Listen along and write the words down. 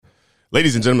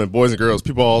Ladies and gentlemen, boys and girls,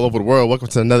 people all over the world, welcome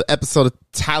to another episode of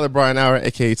Tyler Bryan Hour,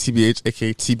 aka TBH,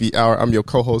 aka TB Hour. I'm your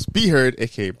co-host, B Heard,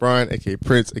 aka Brian, aka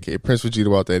Prince, aka Prince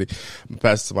Vegeta Wild Daddy. I'm gonna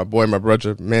pass it to my boy, my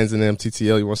brother, Mans and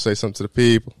MTTL. You want to say something to the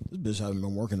people? This bitch haven't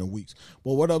been working in weeks.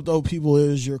 Well, what up, though, people?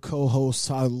 Is your co-host,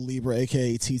 Tyler Libra,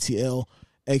 aka TTL,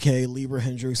 aka Libra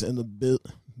Hendricks in the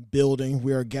building.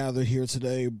 We are gathered here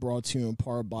today, brought to you in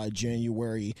part by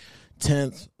January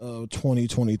 10th of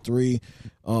 2023.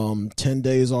 10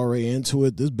 days already into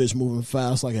it. This bitch moving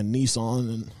fast like a Nissan,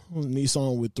 and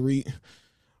Nissan with three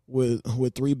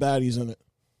baddies in it.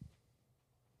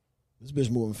 This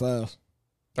bitch moving fast.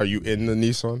 Are you in the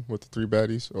Nissan with the three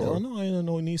baddies? Or? Hell no, I ain't in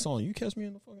no Nissan. You catch me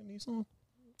in the fucking Nissan?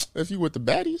 If you with the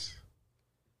baddies?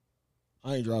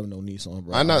 I ain't driving no Nissan,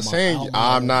 bro. I'm not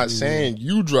saying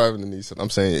you driving the Nissan. I'm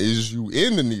saying is you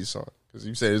in the Nissan? Because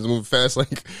you say it's moving fast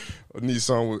like a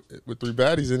Nissan with three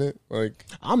baddies in it. Like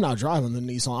I'm not driving the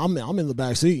Nissan. I'm in the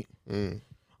back seat. I'm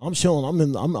chilling. I'm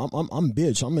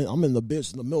bitch. I'm in the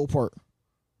bitch in the middle part.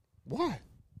 Why?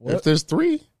 What? If there's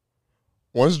three,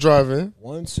 one's driving,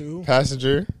 1, 2,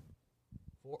 passenger.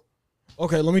 4.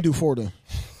 Okay, let me do 4 then.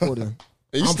 Are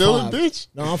you still a bitch?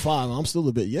 No, I'm 5. I'm still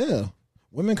a bitch. Yeah,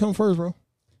 women come first, bro.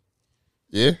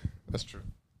 Yeah, that's true.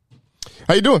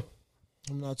 How you doing?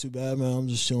 I'm not too bad, man. I'm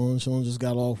just chilling. Just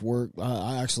got off work.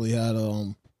 I actually had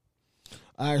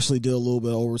I actually did a little bit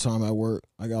of overtime at work.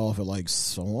 I got off at I want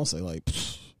to say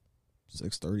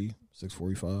 6:30,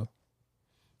 6:45.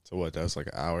 So what? That's like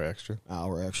an hour extra.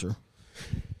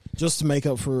 Just to make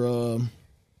up for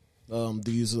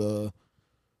these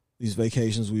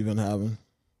vacations we've been having.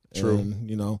 True.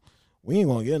 And, we ain't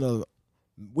gonna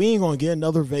get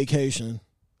another vacation.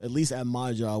 At least at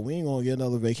my job, we ain't gonna get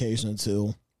another vacation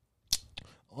until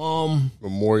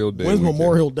Memorial Day. When's weekend.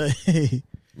 Memorial Day?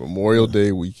 Memorial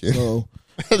Day weekend. So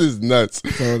that is nuts.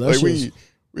 So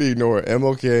we ignore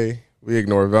MLK. We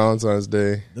ignore Valentine's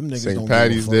Day. Them niggas St. don't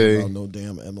Patty's give a fuck Day. about no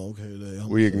damn MLK Day.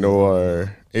 We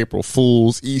ignore April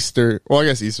Fools, Easter. Well, I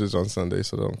guess Easter's on Sunday,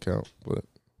 so that don't count. But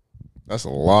that's a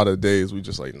lot of days. We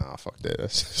just nah, fuck that.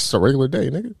 That's just a regular day,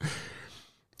 nigga.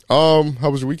 How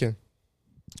was your weekend?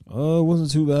 It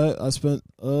wasn't too bad. I spent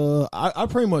I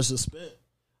pretty much just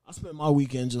spent my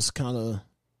weekend just kind of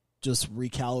just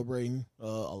recalibrating, a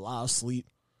lot of sleep,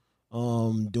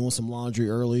 doing some laundry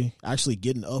early, actually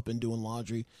getting up and doing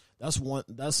laundry. That's one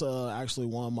of the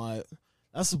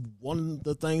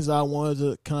things I wanted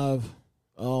to kind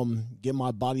of get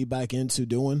my body back into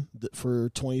doing for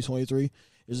 2023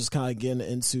 is just kind of getting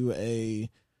into a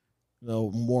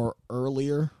more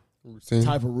earlier routine.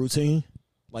 Type of routine,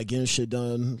 like getting shit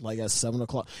done like at 7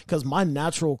 o'clock. Because my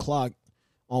natural clock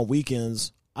on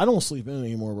weekends, I don't sleep in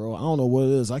anymore, bro. I don't know what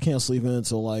it is. I can't sleep in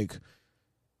until 1:12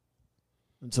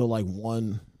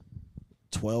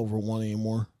 or 1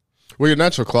 anymore. Well, your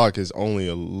natural clock is only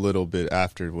a little bit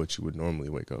after what you would normally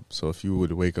wake up. So if you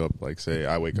would wake up, say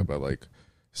I wake up at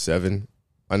 7,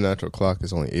 my natural clock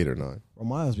is only 8 or 9. Or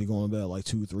my ass be going to bed at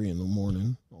 2, 3 in the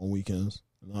morning on weekends,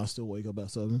 and I still wake up at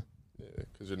 7. Yeah,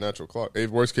 because your natural clock.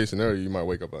 If worst case scenario, you might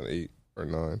wake up at 8 or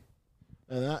 9.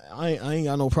 And I ain't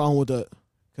got no problem with that,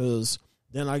 because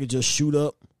then I could just shoot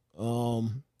up,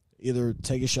 either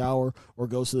take a shower or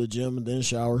go to the gym and then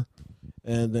shower,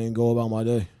 and then go about my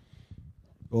day.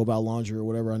 Go about laundry or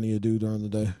whatever I need to do during the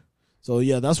day. So,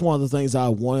 yeah, that's one of the things I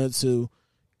wanted to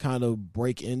kind of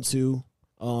break into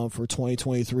for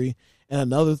 2023. And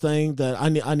another thing that I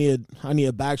need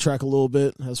to backtrack a little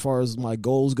bit as far as my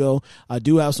goals go. I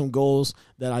do have some goals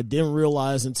that I didn't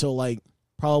realize until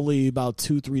probably about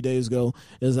 2-3 days ago,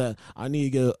 is that I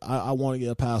want to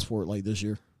get a passport this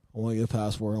year. I want to get a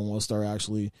passport. I want to start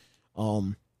actually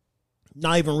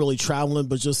not even really traveling,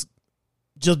 but just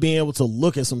being able to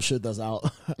look at some shit that's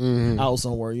out out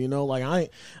somewhere. I ain't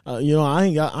got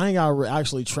to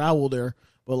actually travel there,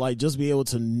 but just be able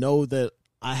to know that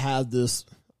I have this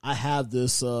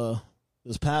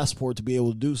passport to be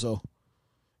able to do so.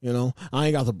 I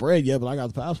ain't got the bread yet, but I got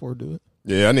the passport to do it.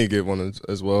 Yeah, I need to get one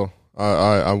as well.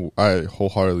 I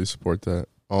wholeheartedly support that.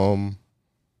 Yeah,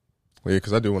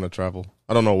 because I do want to travel.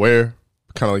 I don't know where.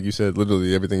 Kind of like you said,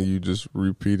 literally everything you just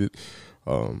repeated.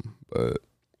 But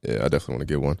yeah, I definitely want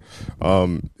to get one.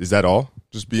 Is that all?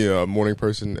 Just be a morning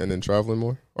person and then traveling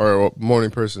more, or a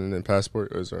morning person and then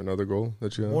passport? Or is there another goal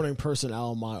that you have? Morning person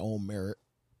out of my own merit,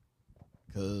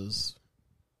 because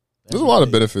there's a lot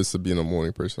of benefits to being a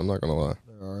morning person. I'm not gonna lie.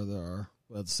 There are.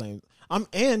 But at the same,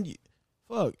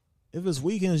 if it's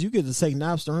weekends, you get to take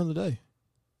naps during the day.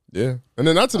 Yeah, and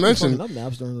then not to mention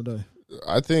naps during the day.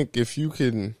 I think if you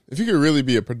could really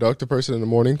be a productive person in the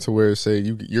morning, to where say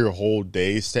your whole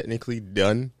day is technically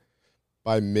done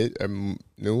by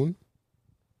noon,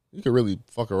 You can really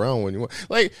fuck around when you want.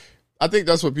 Like, I think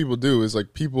that's what people do is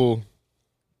like people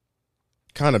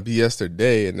kind of BS their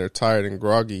day and they're tired and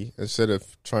groggy instead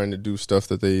of trying to do stuff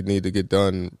that they need to get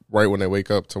done right when they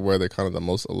wake up to where they're kind of the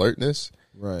most alertness.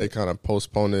 Right. They kind of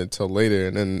postpone it until later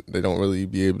and then they don't really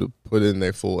be able to put in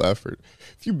their full effort.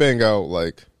 If you bang out,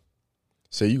 like,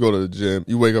 say you go to the gym,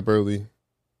 you wake up early,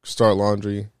 start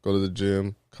laundry, go to the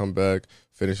gym, come back,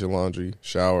 finish your laundry,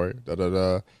 shower,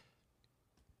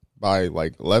 by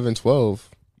like 11, 12.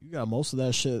 You got most of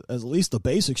that shit, at least the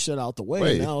basic shit out the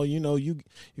way. Now, you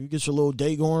get your little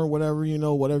day going, whatever you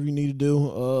need to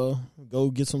do. Go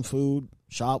get some food,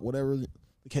 shop, whatever the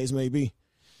case may be.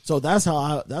 So that's how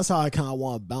I kind of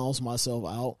want to balance myself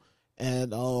out.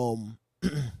 And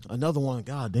another one,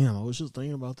 god damn, I was just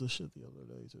thinking about this shit the other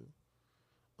day too.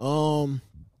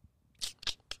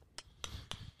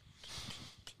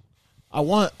 I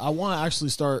want to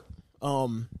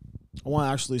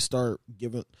actually start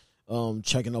giving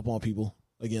checking up on people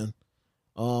again.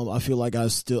 I feel like I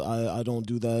don't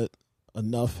do that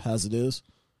enough as it is.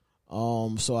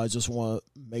 So I just want to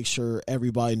make sure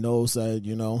everybody knows that,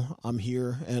 I'm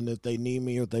here, and if they need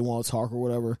me or if they want to talk or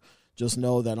whatever, just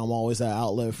know that I'm always that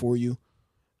outlet for you.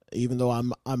 Even though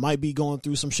I might be going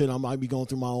through some shit, I might be going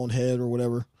through my own head or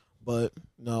whatever, but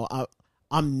no,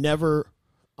 I'm never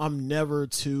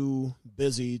too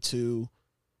busy to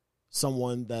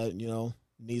someone that,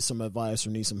 needs some advice or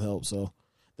needs some help. So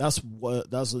that's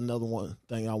another one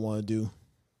thing I want to do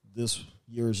this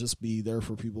year is just be there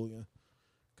for people again.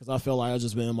 Because I feel like I've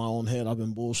just been in my own head. I've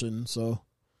been bullshitting. So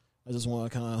I just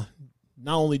want to kind of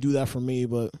not only do that for me,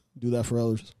 but do that for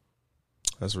others.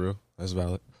 That's real. That's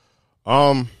valid.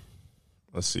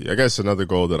 Let's see. I guess another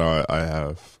goal that I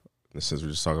have, since we're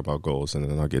just talking about goals, and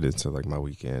then I'll get into like my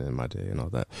weekend and my day and all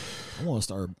that. I want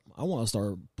to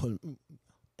start putting,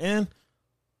 and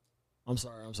I'm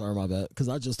sorry, my bad. Because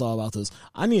I just thought about this.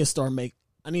 I need to start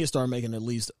making at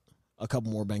least a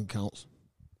couple more bank accounts.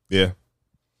 Yeah.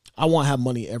 I want to have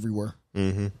money everywhere.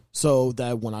 Mm-hmm. So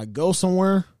that when I go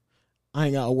somewhere, I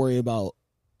ain't got to worry about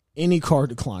any card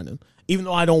declining. Even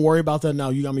though I don't worry about that now,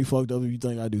 you got me fucked up if you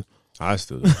think I do. I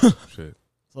still do. Shit.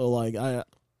 So like I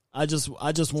just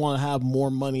want to have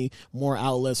more money, more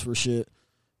outlets for shit,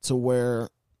 to where,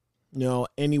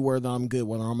 anywhere that I'm good.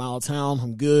 Whether I'm out of town,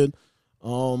 I'm good. I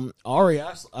already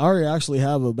actually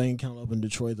have a bank account up in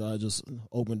Detroit that I just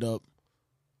opened up.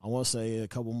 I want to say a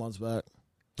couple months back.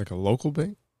 Like a local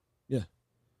bank? Yeah.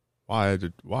 Why?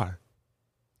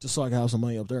 Just so I can have some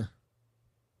money up there.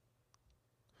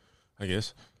 I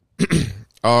guess.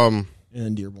 And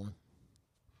Dearborn.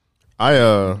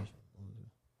 Let's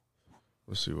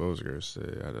see, what was I gonna say?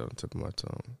 I had it on the tip of my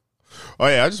tongue. Oh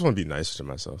yeah, I just want to be nicer to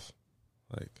myself.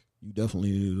 Like, you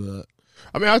definitely do that.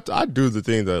 I mean, I do the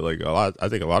thing that like I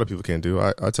think a lot of people can't do.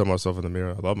 I tell myself in the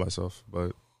mirror I love myself,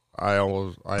 but I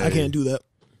can't do that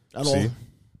at all.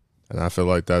 And I feel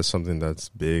like that's something that's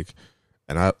big.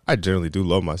 And I generally do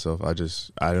love myself. I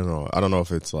don't know. I don't know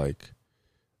if it's like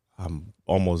I'm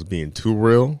almost being too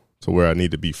real to where I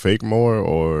need to be fake more,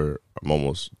 or I'm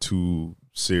almost too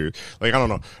serious. Like, I don't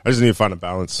know. I just need to find a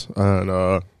balance.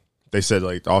 And they said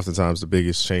like oftentimes the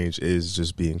biggest change is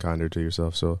just being kinder to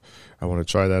yourself. So I want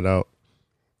to try that out.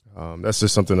 That's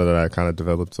just something that I kind of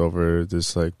developed over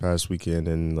this like past weekend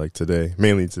and like today,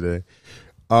 mainly today.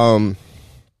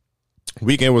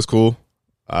 Weekend was cool.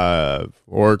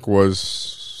 Work was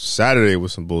Saturday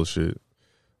was some bullshit.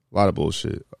 A lot of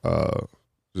bullshit.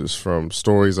 Just from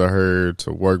stories I heard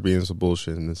to work being some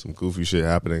bullshit and then some goofy shit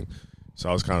happening. So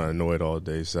I was kind of annoyed all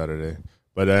day Saturday.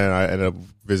 But then I ended up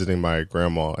visiting my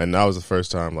grandma, and that was the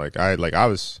first time I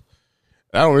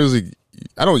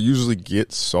don't usually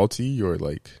get salty or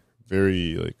like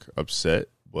very like upset,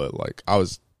 but like I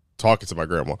was talking to my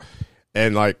grandma,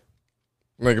 and like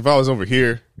if I was over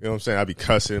here, you know what I'm saying, I'd be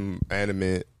cussing,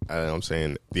 animate, you know what I'm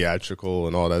saying, theatrical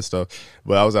and all that stuff.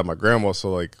 But I was at my grandma,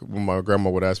 so like when my grandma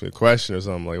would ask me a question or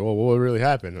something, I'm like, well, what really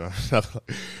happened? And I'm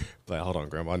like, hold on,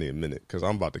 grandma, I need a minute because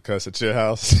I'm about to cuss at your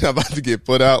house. I'm about to get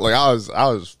put out. Like I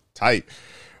was tight.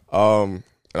 And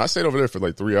I stayed over there for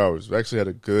like 3 hours. We actually had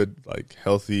a good, like,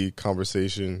 healthy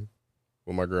conversation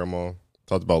with my grandma.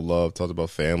 Talked about love, talked about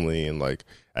family, and like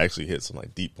actually hit some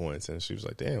like deep points. And she was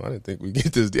like, damn, I didn't think we'd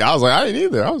get this deep. I was like, I didn't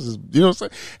either. I was just, you know what I'm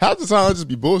saying? Half the time I'd just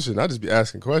be bullshitting. I'd just be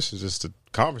asking questions just to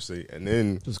conversate. And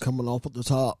then just coming off at the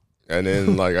top. And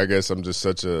then like I guess I'm just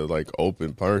such a like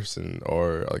open person,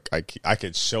 or like I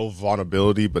could show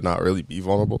vulnerability but not really be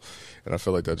vulnerable. And I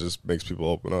feel like that just makes people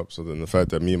open up. So then the fact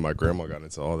that me and my grandma got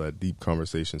into all that deep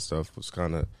conversation stuff was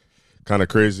kind of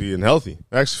crazy and healthy.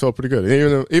 It actually felt pretty good.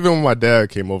 And even when my dad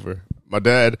came over, my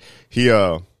dad, he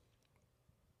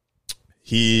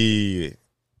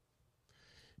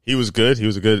he was good. He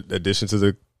was a good addition to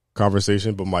the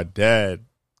conversation, but my dad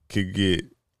could get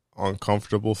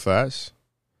uncomfortable fast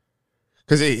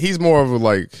because he's more of a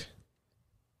like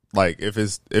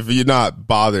if you're not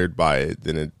bothered by it,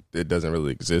 then it doesn't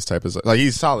really exist type of like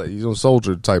he's solid. He's a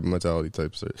soldier type of mentality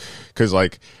type of because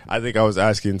like I think I was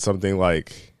asking something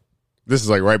like this is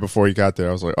like right before he got there.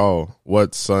 I was like, oh,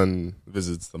 what son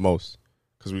visits the most?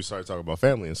 Because we started talking about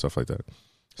family and stuff like that.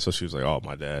 So she was like, oh,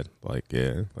 my dad, like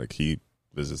yeah, like he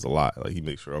visits a lot. Like he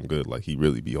makes sure I'm good. Like he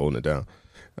really be holding it down.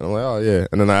 And I'm like, oh yeah.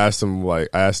 And then I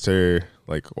asked her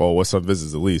like, well, what son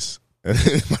visits the least? And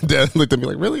my dad looked at me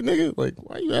like, really, nigga? Like,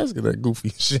 why are you asking that goofy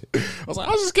shit? I was like,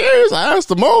 I was just curious. I asked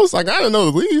the most. Like, I didn't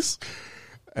know the least.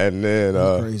 And then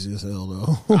crazy as hell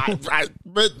though.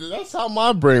 but that's how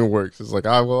my brain works. It's like,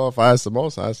 if I ask the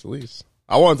most, I ask the least.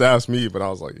 I wanted to ask me, but I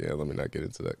was like, yeah, let me not get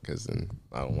into that because then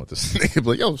I don't want this nigga to be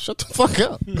like, yo, shut the fuck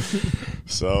up.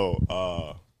 So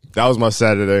that was my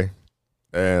Saturday.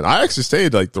 And I actually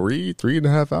stayed like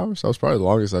 3.5 hours. That was probably the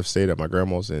longest I've stayed at my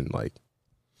grandma's in like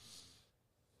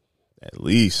at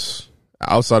least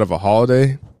outside of a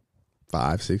holiday,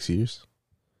 5-6 years.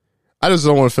 I just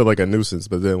don't want to feel like a nuisance.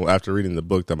 But then after reading the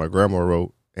book that my grandma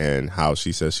wrote and how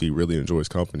she says she really enjoys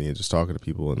company and just talking to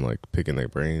people and like picking their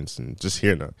brains and just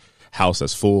hearing a house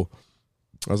that's full,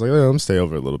 I was like, yeah, I'm gonna stay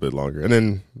over a little bit longer. And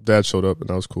then Dad showed up and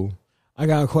that was cool. I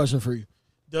got a question for you.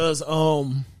 Does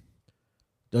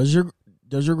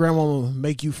your grandma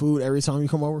make you food every time you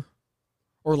come over?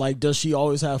 Or like does she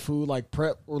always have food like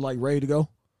prep or like ready to go?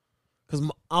 Because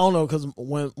I don't know, because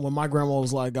when my grandma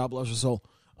was like, God bless her soul,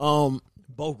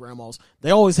 both grandmas,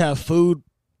 they always have food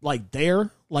like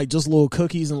there, like just little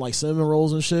cookies and like cinnamon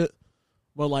rolls and shit.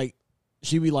 But like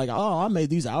she'd be like, oh, I made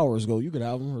these hours ago, you could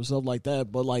have them or stuff like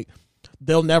that. But like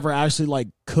they'll never actually like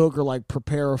cook or like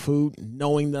prepare a food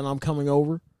knowing that I'm coming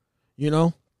over, you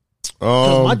know?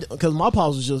 Because my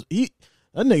pops was just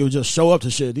that nigga would just show up to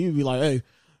shit. He'd be like,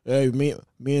 hey, me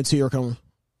and T are coming.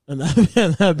 And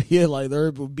that'd be it. Like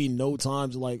there would be no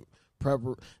time to like prep.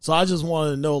 So I just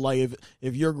wanted to know, like,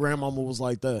 if your grandmama was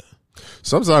like that.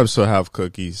 Sometimes she'll have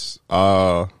cookies.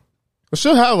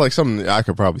 She'll have like something I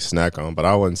could probably snack on, but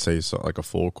I wouldn't say so, like a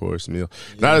full course meal.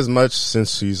 Yeah. Not as much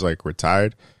since she's like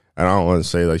retired, and I don't want to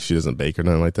say like she doesn't bake or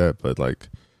nothing like that. But like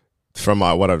from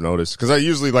what I've noticed, because I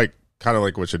usually like kind of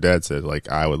like what your dad said.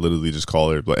 Like I would literally just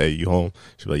call her, like, "Hey, you home?"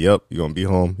 She'd be like, "Yep, you gonna be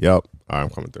home?" "Yep, all right, I'm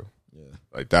coming through." Yeah,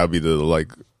 like that would be the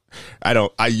like.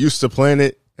 I used to plan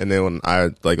it, and then when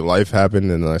life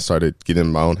happened, and I started getting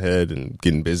in my own head and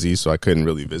getting busy, so I couldn't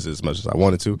really visit as much as I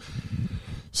wanted to.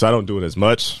 So I don't do it as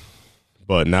much.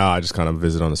 But now I just kind of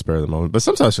visit on the spur of the moment. But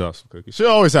sometimes she'll have some cookies. She'll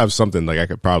always have something like I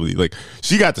could probably like.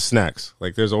 She got the snacks.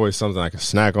 Like there's always something I can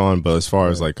snack on. But as far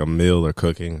as like a meal or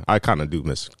cooking, I kind of do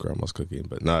miss grandma's cooking,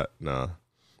 but not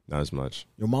as much.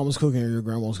 Your mama's cooking or your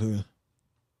grandma's cooking?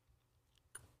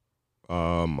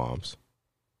 Mom's.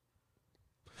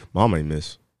 Mom ain't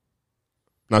miss.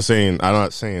 I'm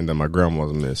not saying that my grandma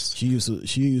was missed. She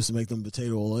used to make them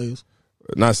potato olays.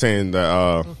 Not saying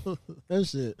that that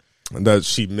shit. That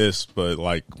she missed, but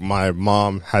like my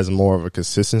mom has more of a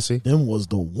consistency. Them was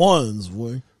the ones,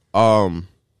 boy.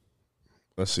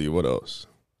 Let's see what else.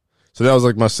 So that was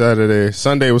like my Saturday.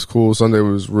 Sunday was cool. Sunday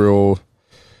was real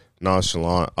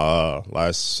nonchalant.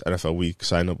 Last NFL week,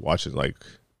 cause I ended up watching like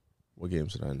what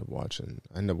games did I end up watching?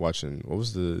 I ended up watching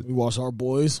we watched our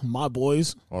boys, my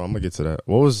boys. Oh, I'm gonna get to that.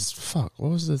 What was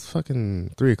the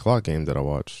fucking 3:00 game that I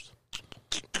watched?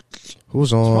 Who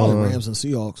was on? It's probably Rams and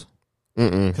Seahawks.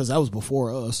 Because that was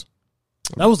before us.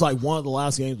 That was like one of the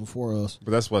last games before us.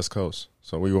 But that's West Coast,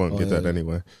 so we won't get that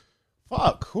anyway.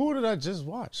 Fuck, who did I just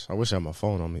watch? I wish I had my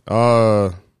phone on me.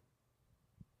 I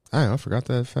forgot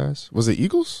that fast. Was it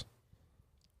Eagles?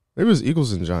 Maybe it was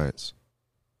Eagles and Giants.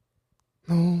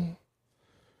 No.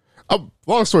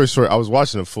 Long story short, I was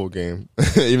watching a full game,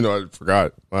 even though I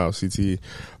forgot. Wow, CTE.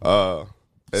 And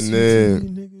CTE,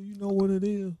 then nigga, you know what it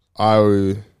is. I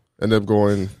ended up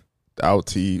going out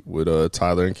to eat with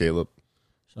Tyler and Caleb.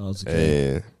 Shout out to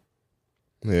Caleb.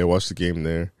 And yeah, watched the game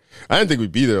there. I didn't think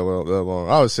we'd be there that long.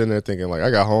 I was sitting there thinking, like,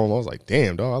 I got home. I was like,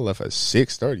 damn, dog, I left at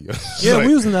 6:30. Yeah, like,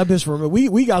 we was in that bitch for a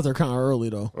minute. We got there kind of early,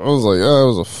 though. I was like, yeah, it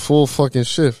was a full fucking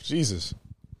shift. Jesus.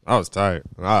 I was tired.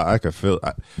 I could feel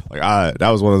that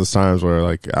was one of those times where,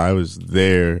 like, I was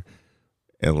there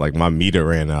and, like, my meter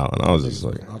ran out. And I was just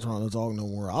like, I'm not trying to talk no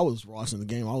more. I was watching the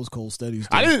game. I was cold steady.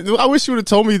 I wish you would have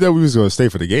told me that we was going to stay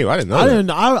for the game. I didn't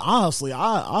know I honestly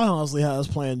had us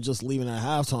playing just leaving at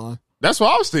halftime. That's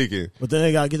what I was thinking. But then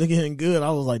they got getting good.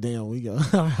 I was like, damn, we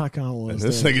got. I kind of want to.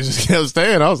 This nigga just kept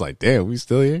staying. I was like, damn, we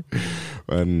still here.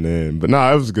 And then, but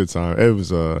no, it was a good time. It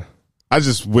was. I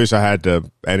just wish I had the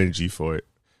energy for it.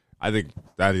 I think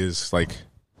that is like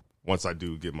once I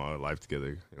do get my life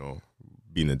together,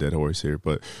 being a dead horse here,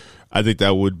 but I think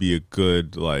that would be a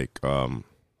good like thing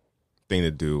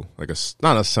to do, like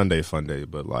not a Sunday fun day,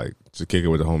 but like to kick it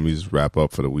with the homies, wrap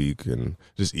up for the week, and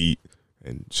just eat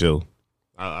and chill.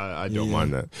 I don't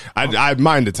mind that. I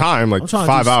mind the time, like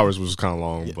 5 hours was kind of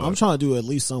long. Yeah, but I'm trying to do at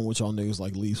least something with y'all niggas,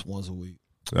 like at least once a week.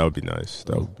 That would be nice.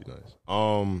 Y'all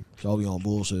be on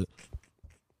bullshit.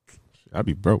 I'd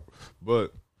be broke,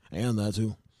 but and that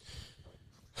too.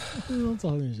 I'm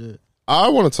talking shit. I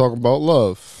want to talk about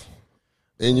love.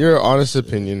 In your honest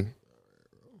opinion,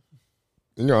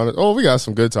 we got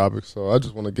some good topics, so I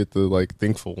just want to get the like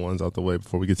thankful ones out the way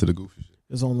before we get to the goofy shit.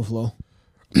 It's on the flow.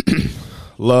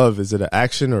 Love, is it an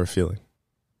action or a feeling?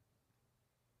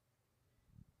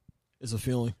 It's a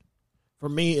feeling. For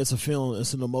me, it's a feeling.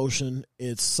 It's an emotion.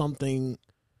 It's something.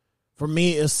 For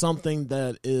me, it's something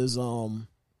that is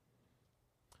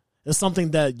it's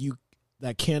something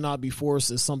that cannot be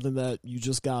forced. It's something that you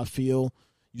just gotta feel.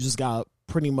 You just gotta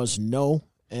pretty much know,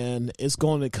 and it's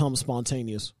going to come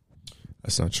spontaneous.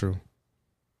 That's not true.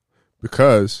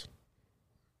 Because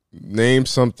name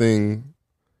something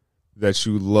that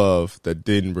you love that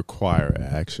didn't require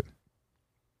action.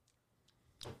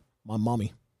 My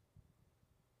mommy.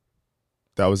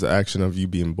 That was the action of you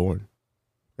being born.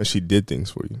 And she did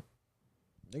things for you.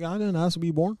 Nigga, I didn't ask to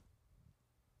be born.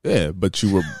 Yeah, but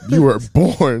you were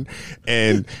born,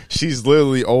 and she's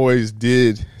literally always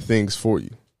did things for you.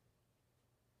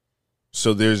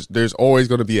 So there's always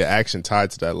going to be an action tied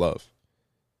to that love.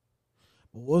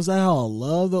 Was that how I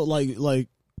love though? Like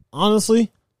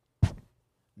honestly,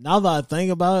 now that I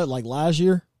think about it, like last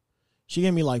year, she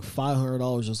gave me like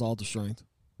 $500 just off the strength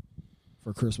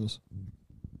for Christmas.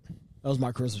 That was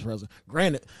my Christmas present.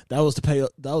 Granted, that was to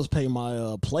pay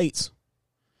my plates,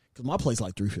 because my plate's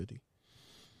like $350.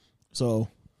 So,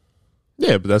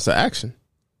 yeah, but that's the action.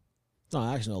 It's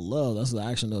not action of love. That's the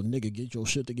action of nigga, get your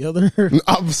shit together.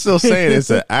 I'm still saying it's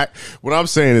an act. What I'm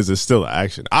saying is it's still an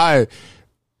action. I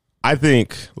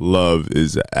think love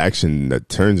is an action that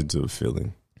turns into a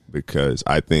feeling, because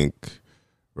I think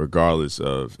regardless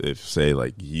of if, say,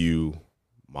 like you,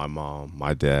 my mom,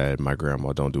 my dad, my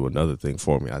grandma don't do another thing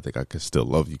for me, I think I could still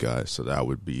love you guys. So that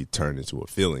would be turned into a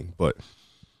feeling. But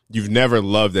you've never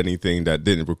loved anything that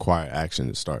didn't require action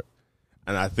to start.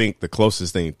 And I think the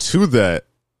closest thing to that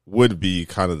would be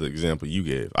kind of the example you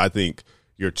gave. I think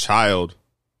your child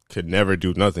could never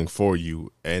do nothing for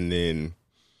you, and then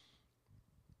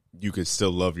you could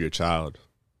still love your child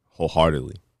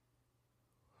wholeheartedly.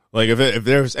 Like if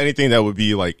there's anything that would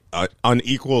be like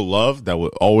unequal love, that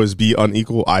would always be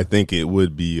unequal, I think it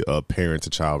would be a parent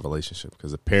to child relationship,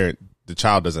 because the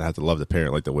child doesn't have to love the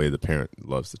parent like the way the parent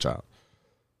loves the child.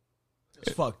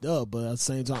 It's fucked up, but at the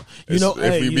same time,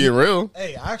 if we being real.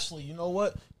 Hey, actually, you know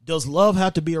what? Does love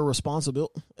have to be a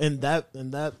responsibility in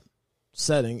that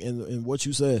setting? In what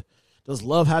you said, does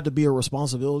love have to be a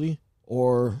responsibility,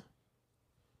 or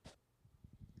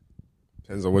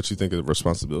depends on what you think a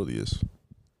responsibility is?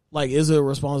 Like, is it a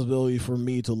responsibility for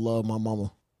me to love my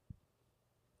mama?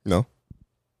 No,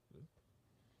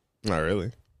 not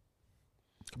really.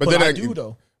 But then I do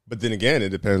though. But then again, it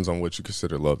depends on what you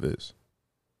consider love is.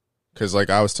 Because like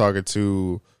I was talking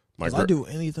to my I do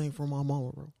anything for my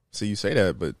mama, bro. So you say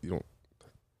that, but you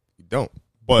don't.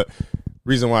 But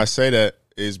reason why I say that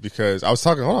is because I was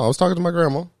talking to my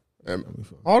grandma. And,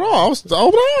 hold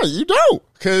on, you don't.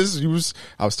 Because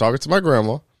I was talking to my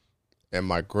grandma, and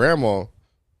my grandma's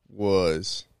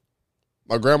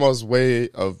way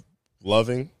of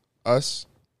loving us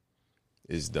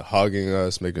is the hugging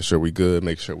us, making sure we good,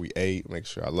 making sure we ate, making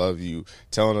sure I love you,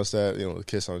 telling us that, the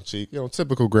kiss on the cheek,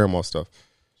 typical grandma stuff.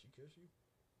 She kiss you?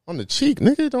 On the cheek,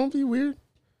 nigga, don't be weird.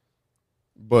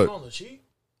 But on the cheek?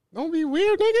 Don't be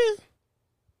weird, nigga.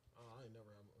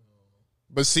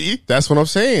 But see, that's what I'm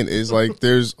saying, is like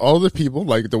there's all the people,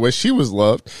 like the way she was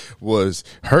loved was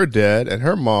her dad and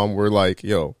her mom were like,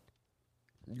 yo,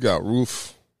 you got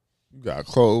roof, you got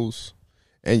clothes,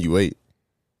 and you ate.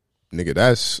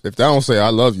 Nigga, if that don't say I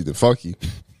love you, then fuck you.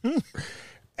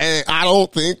 And I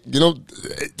don't think,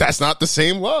 that's not the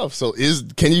same love. So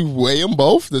can you weigh them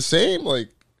both the same? Like,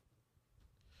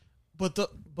 but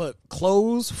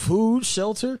clothes, food,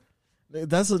 shelter,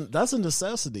 that's a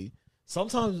necessity.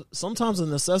 Sometimes a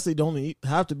necessity don't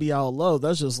have to be out of love.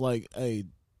 That's just like, hey,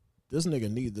 this nigga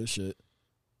need this shit.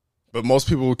 But most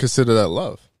people would consider that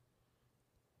love.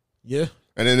 Yeah.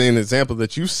 And then in the example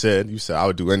that you said I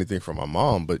would do anything for my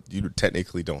mom, but you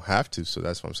technically don't have to. So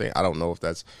that's what I'm saying. I don't know if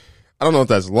that's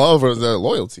love or is that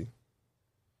loyalty.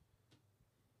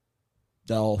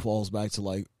 That all falls back to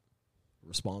like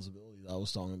responsibility that I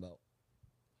was talking about.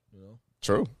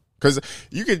 True. Because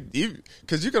you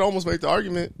could almost make the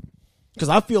argument. Because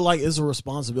I feel like it's a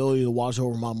responsibility to watch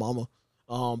over my mama.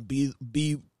 Be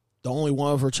the only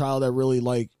one of her child that really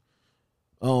like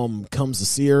comes to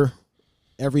see her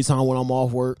every time when I'm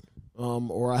off work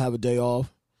or I have a day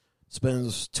off.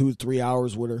 Spends 2 to 3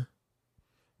 hours with her.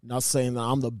 Not saying that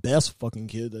I'm the best fucking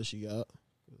kid that she got.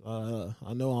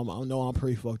 I know I'm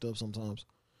pretty fucked up sometimes,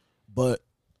 but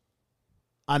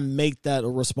I make that a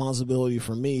responsibility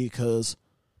for me because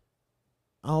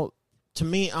to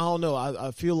me, I don't know.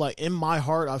 I feel like in my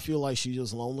heart, I feel like she's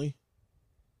just lonely,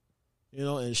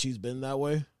 and she's been that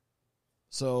way.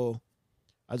 So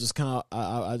I just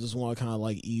I just want to kind of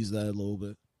like ease that a little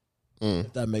bit.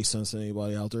 If that makes sense to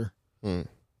anybody out there.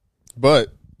 But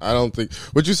I don't think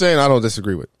what you're saying, I don't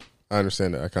disagree with. I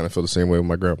understand that. I kind of feel the same way with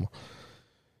my grandma.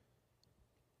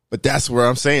 But that's where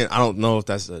I'm saying I don't know if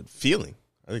that's a feeling.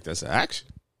 I think that's an action.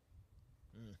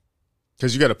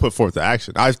 Because you got to put forth the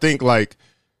action. I think like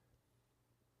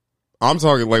I'm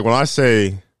talking like when I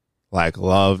say like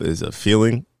love is a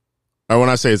feeling, or when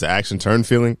I say it's an action turn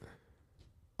feeling,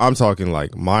 I'm talking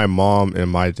like my mom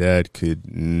and my dad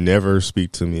could never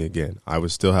speak to me again. I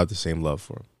would still have the same love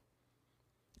for them.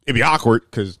 It'd be awkward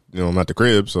because I'm at the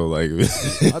crib, so like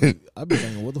I'd be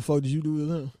thinking, what the fuck did you do to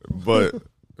them?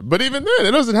 But even then,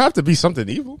 it doesn't have to be something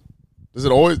evil. Does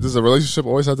a relationship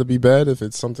always have to be bad if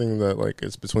it's something that like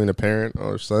it's between a parent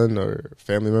or son or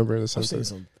family member in the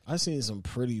sense? I've seen some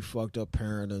pretty fucked up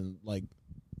parent and like.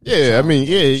 Yeah, I mean,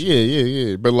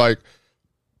 yeah. But like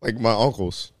my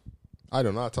uncles, I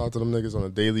do not talk to them niggas on a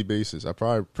daily basis. I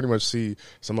probably pretty much see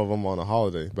some of them on a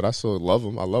holiday, but I still love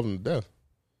them. I love them to death.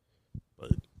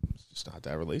 But it's just not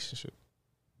that relationship.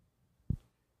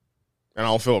 And I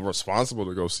don't feel responsible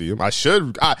to go see them. I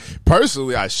should go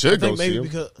see them.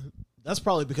 Because that's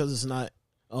probably because it's not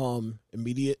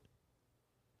immediate,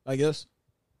 I guess.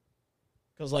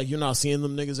 Because like you're not seeing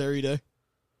them niggas every day.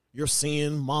 You're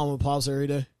seeing mom and pops every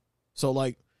day. So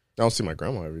like I don't see my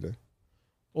grandma every day.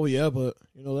 Oh yeah, but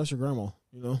that's your grandma.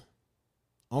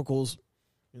 Uncles.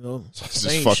 They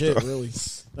ain't fucked shit up. really.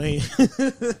 They ain't.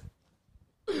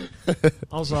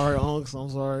 I'm sorry, unks. I'm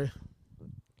sorry.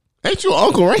 Ain't you an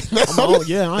uncle right now?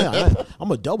 I'm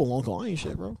a double uncle. I ain't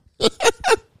shit, bro.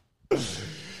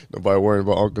 Nobody worrying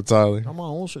about Uncle Tyler. I'm my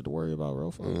own shit to worry about, bro.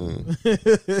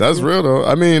 That's real though.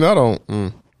 I mean, I don't.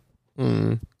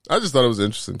 I just thought it was an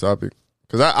interesting topic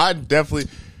because I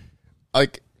definitely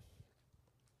like.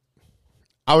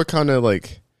 I would kind of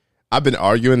like. I've been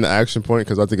arguing the action point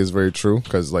because I think it's very true.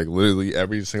 Because like literally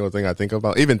every single thing I think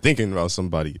about, even thinking about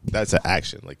somebody, that's an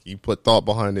action. Like you put thought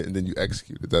behind it and then you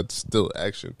execute it. That's still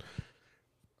action.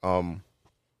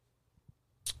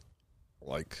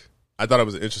 Like I thought it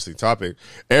was an interesting topic.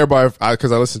 Everybody,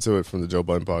 because I listened to it from the Joe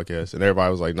Budden podcast, and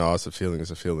everybody was like, "No, it's a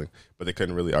feeling," but they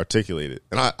couldn't really articulate it.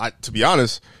 And I to be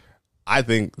honest, I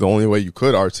think the only way you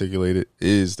could articulate it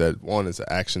is that one is an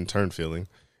action turn feeling,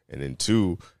 and then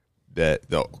two, that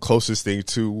the closest thing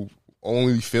to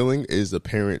only feeling is the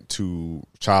parent to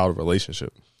child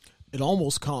relationship. It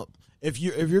almost if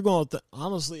you're going to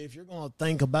honestly, if you're going to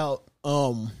think about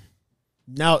now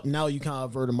you kind of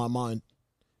averted my mind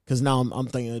because now I'm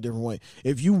thinking a different way.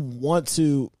 If you're going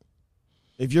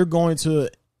to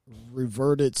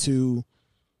revert it to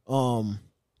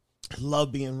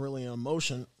love being really an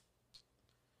emotion,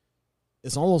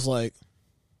 it's almost like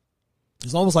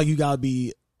you gotta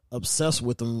be obsessed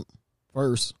with them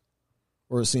first,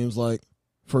 or it seems like,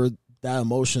 for that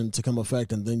emotion to come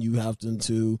effect, and then you have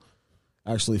to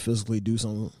actually physically do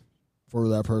something for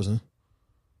that person.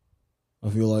 I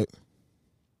feel like.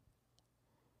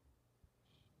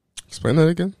 Explain that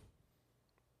again.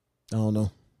 I don't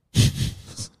know.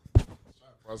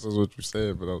 Process what you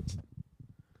said, but I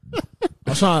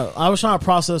was trying to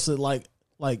process it like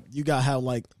you gotta have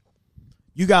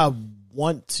you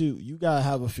gotta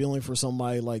have a feeling for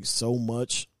somebody like so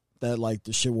much that like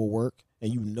the shit will work,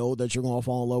 and that you're gonna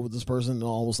fall in love with this person, and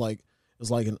almost like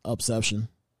it's like an obsession,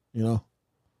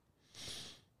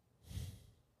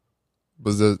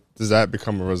 But does that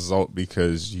become a result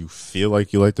because you feel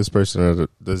like you like this person, or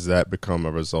does that become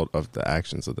a result of the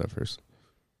actions of that person?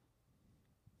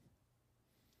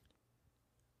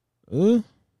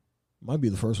 Might be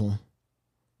the first one.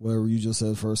 Whatever you just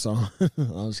said first time.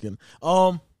 I'm just kidding.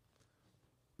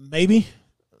 Maybe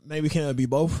can it be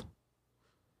both?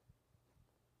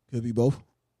 Could be both.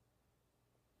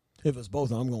 If it's both,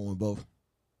 I'm going with both.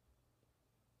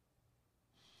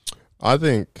 I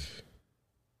think.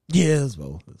 Yeah, it's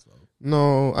both.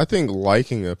 No, I think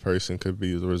liking a person could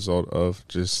be the result of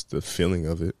just the feeling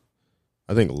of it.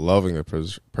 I think loving a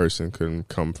person could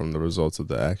come from the results of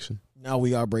the action. Now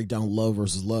we gotta break down love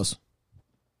versus lust.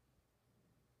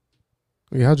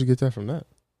 Okay, how'd you get that from that?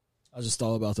 I just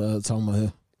thought about that at the top of my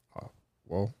head.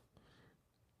 Well,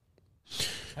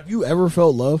 have you ever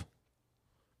felt love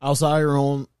outside your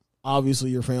own, obviously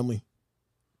your family?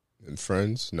 and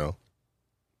friends, no.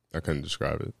 I couldn't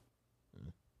describe it.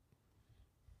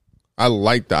 I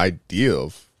like the idea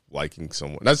of liking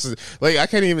someone. That's like I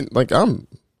can't even like I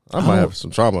might have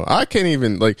some trauma. I can't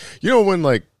even like when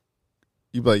like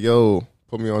you be like, yo,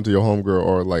 put me onto your homegirl,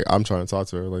 or like I'm trying to talk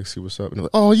to her, like see what's up, and they're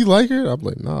like, oh, you like her? I'm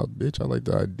like, nah, bitch, I like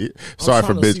the idea. Sorry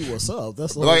for bitch. See what's up?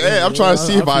 That's like, hey, I'm trying to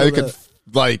see if I could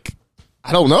like.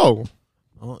 I don't know.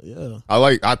 Oh yeah.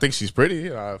 I think she's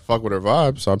pretty. I fuck with her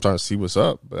vibe, so I'm trying to see what's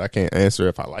up, but I can't answer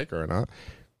if I like her or not.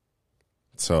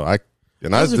 So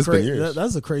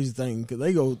that's a crazy thing because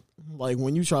they go like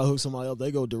when you try to hook somebody up,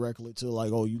 they go directly to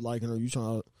like, oh, you liking her? You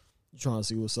trying to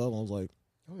see what's up? I was like,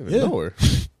 I don't even know her.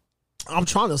 I'm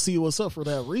trying to see what's up for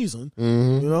that reason.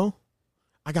 Mm-hmm. You know,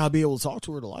 I gotta be able to talk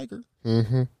to her to like her.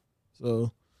 Mm-hmm.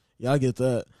 So yeah, I get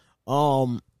that.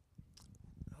 I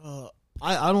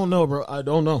don't know, bro. I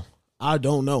don't know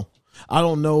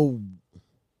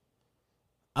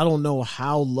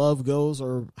how love goes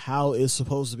or how it's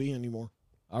supposed to be anymore.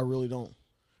 I really don't.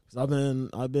 Cause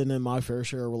I've been in my fair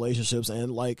share of relationships,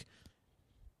 and like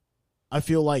I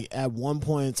feel like at one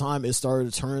point in time it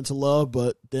started to turn to love,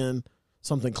 but then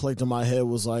something clicked in my head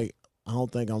was like, I don't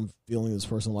think I'm feeling this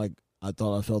person like I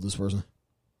thought I felt this person.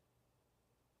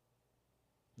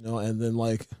 You know, and then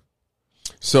like,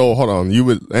 so hold on, you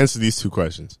would answer these two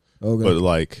questions, okay, but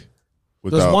like,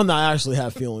 there's one that I actually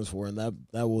have feelings for, and that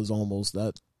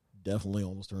definitely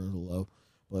almost turned into love,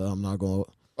 but I'm not going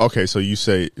to. Okay, so you're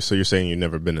saying you've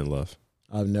never been in love?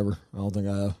 I've never. I don't think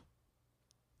I have.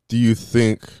 Do you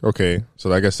think? Okay,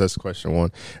 so I guess that's question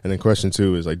one, and then question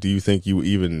two is like, do you think you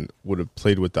even would have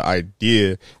played with the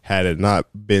idea had it not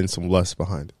been some lust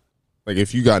behind it? Like,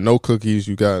 if you got no cookies,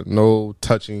 you got no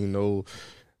touching, no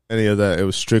any of that, it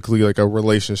was strictly like a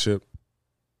relationship.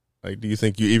 Like, do you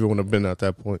think you even would have been at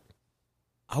that point?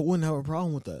 I wouldn't have a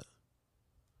problem with that.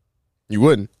 You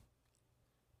wouldn't.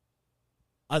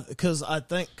 Because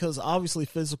obviously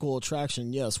physical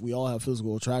attraction, yes, we all have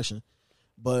physical attraction,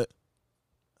 but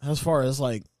as far as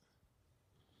like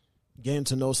getting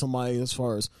to know somebody, as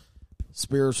far as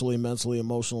spiritually, mentally,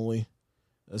 emotionally,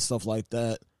 and stuff like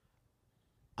that,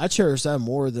 I cherish that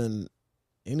more than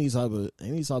any type of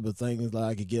thing that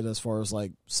I could get as far as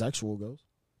like sexual goes.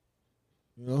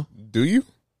 You know? Do you?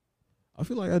 I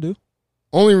feel like I do.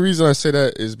 Only reason I say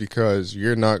that is because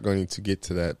you're not going to get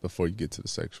to that before you get to the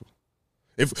sexual.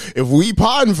 If we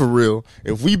podding for real,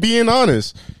 if we being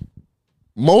honest,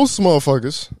 most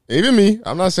motherfuckers, even me,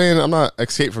 I'm not saying I'm not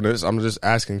escape from this. I'm just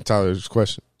asking Tyler's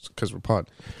question because we're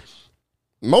podding.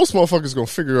 Most motherfuckers gonna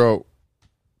figure out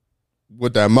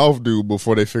what that mouth do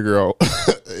before they figure out,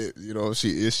 you know,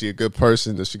 is she a good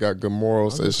person? Does she got good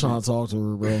morals? I'm just trying to talk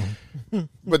to her, bro.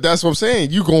 But that's what I'm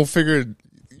saying. You gonna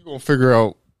figure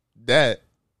out that,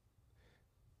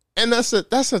 and that's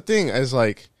the thing. Is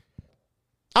like,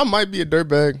 I might be a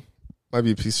dirtbag, might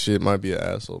be a piece of shit, might be an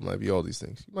asshole, might be all these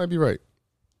things. You might be right.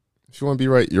 If you want to be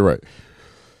right, you're right.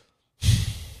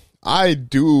 I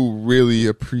do really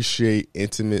appreciate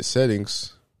intimate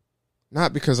settings,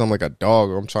 not because I'm like a dog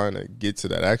or I'm trying to get to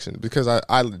that action, because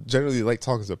I generally like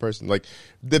talking to a person. Like,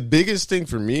 the biggest thing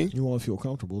for me, you want to feel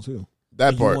comfortable too.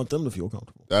 That part, you want them to feel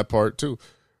comfortable. That part too.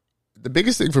 The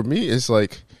biggest thing for me is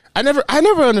like, I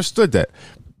never understood that.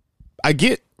 I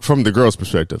get from the girl's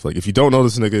perspective, like, if you don't know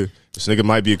this nigga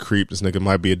might be a creep, this nigga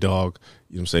might be a dog.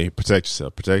 You know what I'm saying? Protect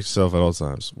yourself at all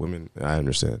times. Women, I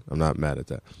understand. I'm not mad at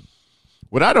that.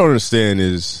 What I don't understand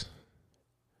is,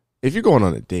 if you're going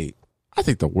on a date, I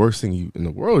think the worst thing in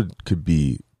the world could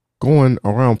be going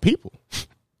around people.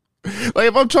 Like,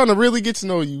 if I'm trying to really get to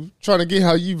know you, trying to get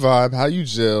how you vibe, how you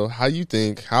gel, how you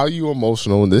think, how you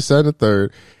emotional, and this, that, and the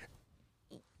third.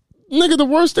 Nigga, the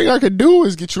worst thing I could do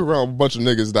is get you around a bunch of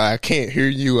niggas that I can't hear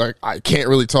you. I can't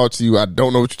really talk to you. I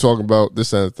don't know what you're talking about. This,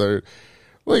 that, and the third.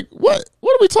 Like, what?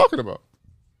 What are we talking about?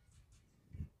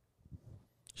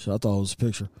 Shit, I thought it was a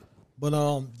picture. But,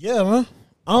 yeah, man.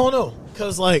 I don't know.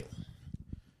 Because, like,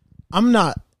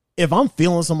 if I'm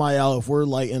feeling somebody out, if we're,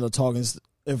 like,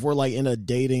 if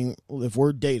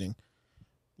we're dating,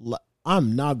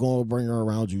 I'm not going to bring her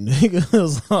around you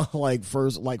niggas, like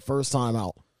first time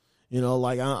out. You know,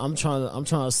 like, I'm trying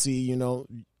to see, you know,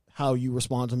 how you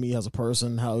respond to me as a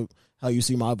person, how you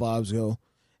see my vibes go.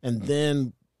 And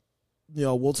then, you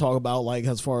know, we'll talk about, like,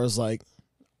 as far as like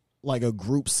a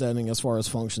group setting as far as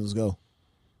functions go.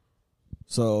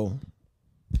 So,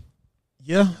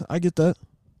 yeah, I get that.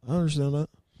 I understand that.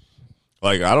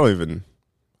 Like, I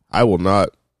will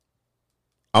not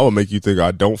I will make you think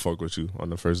I don't fuck with you on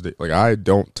the first date. Like I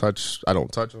don't touch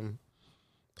them.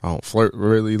 I don't flirt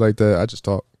really like that. I just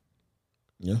talk.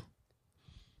 Yeah.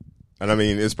 And I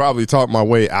mean, it's probably talked my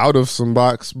way out of some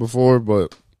box before,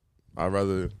 but I'd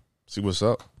rather see what's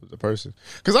up with the person.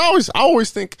 Because I always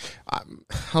think, I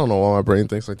don't know why my brain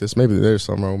thinks like this. Maybe there's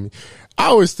something wrong with me. I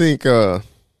always think,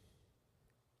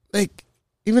 like,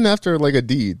 even after like a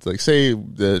deed, like say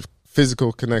the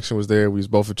physical connection was there, we was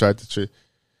both attracted to,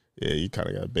 yeah, you kind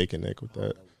of got a bacon neck with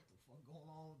that.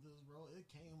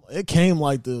 It came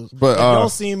like this. But y'all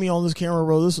seeing me on this camera,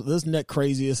 bro, this neck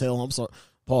crazy as hell. I'm sorry.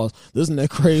 Pause. This neck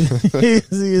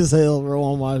crazy as hell, bro,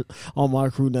 on my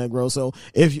crew neck, bro. So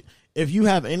if you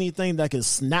have anything that can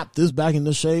snap this back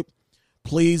into shape,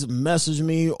 please message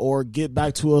me or get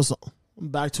back to us.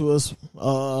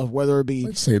 Whether it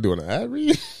be say doing an ad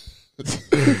read.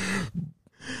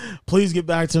 Please get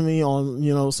back to me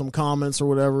on some comments or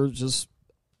whatever. Just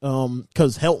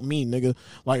cause help me, nigga.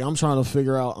 Like I'm trying to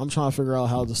figure out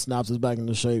how to snap this back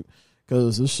into shape.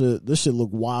 Cause this shit look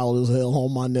wild as hell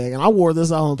on my neck, and I wore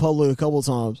this out in public a couple of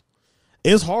times.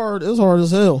 It's hard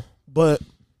as hell, but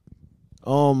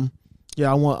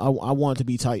yeah, I want it to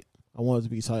be tight. I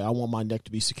want my neck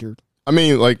to be secured. I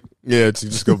mean, like, yeah, to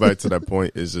just go back to that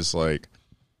point is just like,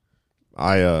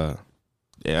 I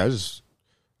just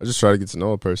try to get to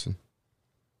know a person.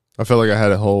 I felt like I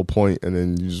had a whole point, and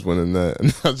then you just went in that,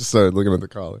 and I just started looking at the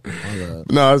collar.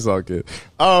 No, it's all good.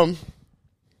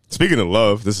 Speaking of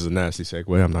love, this is a nasty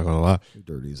segue. I'm not gonna lie. You're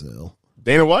dirty as hell.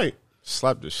 Dana White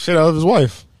slapped the shit out of his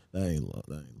wife. That ain't love.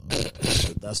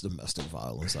 That's domestic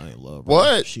violence. I ain't love.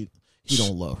 What? He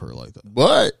don't love her like that.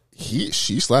 But she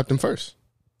slapped him first.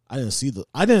 I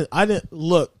didn't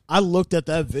look. I looked at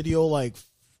that video like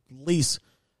at least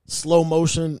slow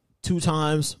motion 2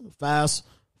 times, fast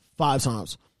 5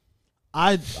 times.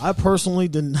 I personally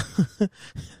didn't.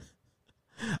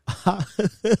 Why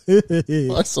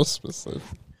so specific?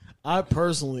 I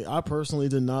personally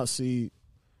did not see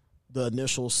the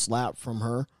initial slap from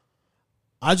her.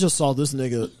 I just saw this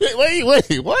nigga.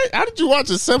 Wait, what? How did you watch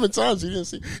it 7 times? You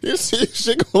didn't see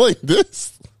shit go like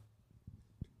this?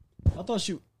 I thought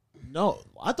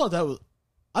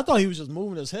he was just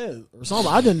moving his head or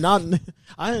something. I did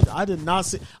not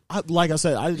see. Like I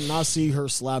said, I did not see her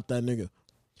slap that nigga.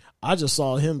 I just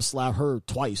saw him slap her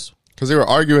twice. Because they were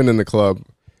arguing in the club.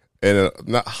 And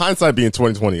hindsight being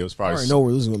 2020, it was probably. I already know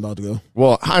where this is about to go.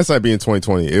 Well, hindsight being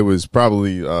 2020, it was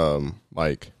probably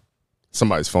like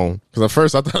somebody's phone. Because at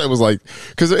first I thought it was like,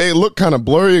 because it looked kind of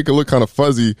blurry, it could look kind of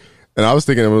fuzzy, and I was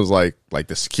thinking it was like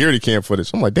the security cam footage.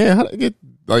 I'm like, damn, how did I get?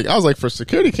 Like I was like, for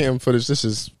security cam footage, this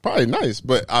is probably nice.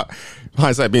 But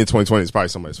hindsight being 2020, it's probably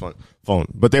somebody's phone.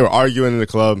 But they were arguing in the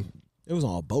club. It was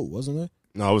on a boat, wasn't it?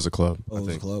 No, it was a club. Oh, it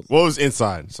was a club. Well, it was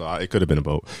inside, so it could have been a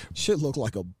boat. Shit looked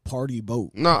like a party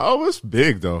boat. No, it was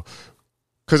big though,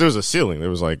 because there was a ceiling. There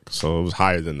was so it was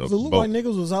higher than the boat. It looked like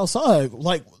niggas was outside.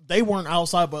 Like they weren't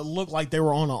outside, but it looked like they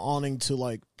were on an awning to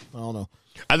I don't know.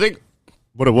 I think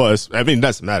what it was. I mean, it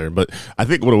doesn't matter, but I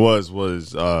think what it was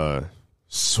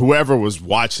whoever was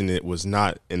watching it was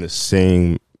not in the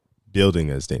same building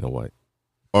as Dana White.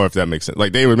 Or if that makes sense.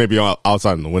 Like, they were maybe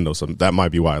outside in the window, so that might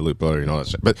be why it looked blurry and all that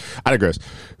shit. But I digress.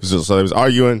 So they was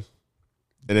arguing,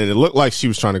 and then it looked like she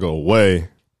was trying to go away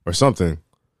or something.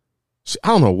 I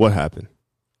don't know what happened.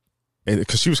 And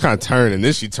because she was kind of turned, and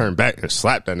then she turned back and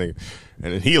slapped that nigga.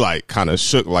 And then he, kind of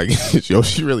shook, yo,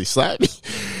 she really slapped me?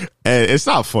 And it's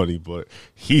not funny, but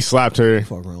he slapped her.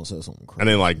 Fuck around, said something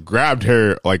crazy. And then, grabbed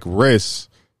her, wrist.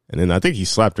 And then I think he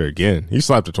slapped her again. He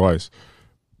slapped her twice.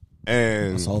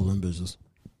 And I saw them bitches.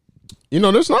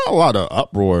 There's not a lot of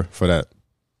uproar for that,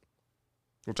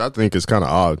 which I think is kind of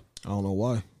odd. I don't know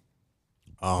why.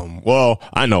 Well,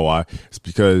 I know why. It's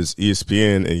because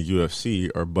ESPN and UFC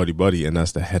are buddy, and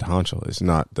that's the head honcho. It's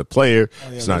not the player.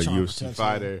 It's not a UFC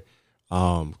fighter.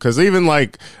 Because even I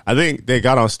think they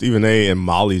got on Stephen A. and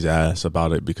Molly's ass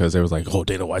about it because they was like, "Oh,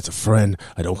 Dana White's a friend.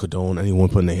 I don't condone anyone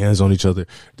putting their hands on each other."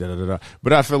 Da, da, da, da.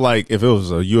 But I feel like if it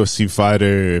was a UFC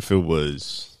fighter, if it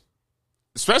was.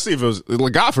 Especially if it was,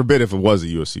 God forbid if it was a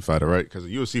UFC fighter, right? Because a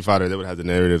UFC fighter, they would have the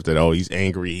narrative that, oh, he's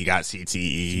angry, he got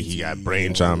CTE, he got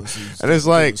brain trauma. And it's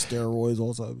like, steroids,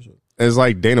 all type of shit. It's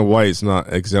like Dana White's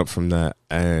not exempt from that.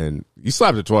 And you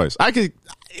slapped it twice. I could,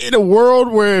 in a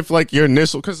world where if your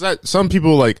initial, because some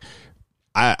people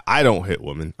I don't hit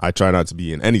women. I try not to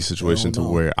be in any situation to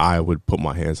where I would put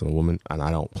my hands on a woman, and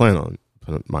I don't plan on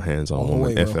putting my hands on a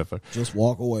woman if ever. Just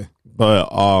walk away. But,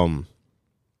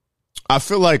 I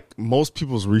feel like most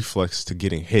people's reflex to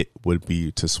getting hit would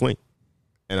be to swing.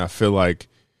 And I feel like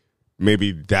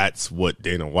maybe that's what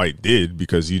Dana White did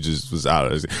because you just was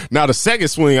out of it. Now, the second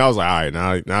swing, I was like,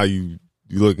 all right, now you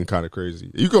looking kind of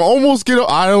crazy. You can almost get.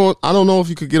 I don't know if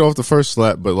you could get off the first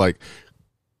slap, but like,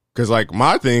 because like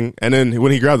my thing, and then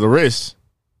when he grabbed the wrist,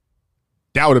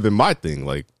 that would have been my thing.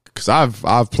 Like, because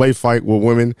I've played fight with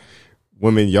women.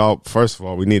 Women, y'all, first of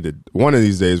all, we need to, one of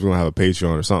these days, we're going to have a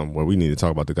Patreon or something where we need to talk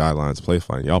about the guidelines of play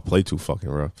fighting. Y'all play too fucking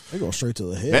rough. They go straight to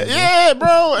the head. Yeah,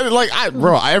 bro. And like,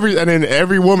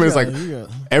 every woman is like,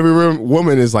 every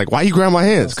woman is like, why you grab my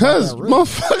hands? Because,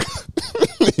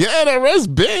 motherfucker, yeah, that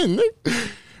wrist bend.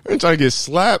 I'm trying to get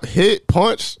slapped, hit,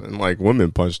 punched, and like,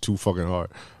 women punch too fucking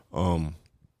hard. And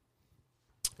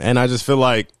I just feel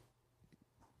like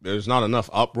there's not enough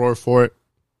uproar for it.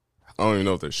 I don't even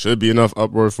know if there should be enough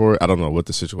uproar for it. I don't know what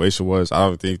the situation was. I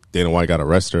don't think Dana White got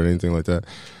arrested or anything like that.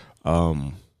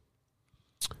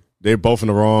 They're both in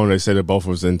the wrong. They said that both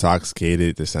was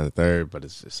intoxicated, this and the third, but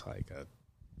it's just like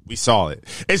we saw it.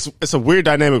 It's a weird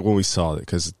dynamic when we saw it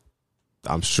because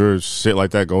I'm sure shit like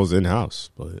that goes in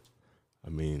house. But I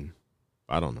mean,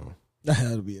 I don't know. That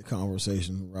had to be a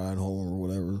conversation, ride home or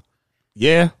whatever.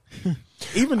 Yeah,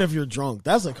 even if you're drunk,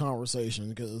 that's a conversation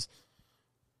because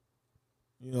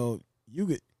you know. You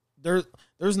could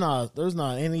there's not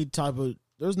any type of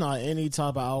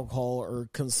alcohol or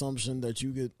consumption that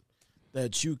you could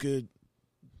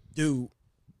do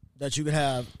that you could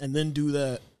have and then do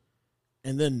that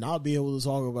and then not be able to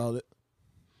talk about it,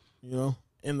 you know,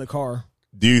 in the car.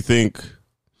 Do you think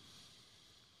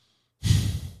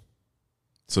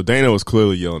so? Dana was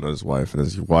clearly yelling at his wife, and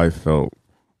his wife felt,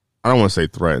 I don't want to say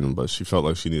threatened, but she felt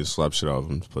like she needed to slap shit out of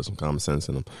him to put some common sense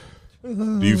in him.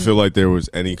 Do you feel like there was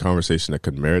any conversation that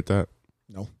could merit that?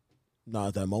 No, not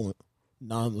at that moment.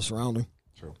 Not in the surrounding.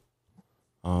 True.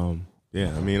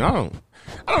 Yeah, I mean, I don't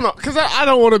know, because I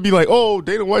don't want to be like, oh,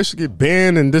 Dana White should get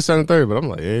banned and this and the third, but I'm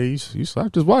like, hey, you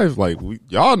slapped his wife, like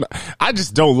y'all. I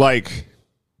just don't like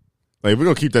we're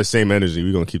gonna keep that same energy.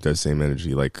 We're gonna keep that same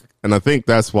energy, like, and I think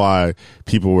that's why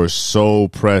people were so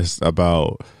pressed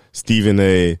about Stephen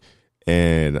A.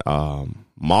 and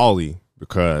Molly,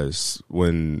 because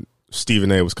when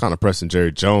Stephen A. was kind of pressing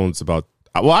Jerry Jones about,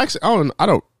 well, actually,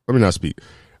 let me not speak.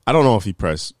 I don't know if he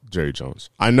pressed Jerry Jones.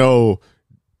 I know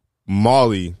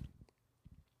Molly,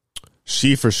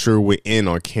 she for sure went in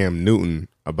on Cam Newton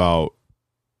about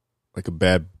like a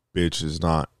bad bitch is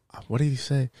not, what did he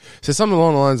say? He said something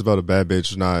along the lines about a bad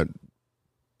bitch not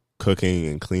cooking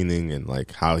and cleaning and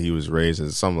like how he was raised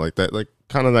and something like that. Like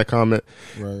kind of that comment.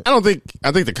 Right. I think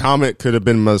the comment could have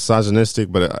been misogynistic,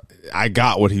 but I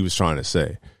got what he was trying to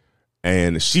say.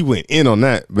 And she went in on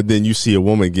that, but then you see a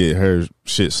woman get her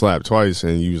shit slapped twice,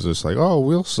 and you was just like, oh,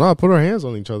 we'll not put our hands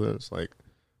on each other. It's like,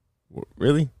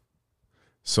 really?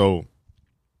 So,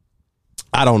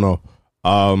 I don't know.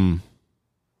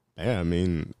 Yeah, I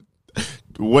mean,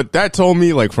 what that told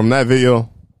me, like, from that video,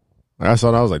 I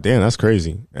saw that, I was like, damn, that's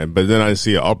crazy. But then I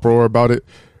see an uproar about it.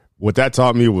 What that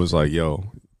taught me was like,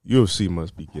 yo, UFC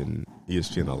must be getting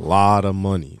ESPN a lot of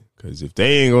money, because if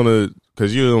they ain't gonna,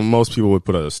 because most people would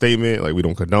put out a statement like, we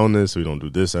don't condone this, we don't do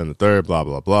this and the third, blah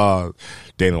blah blah.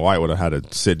 Dana White would have had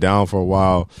to sit down for a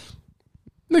while.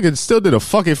 Nigga still did a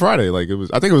fucking Friday, like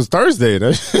I think it was Thursday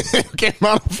that came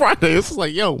out on Friday. It's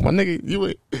like, yo, my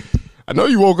nigga, I know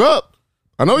you woke up,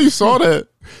 I know you saw that.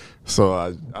 So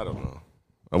I don't know.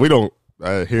 We don't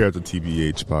here at the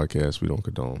TBH podcast, we don't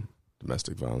condone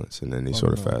domestic violence in any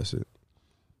sort of facet.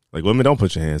 Like, women, don't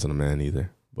put your hands on a man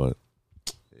either. But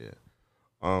yeah,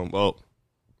 well,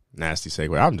 nasty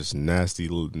segue. I'm just nasty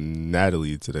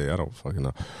Natalie today. I don't fucking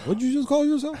know. What'd you just call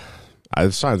yourself? I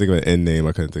was trying to think of an end name.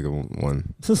 I couldn't think of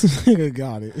one. This nigga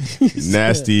got it.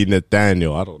 Nasty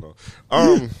Nathaniel. I don't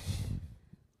know.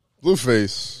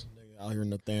 Blueface. Nigga out here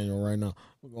Nathaniel right now.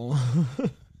 We're going.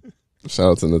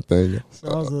 Shout out to Nathaniel.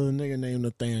 Shout out to a nigga named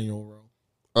Nathaniel,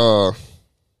 bro.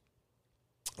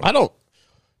 I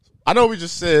know we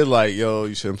just said, like, yo,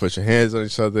 you shouldn't put your hands on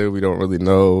each other. We don't really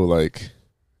know, like,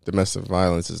 domestic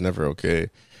violence is never okay.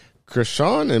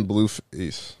 Krishan and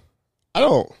Blueface.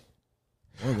 One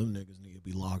of them niggas need to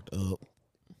be locked up.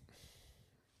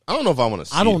 I don't know if I want to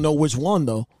see I don't know which one,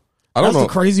 though. That's the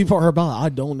crazy part about it. I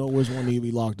don't know which one need to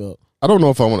be locked up. I don't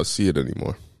know if I want to see it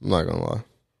anymore. I'm not going to lie.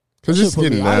 Because it's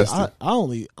getting nasty. I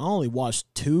only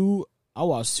watched two. I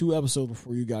watched 2 episodes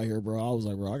before you got here, bro. I was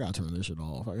like, bro, I got to turn this shit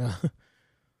off.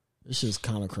 This shit's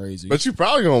kind of crazy. But you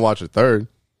probably going to watch a third.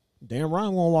 Damn right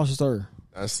I'm going to watch a third.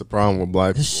 That's the problem with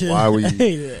black people.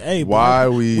 Shit. Why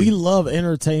we love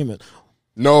entertainment.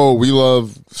 No, we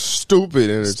love stupid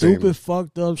entertainment. Stupid,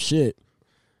 fucked up shit.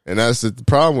 And that's the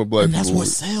problem with black people. And that's what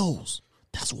sells.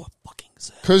 That's what fucking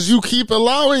sells. Because you keep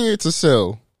allowing it to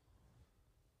sell.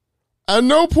 At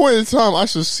no point in time I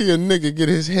should see a nigga get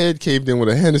his head caved in with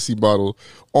a Hennessy bottle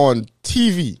on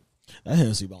TV. That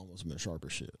Hennessy bottle must have been sharp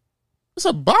as shit. It's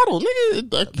a bottle,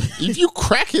 nigga. If you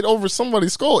crack it over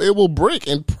somebody's skull, it will break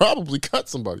and probably cut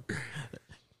somebody.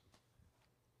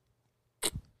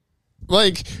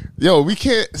 Like, yo, we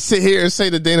can't sit here and say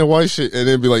the Dana White shit and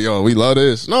then be like, yo, we love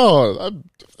this. No,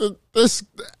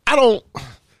 I don't.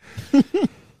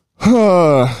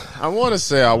 I want to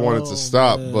say I want it to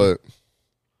stop, man. but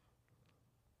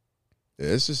yeah,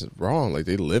 it's just wrong. Like,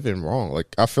 they live in wrong.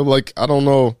 Like, I feel like, I don't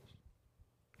know.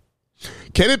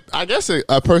 Can it? I guess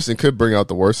a person could bring out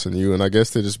the worst in you, and I guess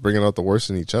they're just bringing out the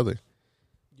worst in each other.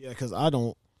 Yeah, because I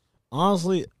don't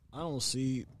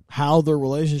see how their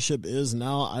relationship is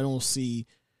now. I don't see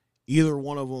either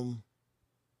one of them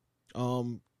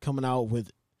coming out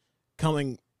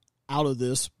of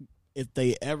this. If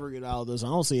they ever get out of this, I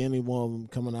don't see any one of them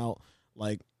coming out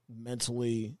like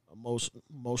mentally,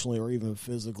 emotionally, or even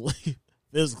physically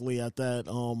at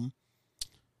that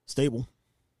stable.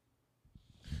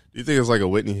 Do you think it's like a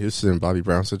Whitney Houston and Bobby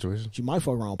Brown situation? She might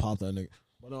fuck around and pop that nigga.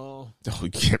 But Oh, we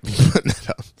can't be putting that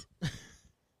out.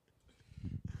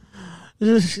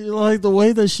 she, like the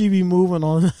way that she be moving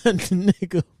on that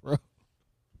nigga, bro.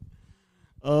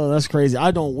 Oh, that's crazy. I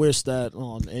don't wish that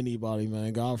on anybody,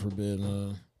 man. God forbid.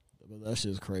 But that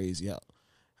shit's crazy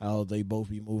how they both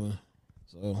be moving.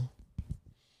 So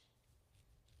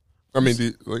I mean,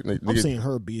 I'm seeing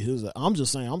her beat his. I'm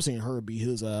just saying, I'm seeing her beat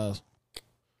his ass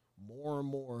more and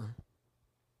more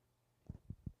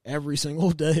every single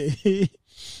day.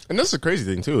 And that's the crazy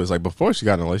thing too. Is like before she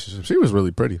got in a relationship, she was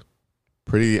really pretty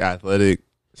athletic.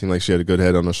 Seemed like she had a good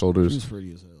head on her shoulders. She's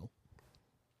pretty as hell.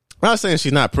 I'm not saying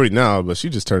she's not pretty now, but she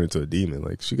just turned into a demon.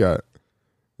 Like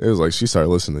it was like she started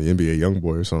listening to NBA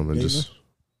YoungBoy or something. And just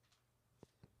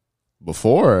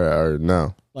before or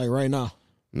now, like right now.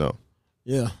 No.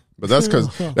 Yeah. But that's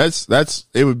because that's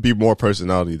it would be more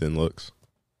personality than looks.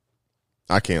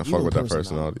 I can't fuck with that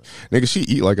personality. Nigga, she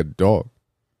eat like a dog.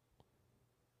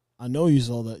 I know you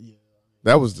saw that. Yeah.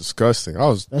 That was disgusting.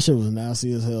 That shit was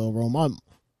nasty as hell, bro. My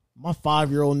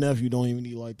 5-year-old nephew don't even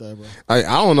eat like that, bro. I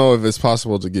don't know if it's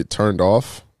possible to get turned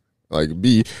off.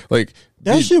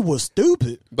 That shit was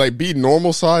stupid. Like be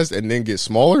normal sized and then get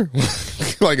smaller.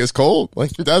 Like it's cold.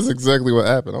 Like that's exactly what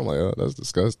happened. I'm like, oh, that's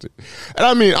disgusting. And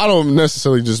I mean, I don't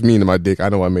necessarily just mean to my dick. I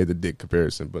know I made the dick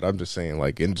comparison, but I'm just saying,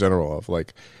 like in general, of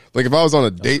like if I was on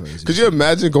a date, could you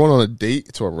imagine going on a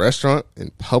date to a restaurant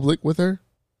in public with her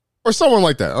or someone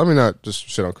like that? I mean, not just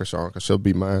shit on Krishan because she'll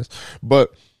beat my ass,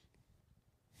 but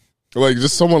like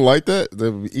just someone like that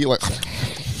that would eat like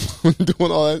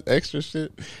doing all that extra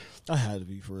shit. That had to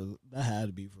be for the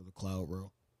cloud,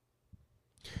 bro.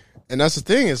 And that's the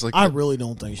thing is like I really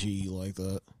don't think she eat like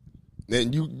that.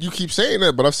 And you keep saying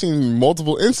that, but I've seen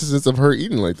multiple instances of her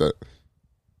eating like that.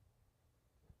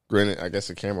 Granted, I guess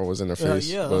the camera was in her face.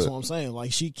 Yeah, that's what I'm saying.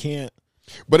 Like she can't.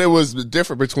 But it was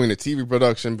different between a TV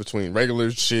production, between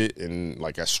regular shit and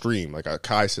like a stream, like a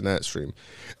Kai Cenat stream.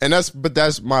 And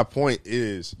that's my point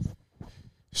is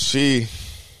she.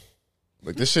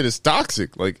 Like this shit is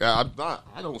toxic. Like I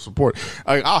don't support.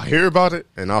 I'll hear about it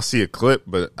and I'll see a clip,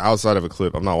 but outside of a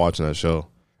clip, I'm not watching that show.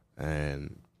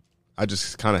 And I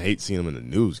just kind of hate seeing him in the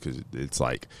news because it's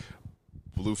like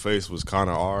Blueface was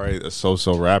kind of alright, a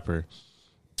so-so rapper,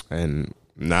 and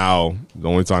now the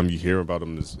only time you hear about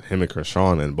him is him and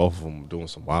Krishan, and both of them doing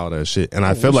some wild ass shit. And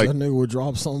I feel like that nigga would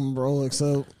drop something, bro.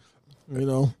 Except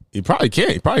he probably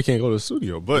can't. He probably can't go to the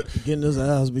studio, but getting his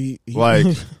ass beat.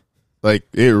 Like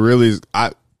it really is. I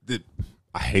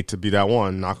hate to be that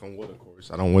one. Knock on wood, of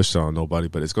course. I don't wish that on nobody,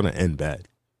 but it's gonna end bad.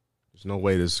 There's no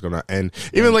way this is gonna end.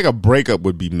 Even like a breakup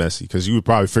would be messy because you would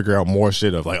probably figure out more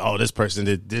shit of like, oh, this person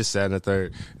did this, that, and the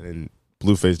third, and then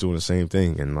Blueface doing the same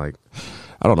thing, and like,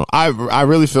 I don't know. I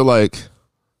really feel like.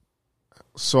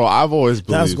 So I've always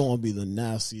believed that's gonna be the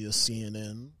nastiest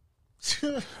CNN.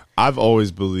 I've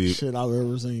always believed shit I've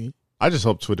ever seen. I just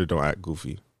hope Twitter don't act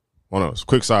goofy. Hold on,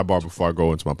 quick sidebar before I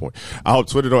go into my point. I hope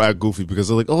Twitter don't act goofy because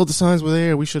they're like, oh, the signs were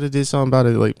there. We should have did something about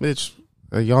it. Like, bitch,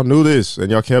 y'all knew this and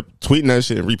y'all kept tweeting that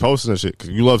shit and reposting that shit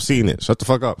because you love seeing it. Shut the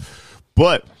fuck up.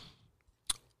 But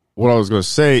what I was going to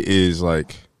say is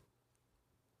like,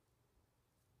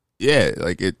 yeah,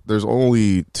 like there's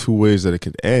only two ways that it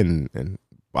could end. And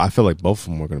I feel like both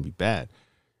of them are going to be bad.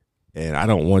 And I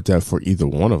don't want that for either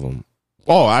one of them.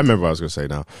 Oh, I remember what I was going to say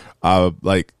now.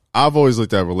 Like, I've always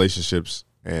looked at relationships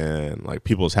and like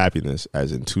people's happiness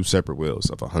as in two separate wheels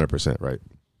of 100%, right?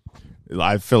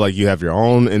 I feel like you have your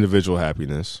own individual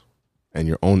happiness, and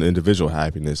your own individual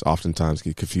happiness oftentimes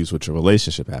get confused with your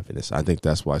relationship happiness. I think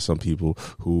that's why some people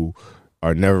who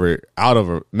are never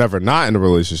not in a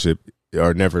relationship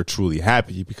are never truly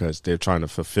happy because they're trying to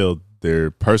fulfill their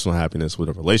personal happiness with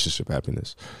a relationship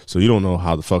happiness. So you don't know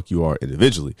how the fuck you are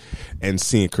individually. And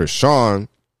seeing Krishan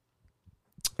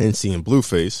and seeing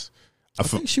Blueface, I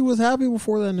think she was happy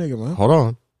before that nigga, man. Hold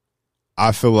on.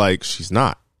 I feel like she's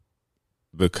not,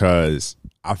 because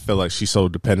I feel like she's so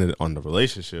dependent on the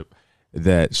relationship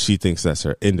that she thinks that's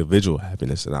her individual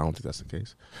happiness, and I don't think that's the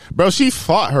case. Bro, she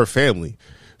fought her family.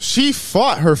 She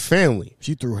fought her family.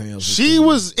 She threw hands. She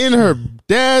was in her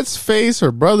dad's face,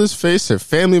 her brother's face, her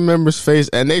family member's face,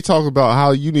 and they talk about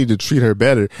how you need to treat her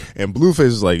better. And Blueface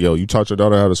is like, yo, you taught your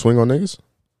daughter how to swing on niggas?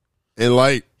 And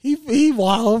like, he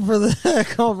wild for that.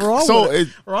 Come wrong so with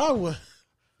it. Wrong with.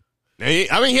 I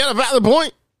mean, he had a valid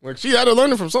point. Like, she had to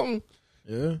learn it from something.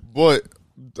 Yeah. But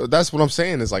that's what I'm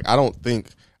saying is, like,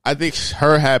 I think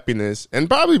her happiness, and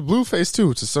probably Blueface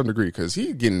too, to some degree, because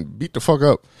he getting beat the fuck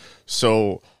up.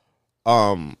 So,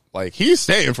 like, he's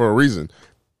staying for a reason.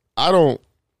 Bro,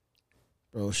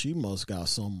 she must got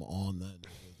something on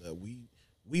that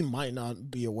we might not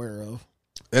be aware of.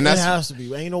 And it has to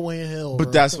be. Ain't no way in hell. But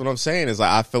bro. That's what I'm saying is, like,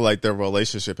 I feel like their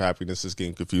relationship happiness is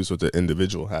getting confused with their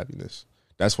individual happiness.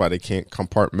 That's why they can't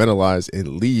compartmentalize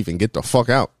and leave and get the fuck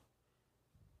out.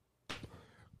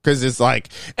 Because it's like,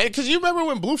 because you remember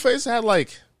when Blueface had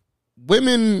like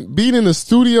women being in the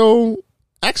studio,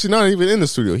 actually not even in the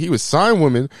studio. He would sign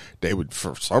women. They would,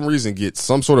 for some reason, get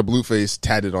some sort of Blueface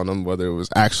tatted on them, whether it was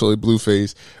actually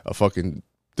Blueface,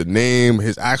 the name,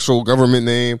 his actual government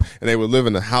name, and they would live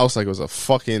in a house like it was a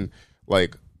fucking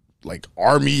like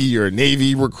Army or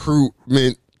Navy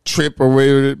recruitment trip or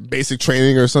whatever, basic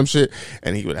training or some shit,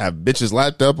 and he would have bitches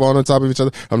lapped up on top of each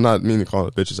other. I'm not meaning to call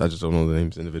it bitches, I just don't know the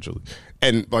names individually.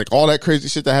 And like all that crazy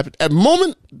shit that happened. At the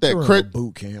moment that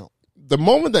boot camp. The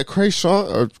moment that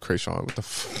Krayshawn, what the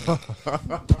fuck?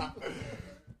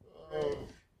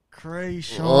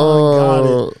 Krayshawn got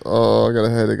it. Oh, I got a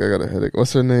headache.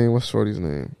 What's her name? What's Shorty's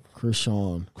name?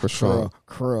 Krishan. Krishan.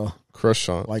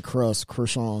 Like crust.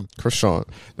 Krishan.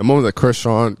 The moment that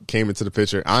Krishan came into the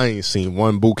picture, I ain't seen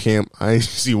one boot camp. I ain't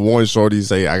seen one shorty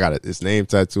say, I got his name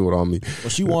tattooed on me.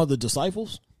 Was she one of the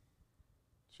disciples?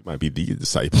 She might be the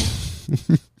disciple.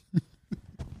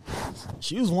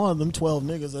 She was one of them 12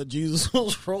 niggas that Jesus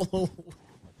was rolling.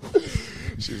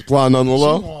 She was plotting on the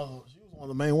low. She was one of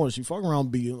the main ones. She fucking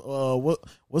around being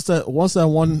what's that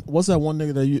one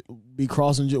nigga that you be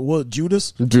crossing? What,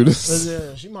 Judas?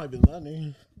 Yeah, she might be that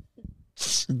nigga.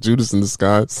 Judas in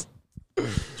disguise.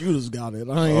 Judas got it.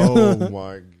 Oh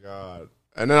my god!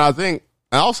 And then I think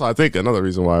another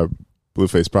reason why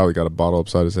Blueface probably got a bottle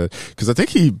upside his head, because I think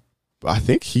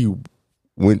he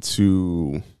went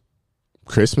to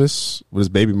Christmas with his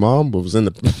baby mom, but was in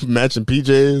the matching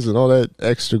PJs and all that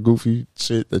extra goofy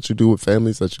shit that you do with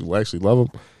families that you actually love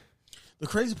them. The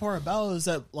crazy part about it is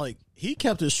that, like, he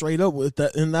kept it straight up with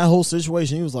that in that whole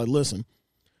situation. He was like, "Listen,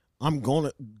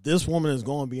 this woman is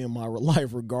going to be in my life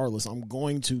regardless.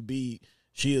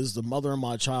 She is the mother of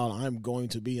my child. I'm going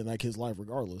to be in that kid's life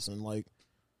regardless." And like,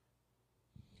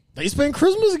 they spend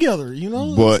Christmas together, you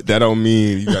know? But that don't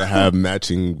mean you gotta have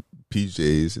matching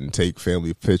PJs and take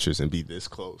family pictures and be this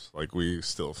close. Like, we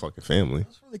still a fucking family.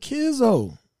 That's for the kids,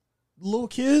 though. The little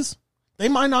kids, they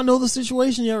might not know the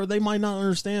situation yet, or they might not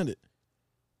understand it.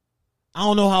 I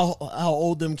don't know how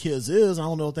old them kids is. I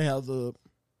don't know if they have the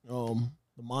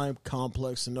mind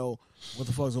complex to know what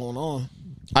the fuck's going on.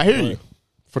 I hear you.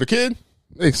 For the kid,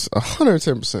 it's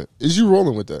 110%. Is you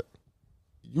rolling with that?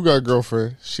 You got a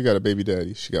girlfriend. She got a baby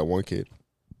daddy. She got one kid.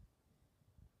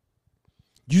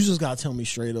 You just gotta tell me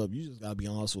straight up. You just gotta be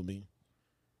honest with me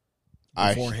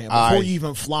beforehand before you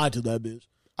even fly to that bitch.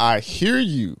 I hear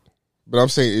you, but I'm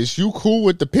saying, is you cool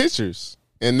with the pictures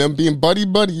and them being buddy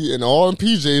and all in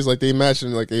PJs like they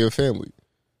matching like they a family?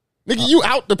 Nigga, you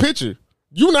out the picture.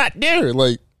 You not there.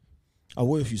 Like, I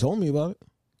would if you told me about it.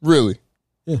 Really?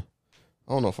 Yeah.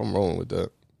 I don't know if I'm rolling with that.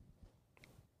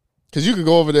 Because you could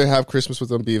go over there and have Christmas with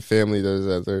them, be a family.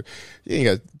 You ain't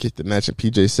got to get the matching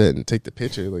PJ set and take the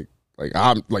picture. Like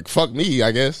I'm like, fuck me,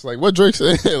 I guess. Like, what Drake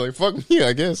said, like, fuck me,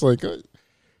 I guess. Like, are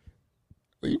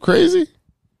you crazy?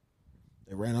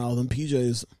 They ran out of them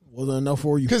PJs. Wasn't enough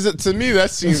for you. Because to me,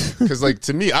 that seems, because like,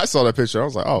 to me, I saw that picture. I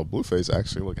was like, oh, Blueface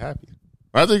actually look happy.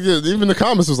 I think even the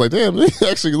comments was like, damn, they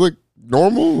actually look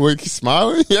normal. Like, he's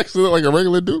smiling. He actually look like a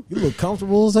regular dude. You look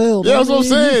comfortable as hell. Yeah, that's what I'm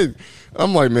saying.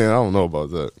 I'm like, man, I don't know about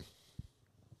that.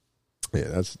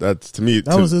 Yeah, that's to me.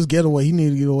 That was his getaway. He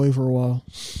needed to get away for a while.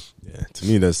 Yeah, to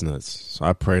me, that's nuts. So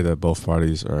I pray that both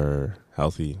parties are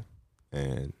healthy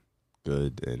and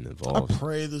good and involved. I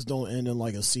pray this don't end in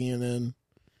like a CNN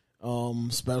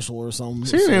special or something.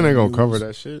 CNN ain't gonna cover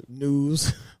that shit.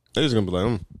 News. They're just gonna be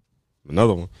like,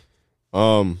 another one.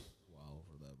 Wow,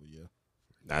 for that, but yeah.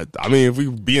 I mean, if we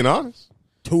being honest.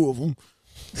 2 of them.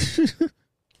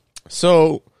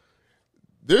 So,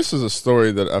 this is a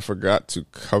story that I forgot to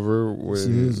cover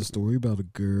when... Here's a story about a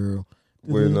girl.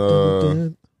 When,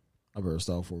 I better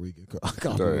stop before we get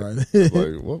copyrighted.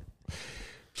 Like, what?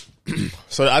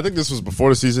 So, I think this was before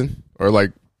the season, or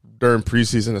like during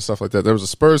preseason and stuff like that. There was a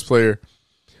Spurs player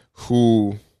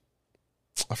who...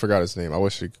 I forgot his name. I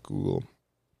wish I could Google.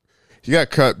 He got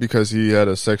cut because he had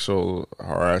a sexual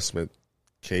harassment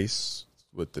case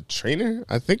with the trainer.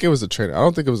 I think it was the trainer. I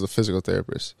don't think it was the physical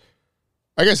therapist.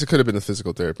 I guess it could have been the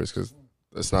physical therapist because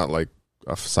it's not like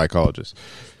a psychologist.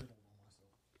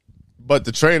 But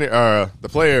the trainer, the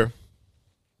player,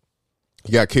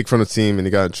 he got kicked from the team and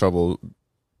he got in trouble.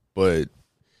 But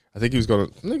I think he was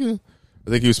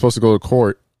supposed to go to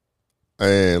court.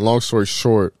 And long story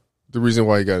short, the reason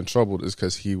why he got in trouble is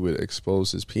because he would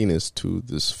expose his penis to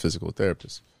this physical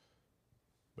therapist.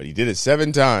 But he did it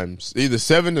 7 times, either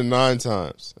 7 to 9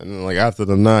 times. And then, like, after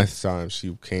the 9th time,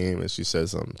 she came and she said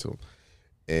something to him.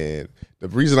 And the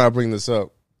reason I bring this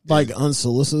up, like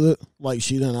unsolicited, like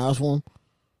she didn't ask for him.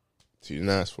 She didn't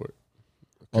ask for it.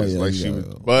 Oh yeah, like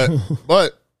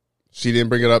but she didn't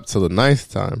bring it up till the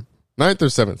 9th time, 9th or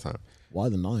 7th time. Why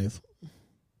the 9th?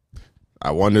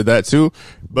 I wondered that too.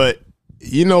 But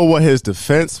you know what his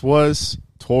defense was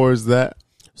towards that?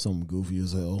 Something goofy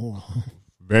as hell.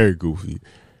 Very goofy.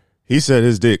 He said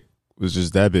his dick was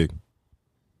just that big.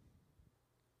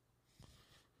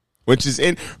 Which is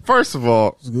first of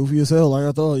all, it's goofy as hell, like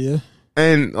I thought, yeah.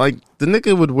 And like the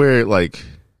nigga would wear like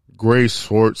gray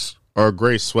shorts or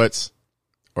gray sweats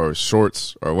or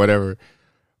shorts or whatever.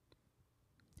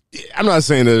 I'm not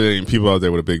saying that there ain't people out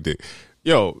there with a big dick.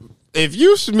 Yo, if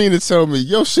you should mean to tell me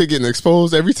your shit getting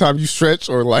exposed every time you stretch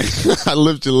or like I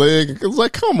lift your leg, it's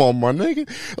like, come on, my nigga.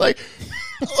 Like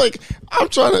I'm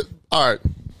trying to. All right,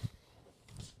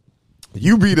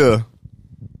 you be the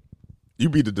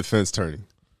defense attorney,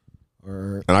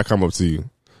 and I come up to you,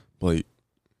 like,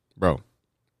 bro,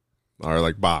 or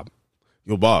like Bob,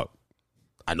 yo, Bob,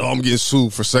 I know I'm getting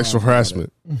sued for sexual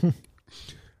harassment.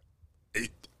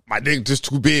 My dick just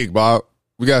too big, Bob.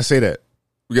 We gotta say that.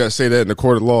 We gotta say that in the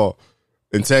court of law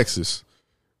in Texas.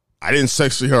 I didn't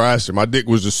sexually harass her. My dick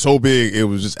was just so big, it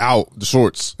was just out the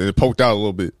shorts and it poked out a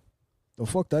little bit. The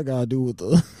fuck that guy do with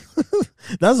the?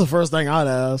 That's the first thing I'd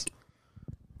ask.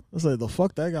 I say, the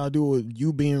fuck that guy do with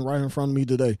you being right in front of me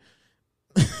today?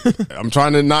 I'm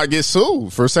trying to not get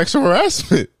sued for sexual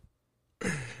harassment.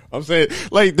 I'm saying,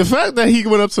 like, the fact that he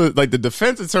went up to, like, the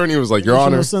defense attorney was like, Your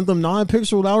Honor. Sent them 9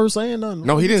 pictures without her saying nothing.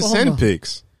 No, he didn't send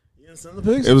pics. He didn't send the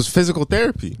pics? It was physical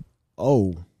therapy.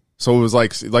 Oh. So it was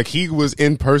like he was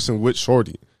in person with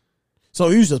Shorty. So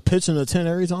he was just pitching a 10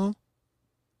 every time?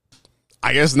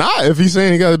 I guess not, if he's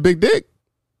saying he got a big dick.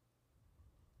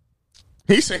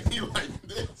 He's saying he like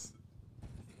this.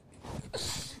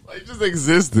 Like, just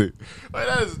existed. Like,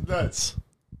 that is nuts.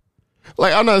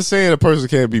 Like, I'm not saying a person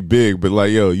can't be big, but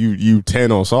like, yo, you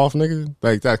 10 on soft, nigga?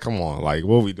 Like, that, come on. Like,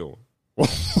 what are we doing?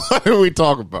 What are we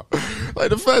talking about?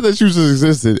 Like, the fact that you just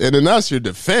existed, and then that's your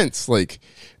defense. Like,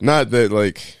 not that,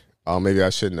 like, oh, maybe I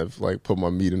shouldn't have, like, put my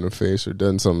meat in her face or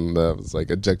done something that was,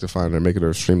 like, objectifying her, making her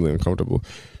extremely uncomfortable.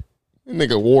 The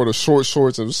nigga wore the short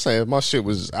shorts and was saying my shit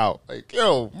was just out. Like,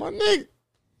 yo, my nigga.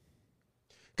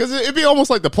 Because it'd be almost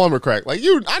like the plumber crack. Like,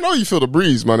 I know you feel the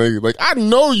breeze, my nigga. Like, I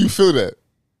know you feel that.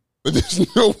 But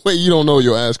there's no way you don't know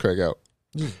your ass crack out.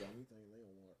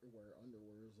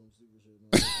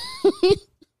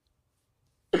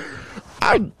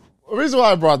 The reason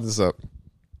why I brought this up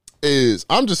is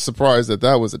I'm just surprised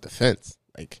that was a defense.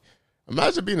 Like,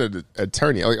 imagine being an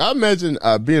attorney. Like, I imagine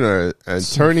being an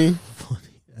attorney. Funny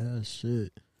ass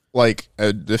shit. Like,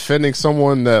 defending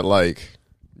someone that, like,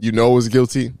 you know is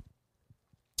guilty.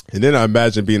 And then I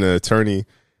imagine being an attorney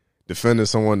defending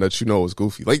someone that you know is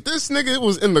goofy. Like, this nigga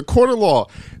was in the court of law.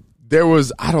 There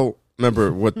was, I don't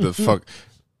remember what the fuck.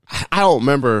 I don't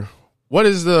remember. What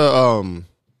is the,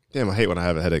 damn, I hate when I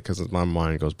have a headache because my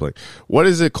mind goes blank. What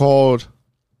is it called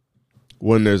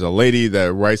when there's a lady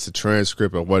that writes the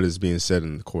transcript of what is being said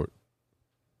in the court?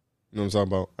 You know what I'm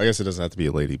talking about? I guess it doesn't have to be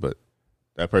a lady, but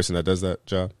that person that does that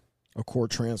job. A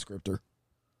court transcriptor.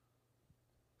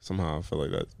 Somehow I feel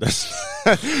like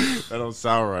that don't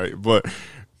sound right. But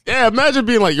yeah, imagine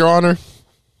being like, Your Honor,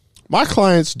 my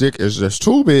client's dick is just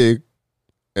too big.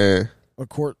 And a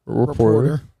court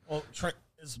reporter. Well,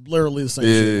 it's literally the same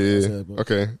shit. Said,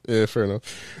 okay. Yeah, fair enough.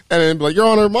 And then be like, Your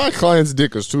Honor, my client's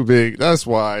dick is too big. That's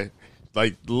why.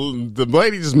 Like, the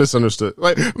lady just misunderstood.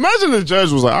 Like, imagine the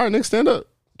judge was like, all right, Nick, stand up.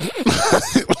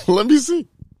 Let me see.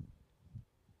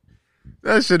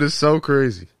 That shit is so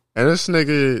crazy. And this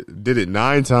nigga did it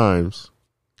 9 times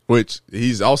which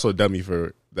he's also a dummy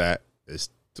for that as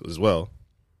well.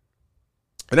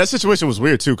 And that situation was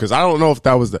weird too, because I don't know if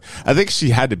that was I think she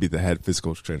had to be the head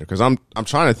physical trainer, because I'm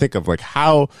trying to think of like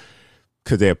how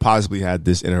could they have possibly had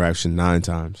this interaction 9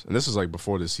 times, and this was like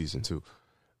before this season too.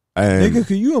 And Nigga,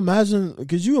 could you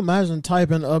imagine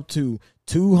typing up to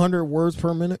 200 words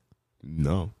per minute?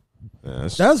 no, yeah,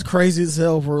 That's crazy as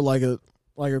hell for like a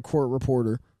court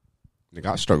reporter. Nigga,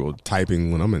 I struggle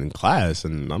typing when I'm in class,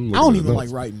 and I'm. I don't even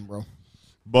like writing, bro.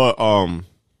 But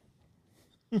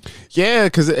yeah,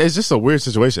 because it's just a weird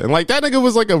situation, and like that nigga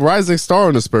was like a rising star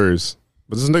on the Spurs,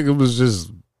 but this nigga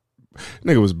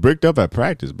was bricked up at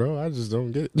practice, bro. I just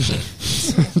don't get it.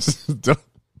 Just don't.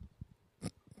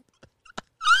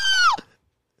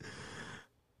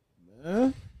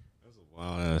 Yeah. That's a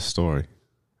wild ass story.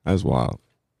 That's wild.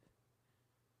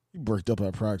 You bricked up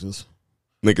at practice.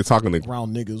 Nigga talking to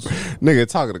Around niggas. Nigga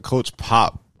talking to Coach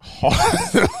Pop.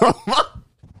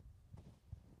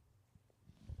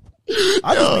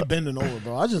 I just be bending over,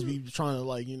 bro. I just be trying to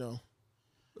like,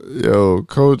 Yo,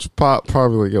 Coach Pop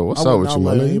probably like, yo, what's I up would with not you,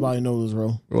 my let nigga? anybody know this,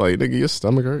 bro. Like, nigga, your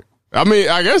stomach hurt. I mean,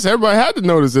 I guess everybody had to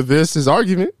notice if this is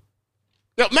argument.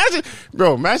 Yo,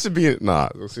 imagine being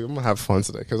let's see, I'm gonna have fun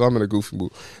today because I'm in a goofy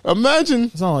mood. Imagine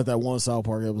It's not like that one South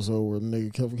Park episode where the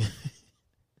nigga kept.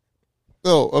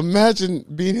 imagine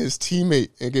being his teammate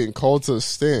and getting called to the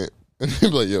stand. And he'd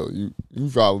be like, yo, you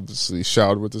obviously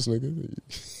showered with this nigga.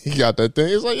 He got that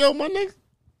thing. It's like, yo, my nigga,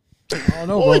 I don't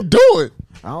know, what we bro. doing?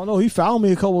 I don't know. He fouled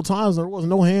me a couple times and there was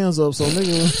no hands up, so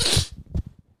nigga.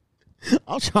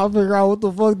 I'm trying to figure out what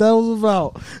the fuck that was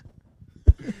about.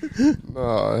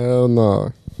 Nah, hell nah.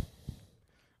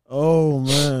 Oh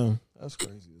man, that's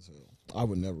crazy as hell. I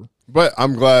would never. But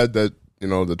I'm glad that,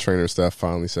 the trainer staff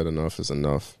finally said enough is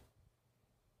enough.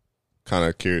 Kind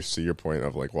of curious to your point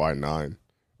of like why 9?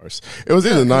 Or it was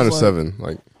either 9 or 7,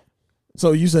 like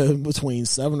So you said between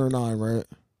 7 or 9, right?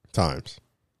 times.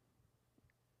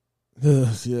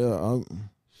 Yeah.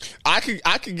 I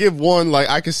could give one, like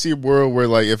I could see a world where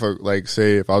like if I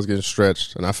was getting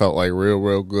stretched and I felt like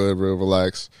real good, real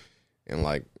relaxed, and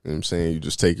like, you know what I'm saying, you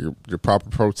just take your proper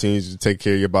proteins, you take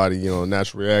care of your body,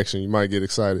 natural reaction, you might get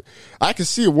excited. I can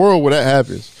see a world where that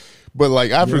happens. But like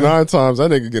after 9 times,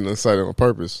 that nigga getting excited on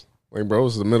purpose. Like, bro,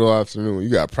 it's the middle of the afternoon. You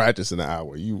got practice in an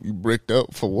hour. You bricked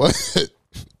up for what?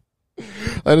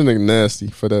 That nigga nasty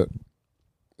for that.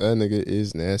 That nigga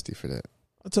is nasty for that.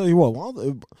 I tell you what,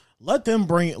 let them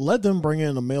bring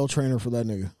in a male trainer for that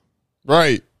nigga.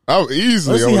 Right. I would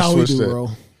easily. Let's see how he switched do, that. bro.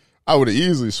 I would have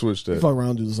easily switched that. Fuck around,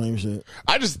 and do the same shit.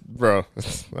 I just, bro.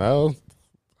 Well,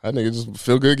 that nigga just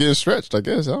feel good getting stretched. I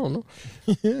guess I don't know.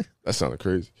 That sounded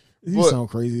crazy. You sound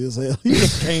crazy as hell. You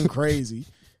just came crazy.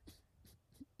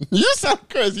 You sound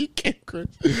crazy. You came crazy.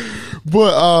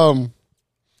 But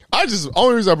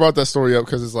only reason I brought that story up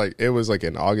because it was like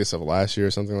in August of last year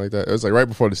or something like that. It was like right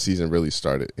before the season really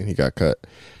started and he got cut.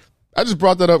 I just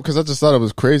brought that up because I just thought it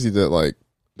was crazy that like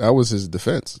that was his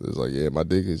defense. It was like, yeah, my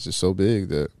dick is just so big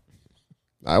that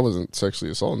I wasn't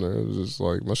sexually assaulting her. It was just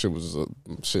like my shit was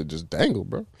shit just dangled,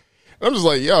 bro. And I'm just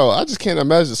like, yo, I just can't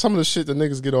imagine some of the shit that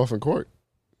niggas get off in court.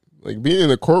 Like being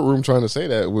in a courtroom trying to say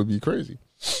that would be crazy.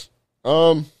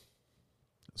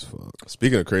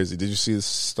 Speaking of crazy, did you see the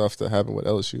stuff that happened with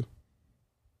LSU?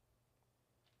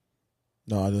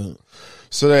 No, I didn't.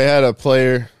 So they had a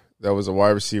player that was a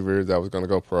wide receiver that was going to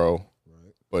go pro,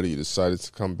 but he decided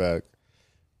to come back.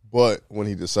 But when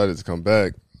he decided to come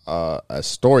back, a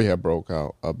story had broke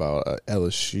out about a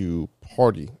LSU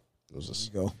party. It was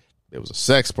a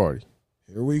sex party.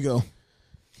 Here we go.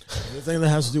 Anything that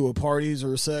has to do with parties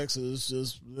or sex is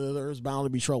just, there's bound to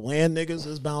be trouble. And niggas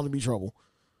is bound to be trouble.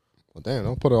 Well, damn,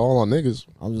 don't put it all on niggas.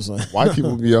 I'm just like, White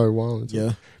people be out here wilding too.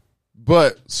 Yeah.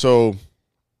 But so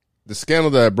the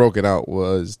scandal that broke it out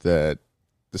was that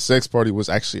the sex party was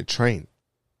actually a train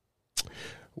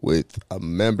with a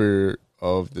member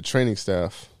of the training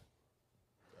staff.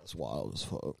 That's wild as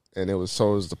fuck. And it was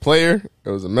the player, it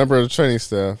was a member of the training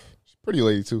staff, she's a pretty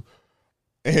lady too,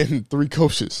 and 3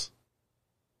 coaches.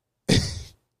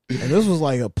 And this was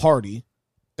like a party.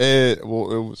 And it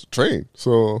was a train.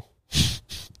 So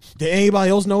did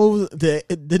anybody else know? Did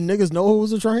niggas know it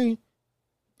was a train?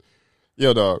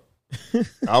 Yo, dog.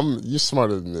 You're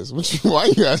smarter than this.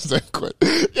 Why you ask that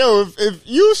question? Yo, if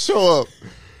you show up,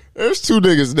 there's 2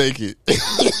 niggas naked.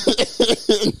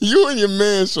 You and your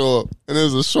man show up, and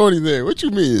there's a shorty there. What you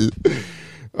mean?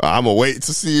 I'm gonna wait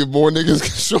to see if more niggas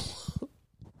can show up.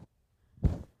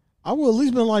 I would at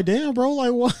least been like, damn, bro,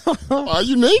 like what? Why are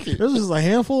you naked? There's just a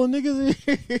handful of niggas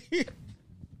here.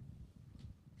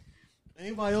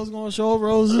 Anybody else gonna show up,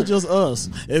 bro? Is it just us?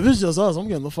 If it's just us, I'm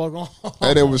getting the fuck on.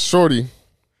 And it was shorty.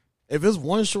 If it's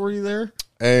one shorty there,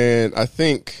 And I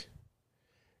think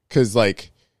because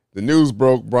like the news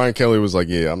broke, Brian Kelly was like,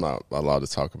 "Yeah, I'm not allowed to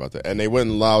talk about that," and they wouldn't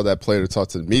allow that player to talk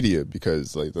to the media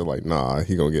because like they're like, "Nah,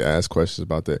 he gonna get asked questions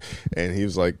about that." And he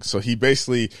was like, so he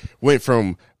basically went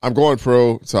from "I'm going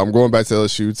pro" to "I'm going back to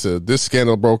LSU" to this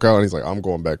scandal broke out, and he's like, "I'm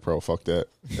going back pro. Fuck that."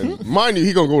 And mind you,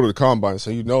 he gonna go to the combine, so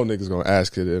niggas gonna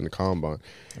ask it in the combine.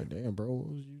 like, damn, bro, what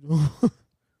was you doing?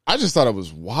 I just thought it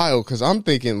was wild because I'm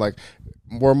thinking like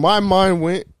where my mind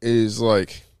went is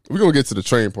like. We're going to get to the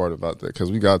train part about that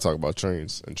because we got to talk about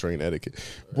trains and train etiquette.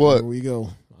 But Here we go.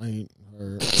 I ain't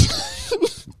heard.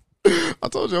 I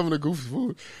told you I'm in a goofy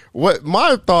food. What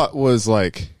my thought was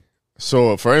like,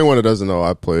 so for anyone that doesn't know,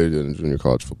 I played in junior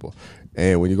college football.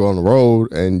 And when you go on the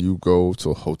road and you go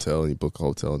to a hotel and you book a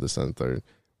hotel in this and third,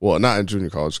 well, not in junior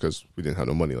college because we didn't have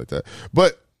no money like that.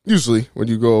 But usually when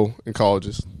you go in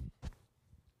colleges,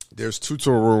 there's 2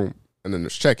 to a room and then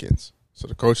there's check-ins. So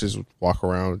the coaches would walk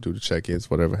around, do the check-ins,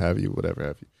 whatever have you.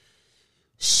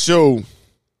 So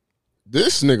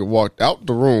this nigga walked out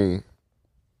the room,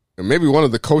 and maybe one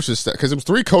of the coaches, because it was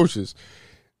 3 coaches,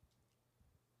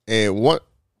 and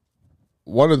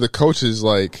one of the coaches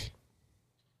like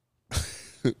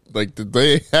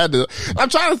they had to. I'm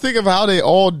trying to think of how they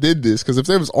all did this because if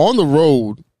they was on the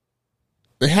road,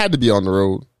 they had to be on the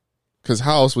road because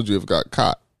how else would you have got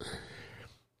caught?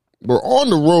 We're on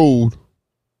the road.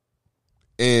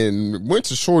 And went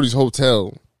to Shorty's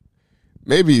hotel.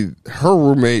 Maybe her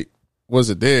roommate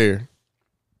wasn't there.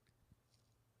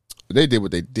 They did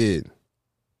what they did.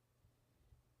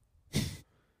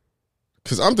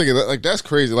 Because I'm thinking like that's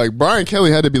crazy. Like Brian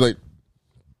Kelly had to be like,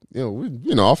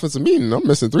 offensive meeting. I'm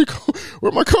missing 3.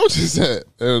 Where my coaches at?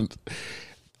 And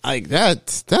like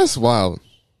that's wild.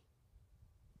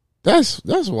 That's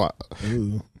wild.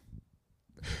 Ooh.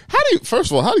 First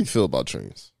of all, how do you feel about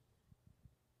trains?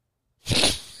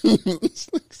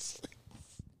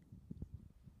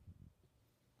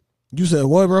 You said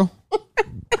what, bro? How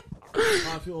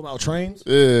I feel about trains?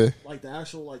 Yeah. Like the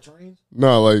actual like trains?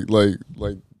 No, like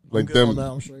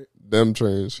them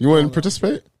trains. You wouldn't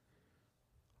participate?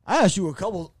 I asked you a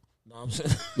couple. No, I'm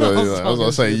saying. No, I was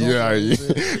gonna say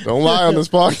don't lie on this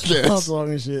podcast. I'm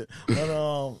talking shit,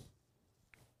 but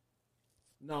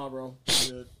nah, bro. I'm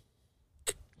good.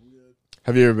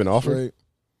 Have you ever been offered? Straight.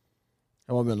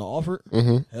 Have I been offered?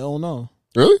 Mm-hmm. Hell no.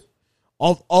 Really?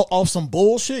 Off some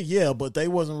bullshit, yeah, but they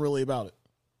wasn't really about it.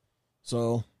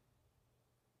 So,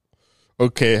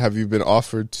 okay, have you been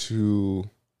offered to?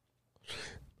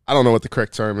 I don't know what the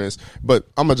correct term is, but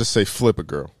I'm gonna just say flip a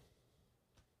girl.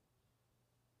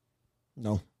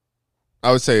 No,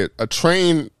 I would say a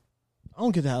train. I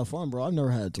don't get to have fun, bro. I've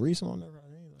never had a threesome. I've never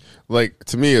had anything. Like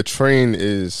to me, a train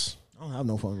is. I don't have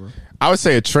no fun, bro. I would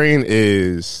say a train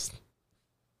is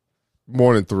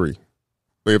more than 3.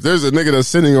 Like if there's a nigga that's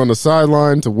sitting on the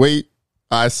sideline to wait,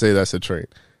 I say that's a train.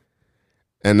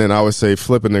 And then I would say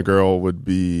flipping the girl would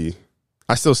be.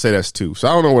 I still say that's 2. So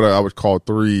I don't know what I would call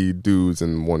 3 dudes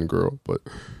and 1 girl, but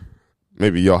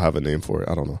maybe y'all have a name for it.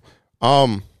 I don't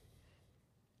know.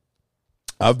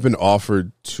 I've been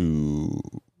offered to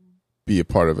be a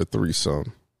part of a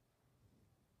threesome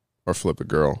or flip a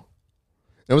girl.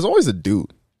 It was always a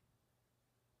dude.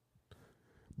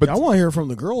 But I want to hear from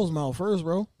the girl's mouth first,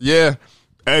 bro. Yeah.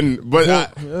 But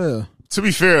yeah. To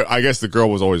be fair, I guess the girl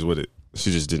was always with it.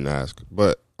 She just didn't ask.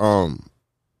 But when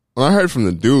I heard from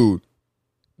the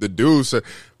dude said,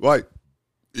 like,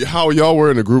 how y'all were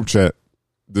in a group chat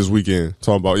this weekend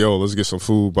talking about, yo, let's get some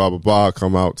food, blah, blah, blah,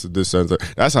 come out to this and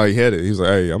that. That's how he had it. He was like,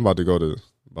 hey, I'm about to go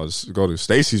to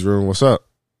Stacy's room. What's up?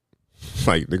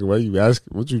 Like, nigga, what are you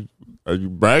asking? Are you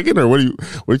bragging or what are you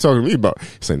talking to me about? He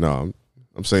said, no,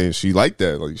 I'm saying she like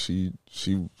that. Like she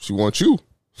wants you.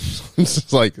 It's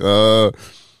just like, nigga,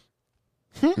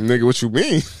 what you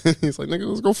mean? He's like, nigga,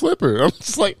 let's go flip her. I'm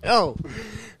just like, oh,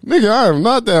 nigga, I am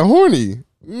not that horny.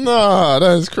 Nah,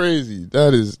 that is crazy.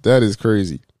 That is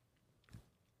crazy.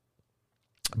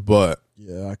 But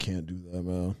yeah, I can't do that,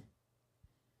 man.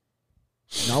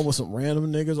 Not with some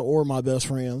random niggas or my best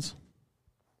friends.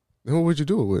 then what would you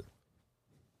do it with?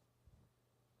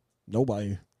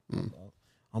 Nobody.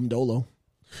 I'm Dolo.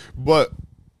 But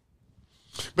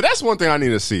that's one thing I need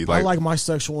to see. I like my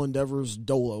sexual endeavors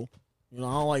Dolo. You know,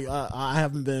 I don't like. I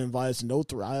haven't been invited to no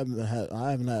I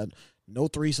haven't had no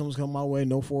threesomes come my way,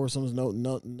 no foursomes, none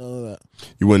of that.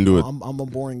 You wouldn't do it. I'm a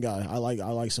boring guy. I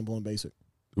like simple and basic.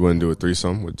 You wouldn't do a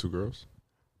threesome with 2 girls?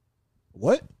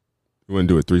 What? You wouldn't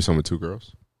do a threesome with 2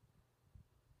 girls?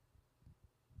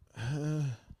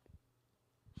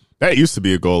 That used to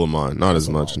be a goal of mine. Not as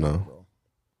much now.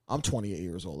 I'm 28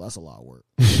 years old. That's a lot of work.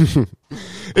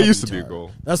 It used to be a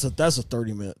goal. That's a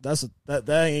 30-minute. That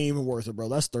ain't even worth it, bro.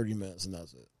 That's 30 minutes and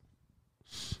that's it.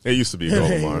 It used to be a goal It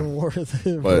of ain't mine. even worth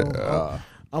it, But bro.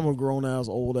 I'm a grown ass,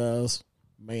 old ass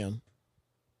man.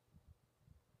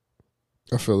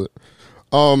 I feel it.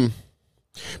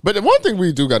 But the one thing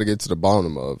we do got to get to the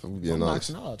bottom of, if we're being I'm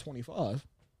honest. maxing out at 25.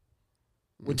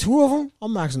 With two of them,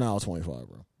 I'm maxing out at 25,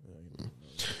 bro.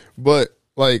 But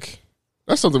like,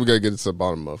 that's something we got to get to the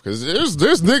bottom of, because there's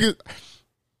niggas.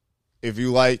 If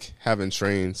you like having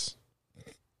trains,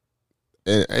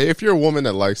 and if you're a woman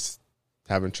that likes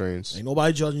having trains, Ain't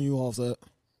nobody judging you off that.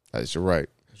 that's your right.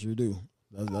 You do.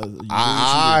 You do what you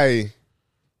do.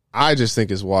 I just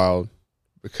think it's wild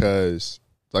because,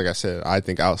 like I said, I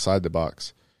think outside the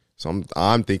box. So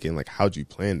I'm thinking, like, how'd you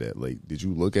plan that? Like, did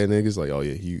you look at niggas like, oh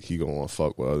yeah, he gonna want to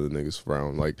fuck with other niggas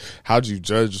around? Like, how'd you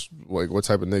judge like what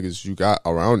type of niggas you got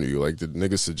around you? Like, did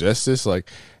niggas suggest this? Like,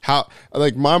 how?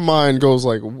 Like, my mind goes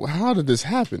like, how did this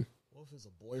happen? What if it's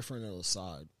a boyfriend on the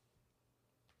side?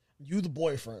 You the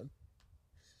boyfriend.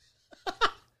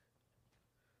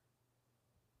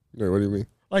 Wait, what do you mean?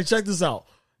 Like, check this out.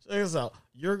 Check this out.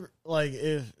 You're like,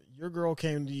 if your girl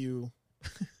came to you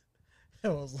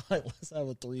and was like, let's have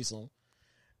a threesome,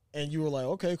 and you were like,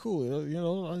 okay, cool. You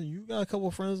know, you got a couple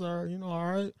of friends that are, you know,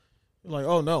 all right. You're like,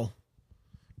 oh no.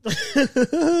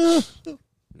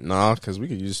 Nah, because we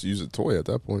could just use a toy at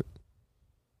that point.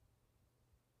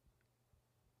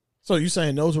 So you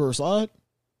saying no to her side?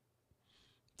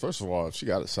 First of all, if she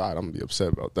got a side, I'm gonna be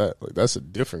upset about that. Like, that's a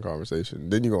different conversation.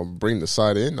 Then you're gonna bring the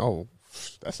side in. Oh,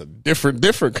 that's a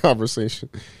different conversation.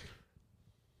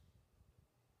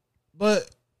 But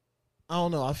I don't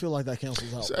know. I feel like that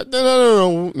cancels out.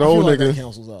 No, I feel like that nigga.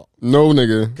 cancels out No,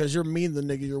 nigga. because you're mean the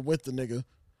nigga. You're with the nigga.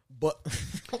 But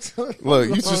Look,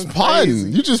 you I'm just going potting.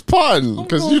 crazy. You just potting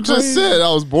because going you just crazy. said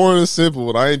I was born and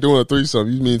simple, but I ain't doing a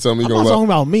threesome. You mean tell me you I'm gonna not let? talking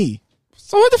about me.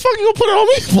 So what the fuck you gonna put it on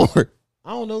me for? I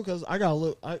don't know because I gotta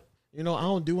look. I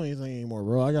don't do anything anymore,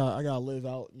 bro. I gotta live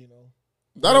out. You know,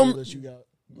 I don't, that you got.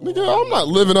 nigga. I'm not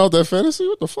living out that fantasy.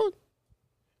 What the fuck?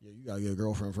 Yeah, you gotta get a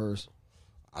girlfriend first.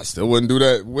 I still wouldn't do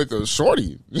that with a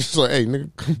shorty. Just like, hey, nigga,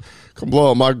 come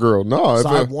blow up my girl. No,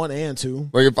 Side 1 and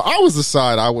 2. like if I was the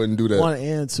side, I wouldn't do that. 1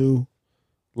 and 2.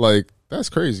 Like, that's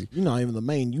crazy. You're not even the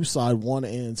main. You side 1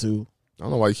 and 2. I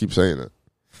don't know why you keep saying that.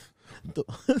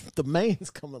 The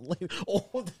main's coming later.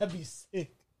 Oh, that'd be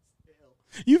sick.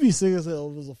 You'd be sick as hell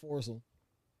if it was a foursome.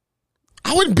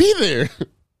 I wouldn't be there.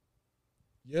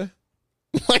 Yeah,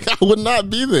 Like, I would not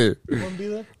be there. you wouldn't be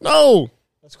there. No.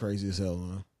 That's crazy as hell,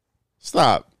 man.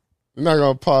 Stop. You're not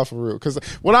going to pause for real. Because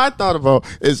what I thought about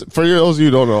is, for those of you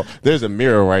who don't know, there's a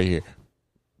mirror right here.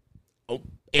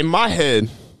 In my head,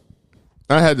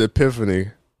 I had the epiphany,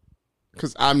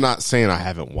 because I'm not saying I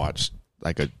haven't watched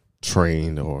like a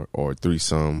train or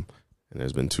threesome, and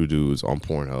there's been 2 dudes on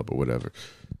Pornhub or whatever.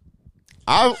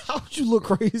 How would you look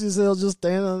crazy as hell just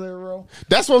standing there, bro?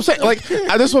 That's what I'm saying. Like,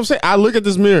 that's what I'm saying. I look at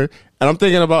this mirror and I'm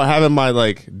thinking about having my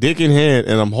like dick in hand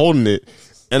and I'm holding it,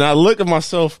 and I look at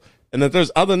myself and if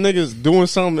there's other niggas doing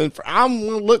something, I'm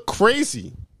gonna look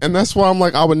crazy, and that's why I'm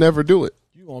like, I would never do it.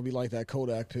 You gonna be like that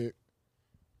Kodak pic.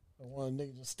 One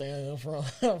nigga just standing in front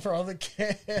of the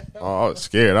camera. Oh, I was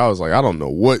scared. I was like, I don't know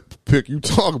what pick you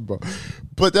talk about,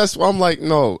 but that's why I'm like,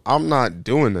 no, I'm not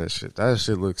doing that shit. That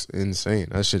shit looks insane.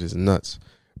 That shit is nuts.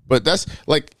 But that's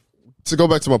like, to go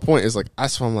back to my point, is like,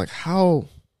 that's why I'm like, how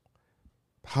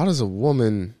does a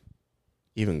woman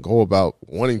even go about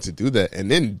wanting to do that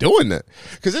and then doing that?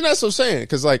 Because then that's what I'm saying.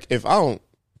 Because like, if I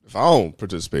don't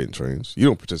participate in trains, you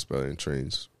don't participate in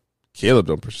trains. Caleb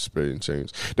don't participate in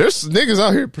trains. There's niggas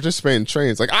out here participating in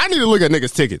trains. Like, I need to look at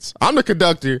niggas' tickets. I'm the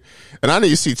conductor, and I need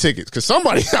to see tickets because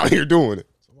somebody's out here doing it.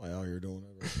 Somebody out here doing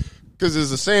that. Because it's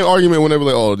the same argument whenever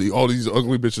like, oh, all these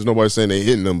ugly bitches, nobody's saying they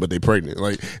hitting them, but they pregnant.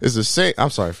 Like, it's the same. I'm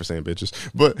sorry for saying bitches,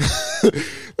 but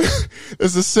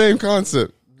it's the same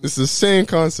concept. It's the same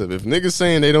concept. If niggas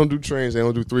saying they don't do trains, they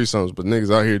don't do threesomes, but niggas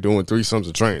out here doing threesomes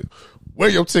of trains, where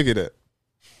your ticket at?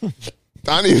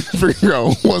 I need to figure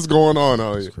out what's going on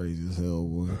out here. It's crazy as hell,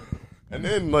 boy. And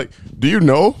then, like, do you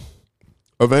know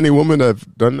of any woman that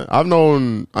have done that? I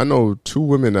know 2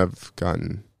 women that have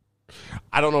gotten,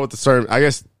 I don't know what the term, I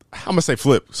guess, I'm going to say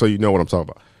flip, so you know what I'm talking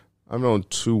about. I've known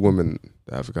 2 women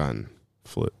that have gotten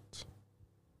flipped.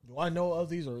 Do I know of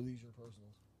these or are these your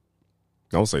personals?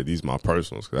 Don't say these my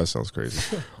personals, because that sounds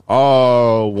crazy.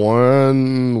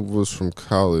 One was from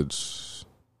college.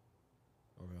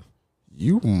 Okay.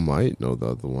 You might know the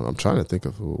other one. I'm trying to think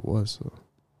of who it was, though.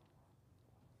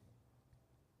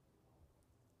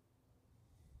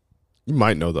 You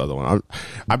might know the other one.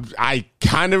 I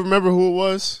kind of remember who it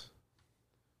was.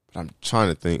 But I'm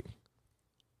trying to think.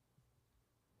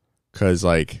 Because,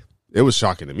 like, it was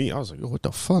shocking to me. I was like, yo, what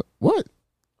the fuck? What?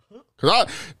 Because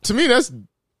to me, that's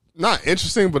not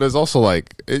interesting, but it's also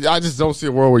like, I just don't see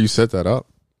a world where you set that up.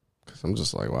 Because I'm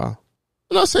just like, wow.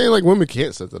 I'm not saying like women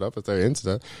can't set that up if they're into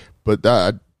that, but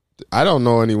I don't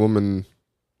know any woman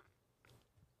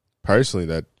personally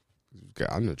that got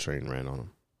on the train ran on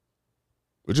them.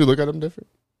 Would you look at them different?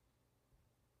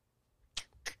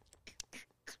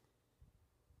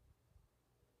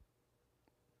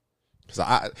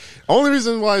 Because only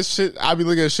reason why I be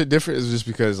looking at shit different is just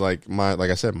because like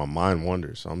I said, my mind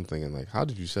wanders. So I'm thinking like, how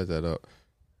did you set that up?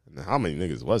 And how many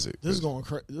niggas was it? This is going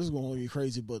to be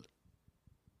crazy, but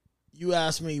you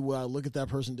asked me, will I look at that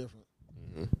person different?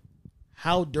 Mm-hmm.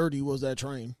 How dirty was that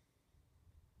train?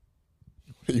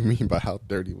 What do you mean by how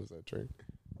dirty was that train?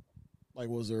 Like,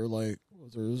 was there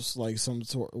some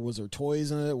sort? Was there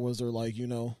toys in it? Was there like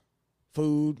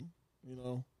food?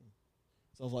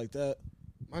 Stuff like that.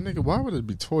 My nigga, why would it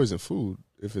be toys and food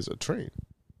if it's a train?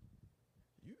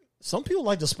 Some people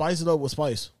like to spice it up with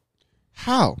spice.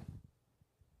 How?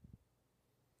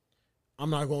 I'm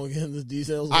not going to get into the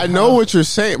details. I know what you're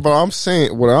saying, but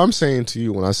what I'm saying to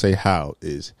you when I say how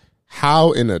is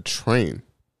how in a train.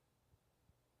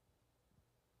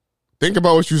 Think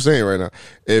about what you're saying right now.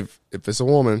 If it's a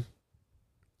woman,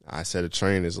 I said a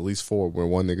train is at least 4 where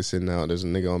one nigga sitting out, there's a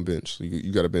nigga on bench. So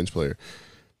you got a bench player.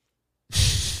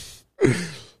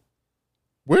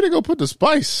 Where they go put the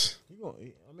spice?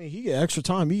 I mean, he get extra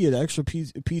time. He get extra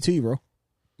PT, bro.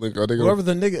 Like, whoever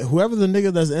the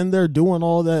nigga that's in there doing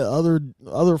all that other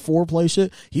foreplay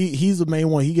shit, he's the main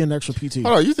one. He getting extra PT.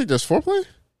 Hold on, you think there's foreplay?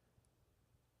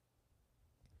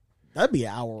 That'd be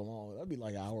an hour long. That'd be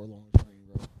like an hour long train,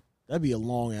 bro. That'd be a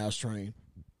long ass train.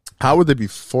 How would there be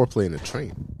foreplay in a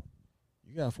train?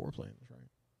 You got foreplay in the train.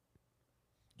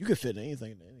 You could fit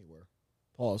anything anywhere.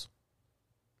 Pause.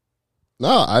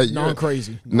 No,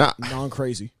 non-crazy.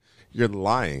 Non-crazy. You're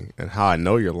lying, and how I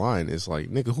know you're lying is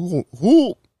like, nigga,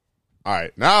 who? All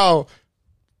right, now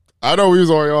I know we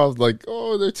was already off like,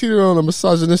 oh, they're teetering on a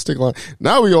misogynistic line.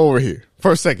 Now we over here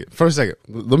for a second.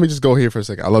 Let me just go here for a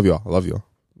second. I love y'all.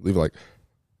 Leave it like,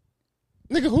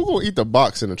 nigga, who gonna eat the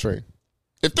box in the train?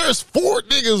 If there's 4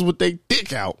 niggas with their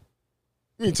dick out,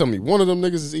 you mean tell me one of them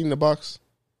niggas is eating the box?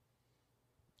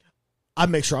 I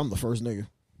make sure I'm the first nigga.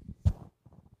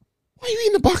 Why are you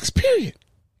eating the box? Period.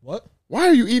 What? Why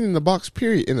are you eating the box?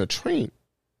 Period in a train?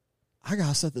 I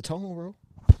gotta set the tone, bro.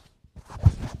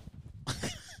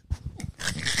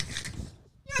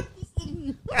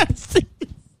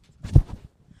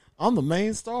 I'm the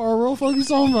main star, bro. Fuck you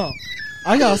talking about?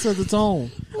 I gotta set the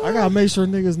tone. I gotta make sure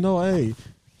niggas know, hey,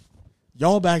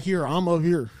 y'all back here, I'm up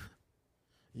here.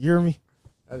 You hear me?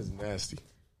 That is nasty.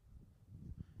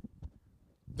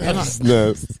 That's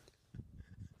nasty.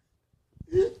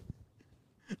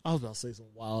 I was about to say some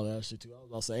wild ass shit too. I was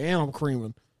about to say, and I'm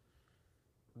creaming.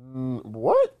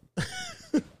 What?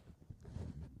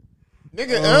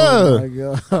 Nigga, my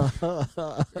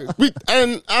God.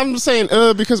 and I'm saying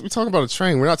because we talking about a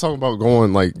train. We're not talking about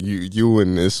going like you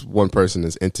and this one person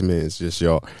is intimate. It's just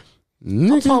y'all.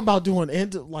 I'm talking about doing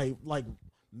like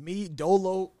me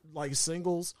Dolo like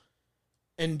singles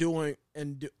and doing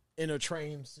in a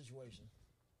train situation.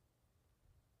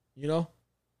 You know?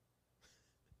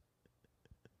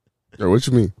 Yo, what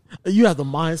you mean? You have the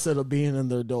mindset of being in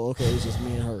there, though. Okay, it's just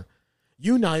me and her.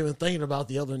 You not even thinking about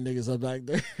the other niggas up back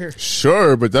there.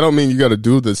 Sure, but that don't mean you got to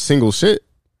do the single shit.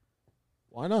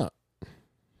 Why not?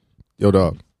 Yo,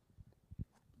 dog.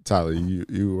 Tyler,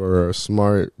 you are a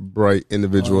smart, bright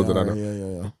individual that I know.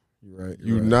 Yeah. You're right.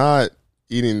 You're not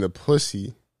eating the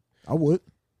pussy. I would.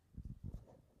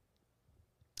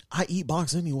 I eat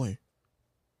box anyway.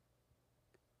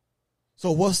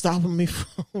 So what's stopping me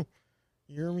from...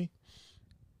 You hear me?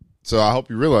 So I hope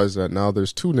you realize that now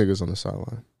there's 2 niggas on the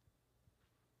sideline.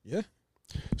 Yeah.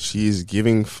 She's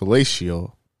giving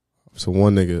fellatio to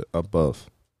one nigga above.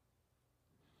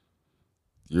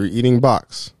 You're eating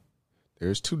box.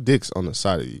 There's 2 dicks on the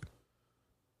side of you.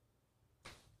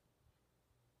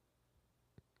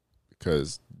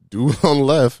 Because dude on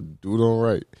left, dude on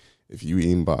right, if you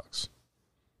eating box.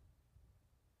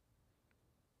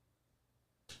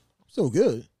 So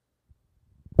good.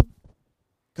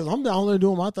 Because I'm down there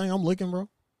doing my thing. I'm licking, bro.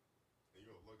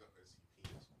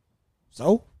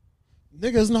 So?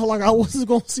 Nigga, it's not like I wasn't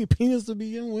going to see penis to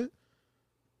begin with.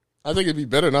 I think it'd be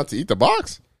better not to eat the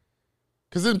box.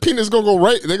 Because then penis going to go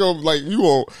right. They go like, you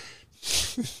won't.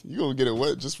 You going to get it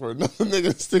wet just for another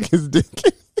nigga to stick his dick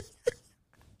in.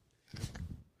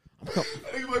 I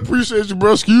like, appreciate you,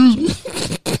 bro. Excuse me.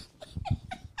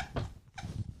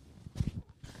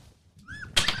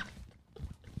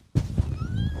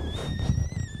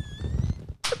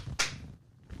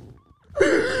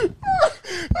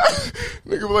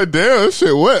 Nigga be like, damn, that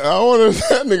shit wet. I wonder if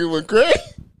that nigga went crazy.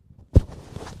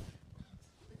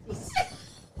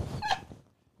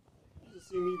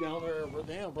 See me down there, bro.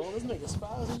 Damn, bro, this nigga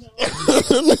spazzing.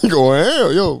 Nigga go,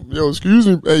 hell, yo, excuse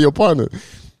me. Hey, your partner,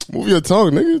 move your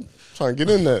tongue, nigga. Trying to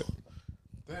get in that.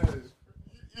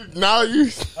 Now you.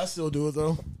 I still do it,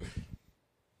 though.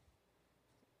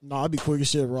 Nah, I'd be quick as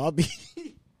shit, bro.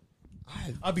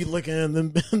 I'd be licking and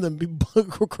then be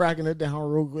cracking it down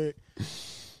real quick.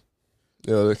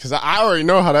 Yo, because I already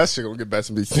know how that shit gonna get back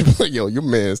to me. Like, yo, your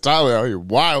man's Tyler out here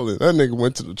wilding. That nigga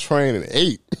went to the train and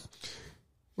ate.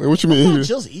 Like, what you mean? I'm not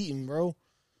just eating, bro.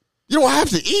 You don't have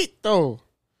to eat though.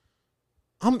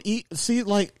 I'm eat. See,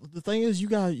 like the thing is, you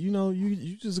got,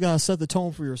 you just gotta set the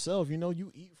tone for yourself.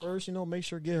 You eat first. Make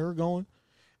sure get her going,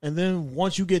 and then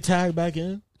once you get tagged back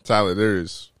in, Tyler,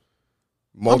 there's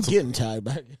multiple. I'm getting tagged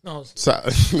back in. No,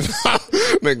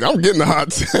 nigga, I'm getting the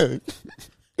hot tag.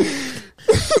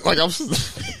 Like I'm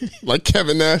like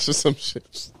Kevin Nash or some shit.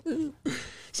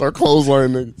 Start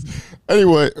clotheslining niggas.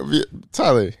 Anyway,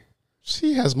 Tyler,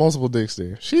 she has multiple dicks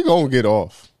there. She gonna get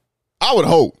off. I would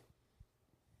hope.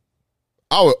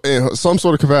 In some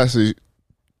sort of capacity,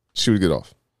 she would get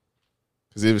off.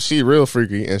 Because if she real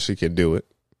freaky and she can do it,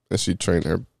 and she trained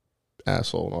her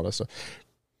asshole and all that stuff,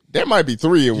 there might be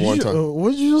 3 in one time. What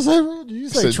did you just say, bro? Did you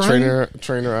say train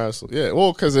her asshole? Yeah,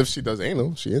 well, because if she does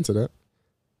anal, she into that.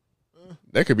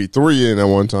 There could be 3 in at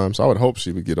one time, so I would hope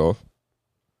she would get off.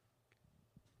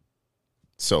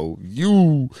 So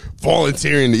you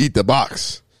volunteering to eat the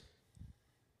box,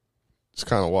 it's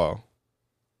kind of wild.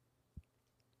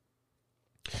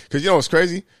 Because you know what's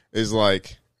crazy is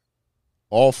like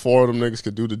all 4 of them niggas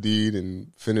could do the deed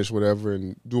and finish whatever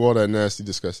and do all that nasty,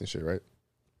 disgusting shit, right?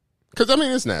 Because, I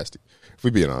mean, it's nasty, if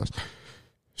we being honest.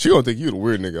 She gonna think you the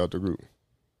weird nigga out the group.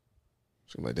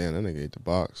 She gonna be like, damn, that nigga ate the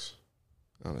box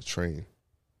on a train.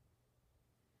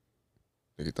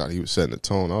 Nigga thought he was setting the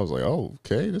tone. I was like, oh,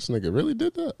 okay, this nigga really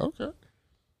did that? Okay.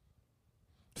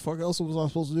 The fuck else was I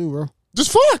supposed to do, bro?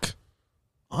 Just fuck.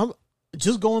 I'm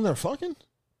just going there fucking?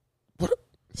 What?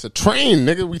 It's a train,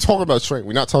 nigga. We talking about train.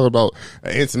 We not talking about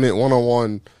an intimate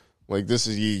one-on-one. Like, this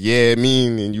is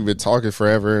mean, and you've been talking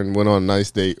forever and went on a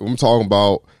nice date. I'm talking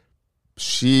about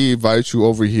she invites you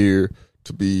over here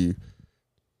to be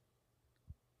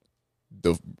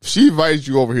she invites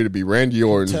you over here to be Randy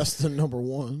Orton. Contestant number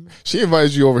 1. She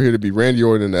invites you over here to be Randy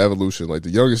Orton in the Evolution, like the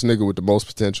youngest nigga with the most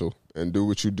potential, and do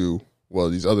what you do while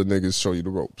these other niggas show you the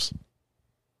ropes.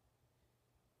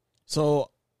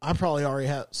 So I probably already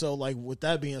had. So like with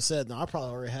that being said, now I probably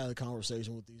already had a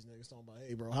conversation with these niggas talking about,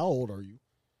 hey, bro, how old are you?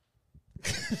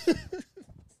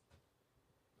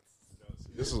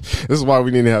 This is why we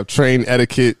need to have train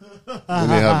etiquette. We need to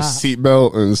have a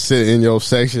seatbelt and sit in your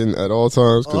section at all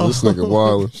times because this nigga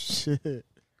wild. Shit.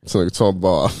 This nigga talk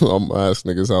about, I'm gonna ask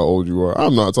niggas how old you are.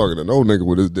 I'm not talking to no nigga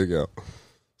with his dick out.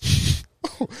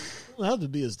 You don't have to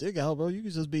be his dick out, bro. You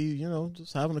could just be,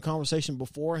 just having a conversation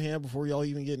beforehand before y'all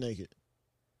even get naked.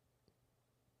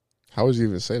 How would you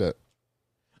even say that?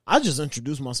 I just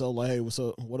introduced myself like, hey, what's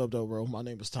up? What up, though, bro? My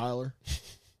name is Tyler.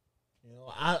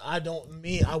 I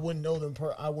wouldn't know them.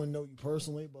 I wouldn't know you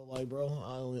personally, but like,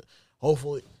 bro,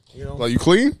 hopefully, Like, you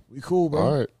clean? We cool, bro.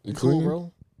 All right, you cool,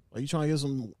 bro? Are you trying to get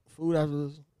some food after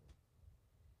this?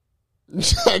 You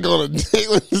trying to go on a date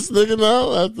with this nigga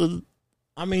now?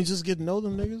 Just get to know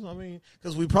them niggas.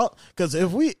 Because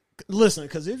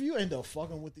if you end up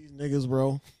fucking with these niggas,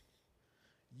 bro,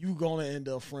 you gonna end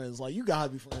up friends. Like, you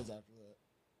gotta be friends after that.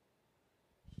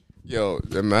 Yo,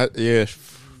 yeah.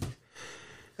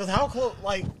 Because how close?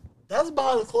 Like, that's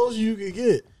about as close as you can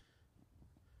get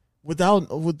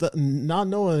not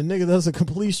knowing a nigga that's a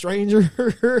complete stranger.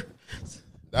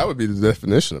 That would be the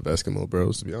definition of Eskimo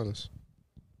bros, to be honest.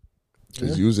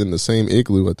 Because you was in the same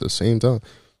igloo at the same time.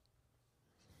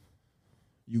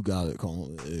 You got it,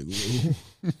 calling it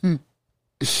igloo.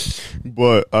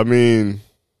 But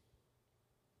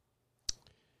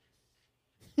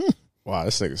wow,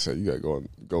 this nigga said you gotta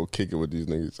go kick it with these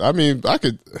niggas. I don't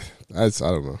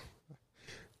know.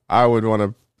 I would want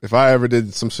to, if I ever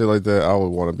did some shit like that, I would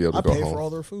want to be able to go home. I pay for all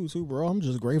their food too, bro. I'm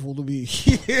just grateful to be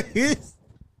here.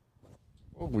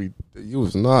 You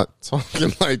was not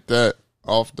talking like that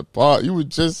off the pot. You were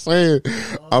just saying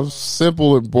I'm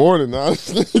simple and bored, and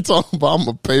honestly talking about I'm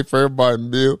gonna pay for everybody's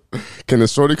meal. Can the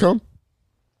shorty come?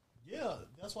 Yeah,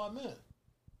 that's what I meant.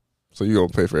 So you gonna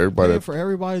pay for everybody? For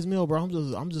everybody's meal, bro.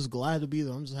 I'm just glad to be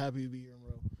there. I'm just happy to be here,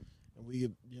 bro. And we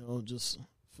could, just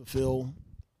fulfill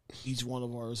each one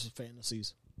of our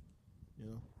fantasies.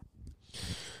 All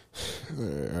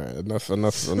right, enough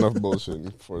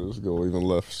bullshitting before this go even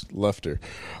left here.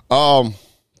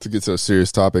 to get to a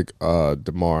serious topic,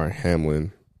 Damar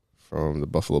Hamlin from the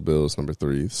Buffalo Bills, number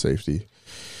 3 safety,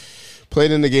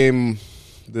 played in the game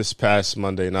this past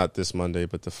Monday. Not this Monday,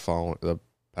 but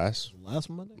last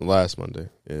Monday. Last Monday,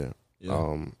 yeah.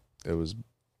 It was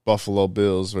Buffalo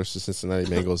Bills versus Cincinnati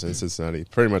Bengals in Cincinnati.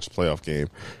 Pretty much a playoff game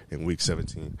in Week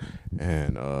 17.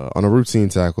 And on a routine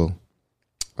tackle,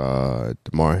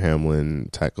 Damar Hamlin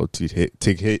tackled T.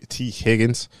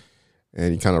 Higgins,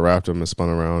 and he kind of wrapped him and spun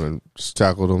around and just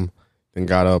tackled him, then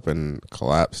got up and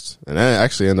collapsed. And I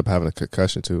actually ended up having a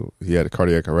concussion, too. He had a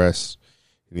cardiac arrest.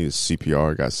 He needed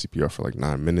CPR. Got CPR for like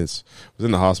 9 minutes. Was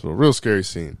in the hospital. Real scary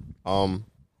scene.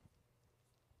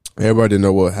 Everybody didn't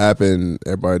know what happened.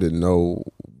 Everybody didn't know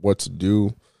what to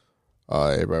do.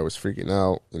 Everybody was freaking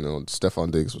out. You know,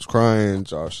 Stephon Diggs was crying.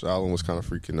 Josh Allen was kind of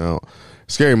freaking out.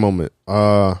 Scary moment.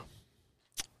 And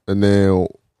then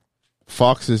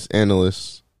Fox's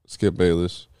analyst, Skip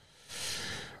Bayless.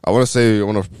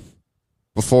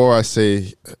 Before I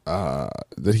say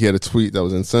that he had a tweet that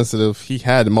was insensitive, he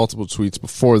had multiple tweets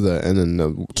before that, and then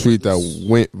the tweet that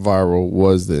went viral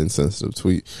was the insensitive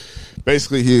tweet.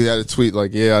 Basically, he had a tweet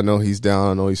like, yeah, I know he's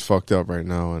down, I know he's fucked up right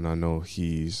now, and I know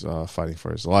he's fighting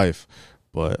for his life,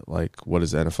 but, like, what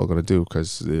is the NFL going to do?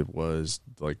 Because it was,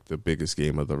 like, the biggest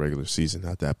game of the regular season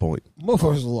at that point.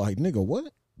 Motherfuckers were like, nigga,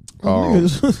 what?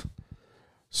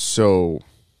 So,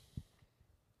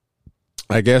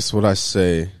 I guess what I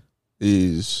say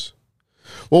is,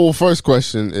 well, first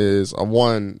question is, for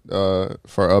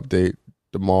update,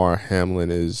 Damar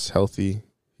Hamlin is healthy.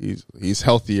 He's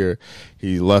healthier.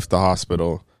 He left the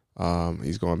hospital.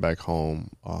 He's going back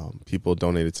home. People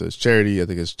donated to his charity. I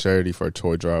think his charity for a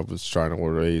toy drive was trying to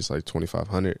raise like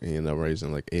 $2,500. He ended up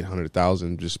raising like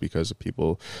 $800,000 just because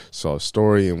people saw a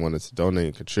story and wanted to donate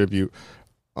and contribute.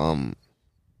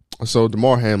 So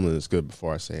Damar Hamlin is good.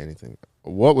 Before I say anything,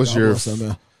 what was your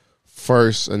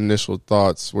first initial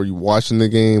thoughts? Were you watching the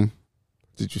game?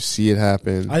 Did you see it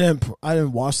happen? I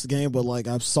didn't watch the game, but like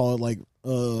I saw it like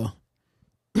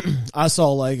I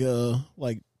saw like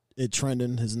it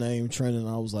trending, his name trending, and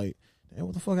I was like, damn,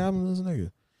 what the fuck happened to this nigga?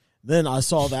 Then I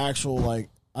saw the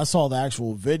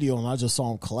actual video, and I just saw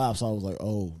him collapse. I was like,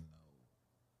 oh.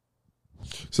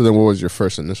 So then what was your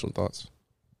first initial thoughts?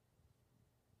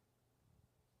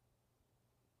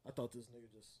 I thought this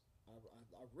nigga just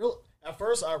at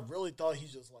first I really thought he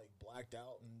just like blacked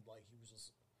out, and like he was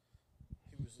just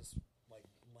like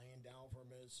laying down for a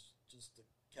minute just to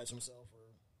catch himself or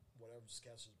whatever, just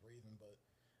catch his breathing. But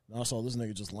then I saw this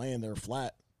nigga just laying there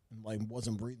flat and like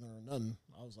wasn't breathing or nothing.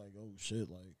 I was like, oh shit,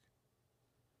 like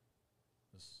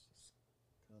it's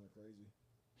kind of crazy.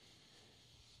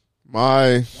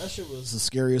 That shit was the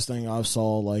scariest thing I've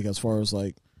saw, like as far as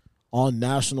like on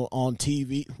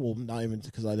TV. Well, not even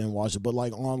because I didn't watch it, but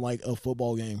like on like a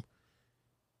football game.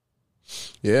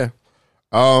 Yeah.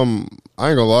 I ain't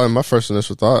gonna lie, my first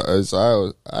initial thought is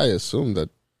I assumed that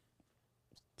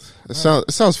it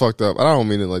sounds fucked up. I don't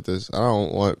mean it like this. I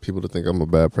don't want people to think I'm a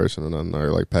bad person or nothing,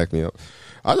 or like pack me up.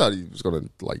 I thought he was gonna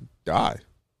like die.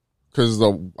 Cause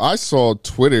I saw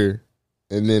Twitter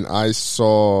and then I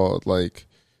saw like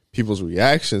people's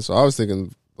reactions. So I was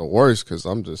thinking the worst because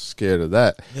I'm just scared of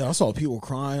that. Yeah, I saw people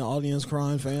crying, audience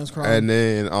crying, fans crying. And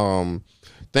then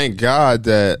thank God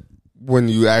that when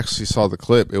you actually saw the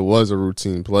clip, it was a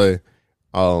routine play.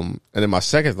 And then my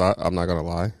second thought, I'm not gonna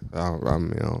lie,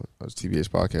 I'm it was TBH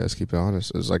podcast, keep it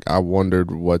honest. It was like I wondered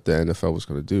what the NFL was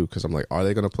gonna do because I'm like, are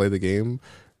they gonna play the game?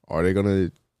 Are they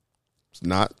gonna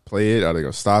not play it? Are they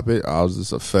gonna stop it? How does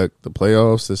this affect the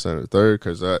playoffs, this and the third?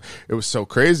 Because it was so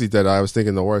crazy that I was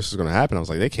thinking the worst was gonna happen. I was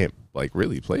like, they can't like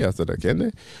really play after that, can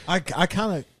they?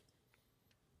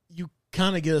 You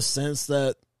kind of get a sense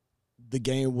that the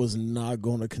game was not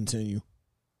going to continue.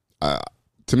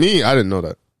 To me, I didn't know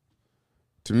that.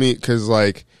 To me, because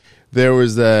like there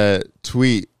was that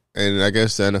tweet, and I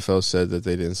guess the NFL said that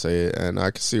they didn't say it, and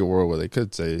I could see a world where they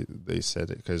could say they said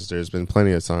it because there's been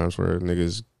plenty of times where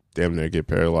niggas damn near get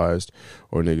paralyzed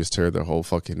or niggas tear their whole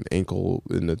fucking ankle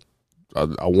in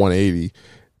a 180,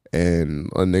 and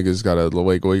a niggas got to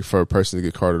wait for a person to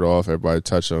get carted off, everybody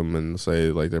touch them and say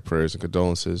like their prayers and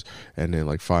condolences, and then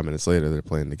like 5 minutes later they're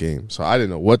playing the game. So I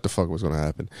didn't know what the fuck was going to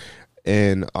happen.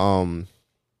 And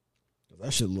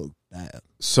that shit looked bad.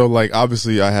 So like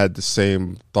obviously I had the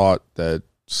same thought that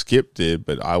Skip did,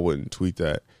 but I wouldn't tweet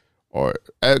that, or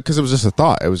because it was just a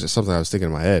thought. It was just something I was thinking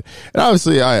in my head. And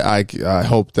obviously I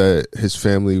hope that his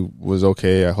family was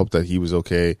okay. I hope that he was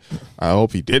okay. I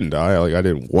hope he didn't die. Like I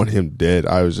didn't want him dead.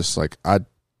 I was just like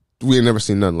we had never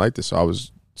seen nothing like this. So I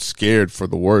was scared for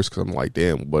the worst because I'm like,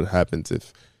 damn, what happens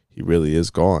if he really is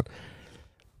gone?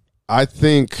 I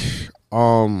think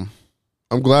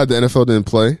I'm glad the NFL didn't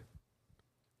play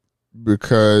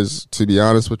because, to be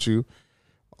honest with you,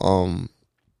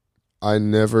 I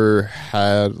never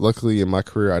had. Luckily, in my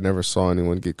career, I never saw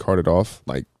anyone get carted off,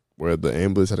 like where the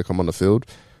ambulance had to come on the field.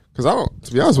 Because I don't.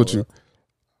 To be honest with you,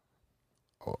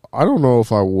 I don't know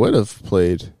if I would have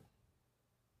played.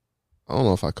 I don't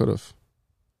know if I could have.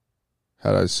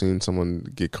 Had I seen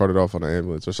someone get carted off on an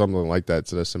ambulance or something like that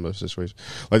to that similar situation.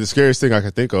 Like the scariest thing I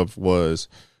could think of was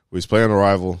we was playing a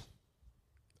rival.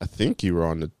 I think you were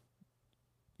on the.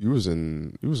 You was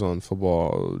on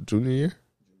football junior year,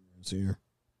 senior.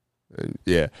 And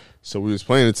yeah. So we was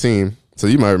playing a team. So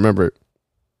you might remember it.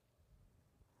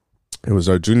 It was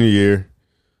our junior year.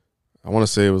 I want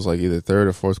to say it was like either third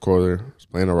or fourth quarter. I was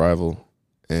playing a rival,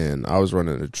 and I was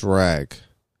running a drag,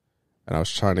 and I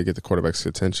was trying to get the quarterback's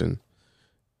attention.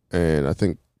 And I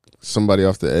think somebody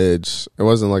off the edge, it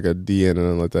wasn't like a DN or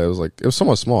anything like that. It was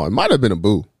somewhat small. It might have been a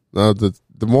boo. Now, the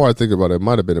more I think about it, it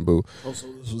might have been a boo. Oh, so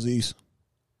this was East.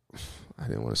 I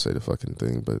didn't want to say the fucking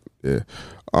thing, but yeah.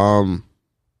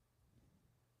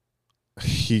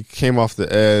 He came off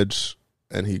the edge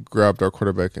and he grabbed our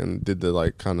quarterback and did the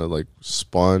like kind of like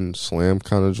spun slam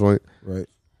kind of joint. Right.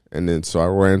 And then so I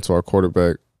ran to our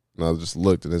quarterback and I just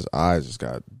looked and his eyes just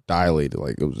got dilated.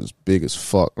 Like it was just big as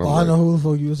fuck. Oh, I know who the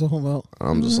fuck you was talking about.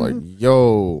 I'm just like,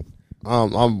 yo,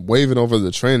 I'm waving over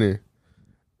the trainer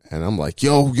and I'm like,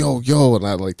 yo. And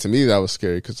I like, to me, that was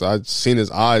scary because I'd seen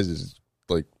his eyes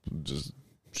just,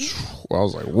 I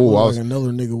was like, whoa. I was like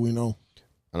another nigga we know.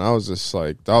 And I was just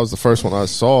like, that was the first one I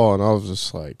saw and I was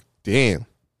just like, damn.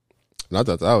 And I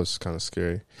thought that was kind of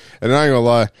scary. And I ain't gonna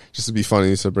lie, just to be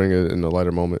funny, to bring it in a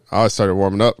lighter moment, I started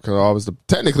warming up because I was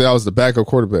the backup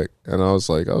quarterback, and I was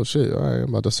like, oh shit, all right, I'm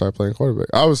about to start playing quarterback.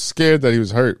 I was scared that he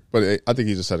was hurt, but I think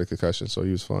he just had a concussion, so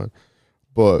he was fine.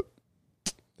 But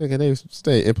thinking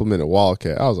they implemented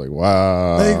Wildcat, I was like,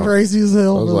 wow, They crazy as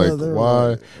hell. I was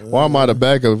like, why am I the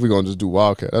backup if we're gonna just do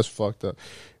Wildcat? That's fucked up.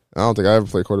 I don't think I ever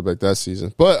played quarterback that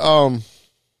season, but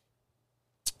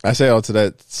I say all to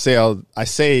that. I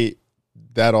say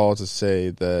that all to say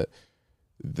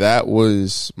that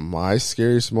was my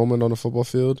scariest moment on the football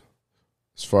field,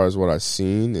 as far as what I've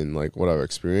seen and like what I've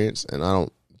experienced. And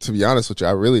to be honest with you,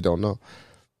 I really don't know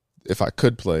if I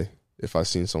could play if I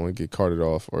seen someone get carted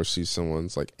off or see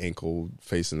someone's like ankle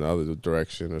facing the other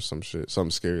direction or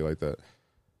something scary like that.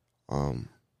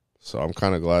 So I'm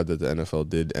kind of glad that the NFL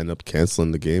did end up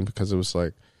canceling the game because it was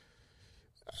like,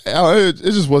 it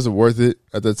just wasn't worth it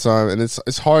at that time. And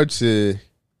it's hard to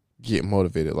get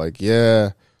motivated. Like,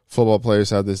 yeah, football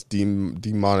players have this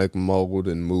demonic mold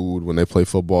and mood when they play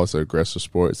football. It's an aggressive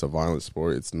sport. It's a violent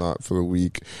sport. It's not for the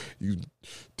weak. You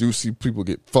do see people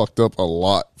get fucked up a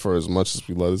lot for as much as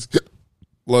we love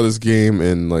this game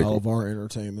and like all of our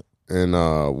entertainment and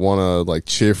want to like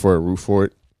cheer for it, root for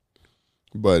it.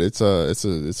 But it's a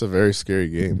very scary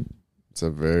game. It's a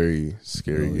very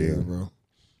scary game, bro.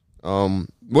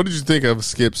 What did you think of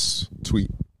Skip's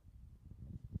tweet?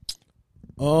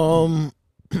 I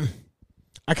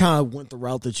kind of went the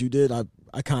route that you did. I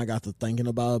kind of got to thinking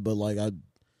about it, but like I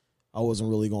wasn't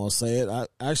really going to say it.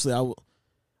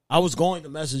 I was going to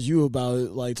message you about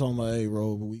it, like talking about, hey,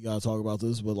 bro, we got to talk about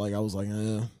this. But like I was like,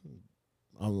 I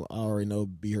already know.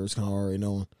 B-Hurst kind of already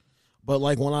knowing. But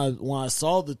like when I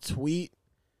saw the tweet,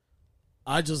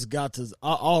 I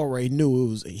already knew it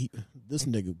was this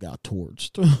nigga got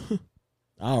torched.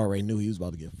 I already knew he was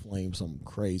about to get flamed something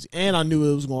crazy, and I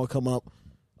knew it was going to come up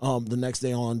the next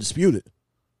day on Undisputed,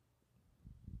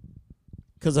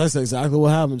 because that's exactly what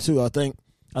happened too. I think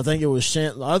it was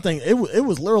Shan. I think it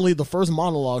was literally the first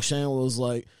monologue. Shan was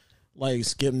like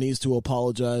Skip needs to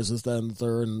apologize, this, that, and the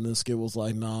third, and then Skip was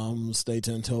like, nah, I'm gonna stay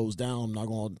 10 toes down.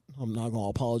 I'm not gonna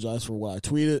apologize for what I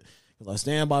tweeted because I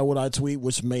stand by what I tweet,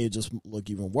 which made it just look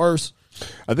even worse.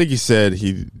 I think he said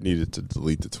he needed to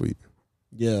delete the tweet.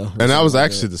 Yeah, and that was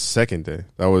actually the second day.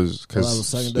 That was because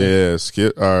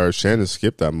Shannon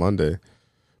skipped that Monday,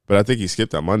 but I think he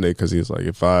skipped that Monday because he was like,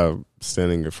 if I'm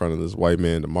standing in front of this white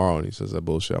man tomorrow and he says that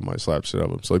bullshit, I might slap shit out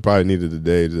of him. So he probably needed a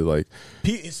day to like.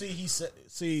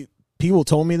 People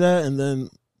told me that, and then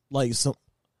like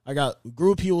I got a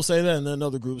group of people say that, and then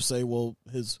another group say, well,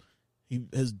 his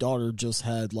daughter just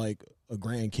had like a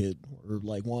grandkid, or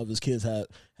like one of his kids had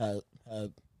a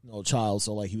child,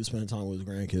 so like he was spending time with his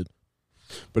grandkid.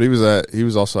 But he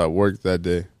was also at work that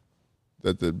day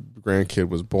that the grandkid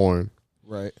was born.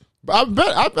 Right. But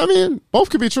I mean, both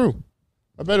could be true.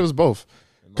 I bet it was both.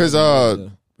 Because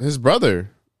his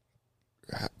brother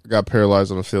got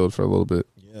paralyzed on the field for a little bit.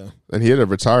 Yeah. And he had to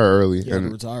retire early.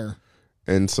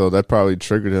 And so that probably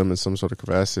triggered him in some sort of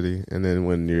capacity. And then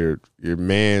when your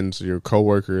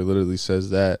coworker literally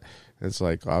says that, It's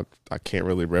like I can't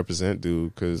really represent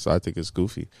dude because I think it's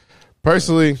goofy.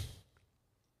 Personally,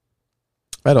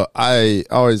 I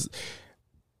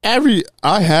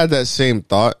had that same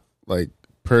thought, like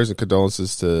prayers and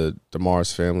condolences to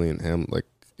DeMar's family and him. Like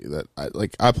that,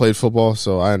 I played football,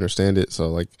 so I understand it. So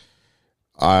like,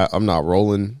 I'm not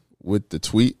rolling with the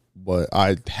tweet, but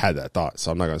I had that thought,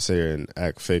 so I'm not gonna sit here and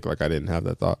act fake like I didn't have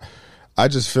that thought. I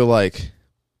just feel like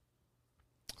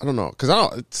I don't know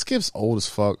because Skip's old as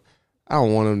fuck. I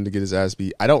don't want him to get his ass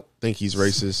beat. I don't think he's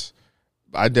racist.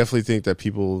 I definitely think that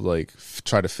people like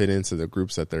try to fit into the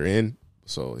groups that they're in.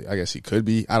 So I guess he could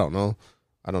be. I don't know.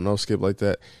 I don't know Skip like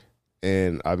that.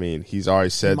 And I mean, he's already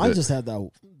said he might just have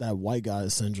that white guy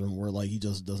syndrome where like he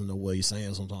just doesn't know what he's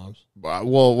saying sometimes.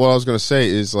 Well, what I was gonna say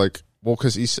is like, well,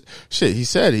 because he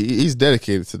said he's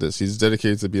dedicated to this. He's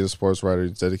dedicated to being a sports writer.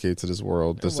 He's dedicated to this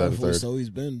world. This, that, and third. So he's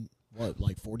been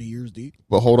like 40 years deep.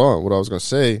 But hold on, what I was gonna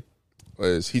say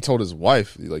is he told his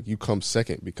wife like, you come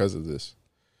second because of this.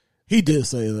 He did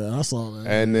say that. I saw that.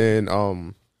 And then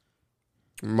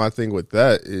my thing with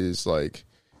that is like,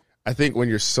 I think when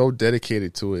you're so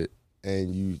dedicated to it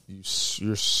and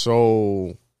you're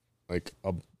so like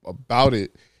about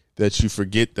it that you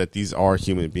forget that these are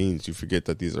human beings. You forget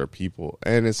that these are people.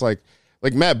 And it's like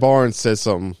Matt Barnes said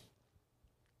something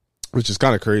which is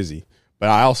kind of crazy. But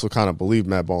I also kind of believe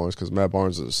Matt Barnes because Matt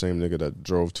Barnes is the same nigga that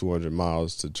drove 200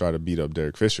 miles to try to beat up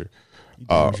Derek Fisher.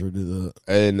 Sure did that.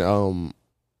 And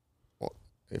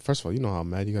first of all, you know how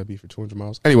mad you gotta be for 200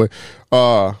 miles. Anyway,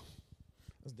 that's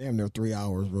damn near 3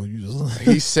 hours, bro. You just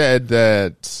he said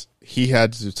that he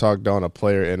had to talk down a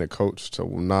player and a coach to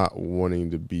not wanting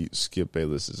to beat Skip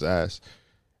Bayless's ass.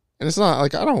 And it's not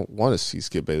like I don't want to see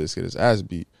Skip Bayless get his ass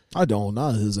beat. I don't,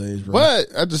 not at his age, bro.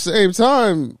 But at the same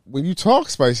time, when you talk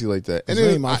spicy like that, and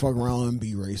he might fuck around and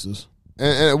be racist.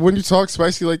 And when you talk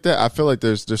spicy like that, I feel like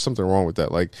there's something wrong with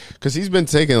that. Like, because he's been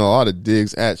taking a lot of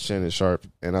digs at Shannon Sharp,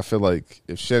 and I feel like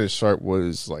if Shannon Sharp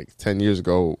was like 10 years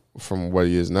ago from what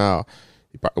he is now,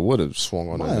 he probably would have swung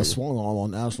on that. Might have swung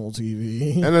on national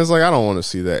TV. And it's like, I don't want to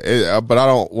see that, but I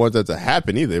don't want that to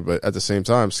happen either. But at the same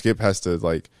time, Skip has to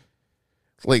like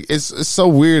it's so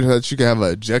weird that you can have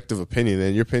an objective opinion,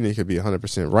 and your opinion could be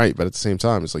 100% right, but at the same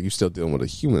time, it's like you're still dealing with a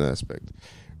human aspect.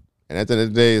 And at the end of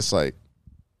the day, it's like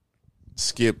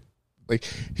Skip, like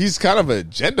he's kind of an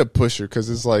agenda pusher because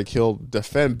it's like he'll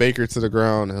defend Baker to the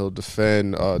ground, he'll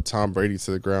defend Tom Brady to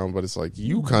the ground, but it's like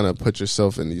you kind of put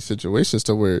yourself in these situations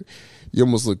to where you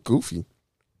almost look goofy.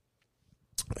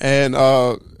 And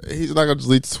he's not gonna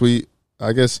delete the tweet.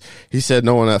 I guess he said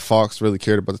no one at Fox really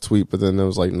cared about the tweet, but then it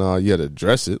was like, nah, you had to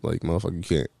address it. Like, motherfucker, you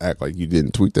can't act like you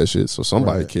didn't tweet that shit. So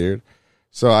somebody cared.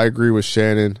 So I agree with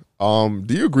Shannon. Do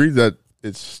you agree that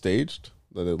it's staged?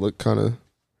 That it looked kind of...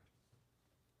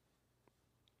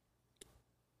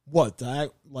 What?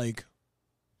 That, like...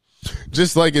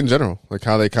 Just like in general. Like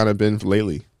how they kind of been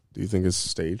lately. Do you think it's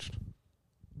staged?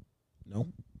 No.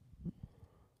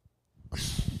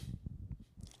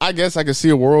 I guess I can see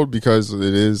a world because it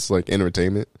is like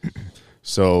entertainment.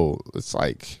 So it's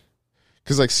like,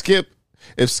 because like Skip,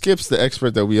 if Skip's the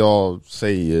expert that we all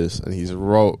say he is, and he's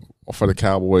wrote for the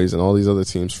Cowboys and all these other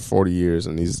teams for 40 years,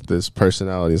 and he's this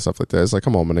personality and stuff like that, it's like,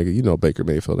 come on, my nigga, you know Baker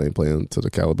Mayfield ain't playing to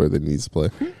the caliber that he needs to play.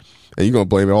 And you're going to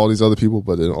blame all these other people,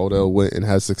 but then Odell went and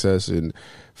had success, and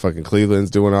fucking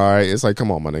Cleveland's doing all right. It's like, come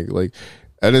on, my nigga. Like,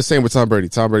 and the same with Tom Brady.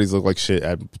 Tom Brady's looked like shit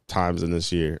at times in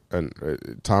this year. And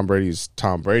Tom Brady's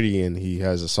Tom Brady, and he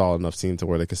has a solid enough team to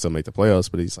where they can still make the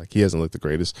playoffs, but he's like, he hasn't looked the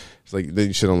greatest. It's like, then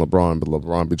you shit on LeBron, but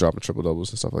LeBron be dropping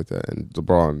triple-doubles and stuff like that. And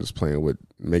LeBron is playing with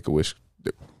Make-A-Wish.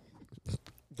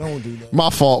 Don't do that. My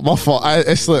fault.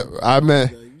 I slipped. I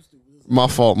meant, my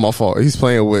fault. He's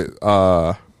playing with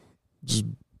just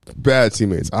bad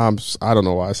teammates. I don't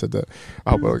know why I said that.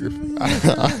 I hope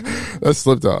that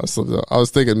slipped out. I was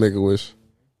thinking Make-A-Wish.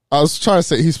 I was trying to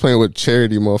say he's playing with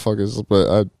charity motherfuckers,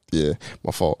 but yeah,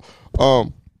 my fault.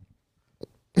 I'm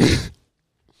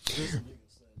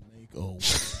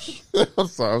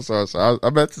sorry. I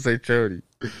meant to say charity.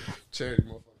 Charity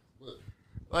motherfuckers.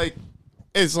 Like,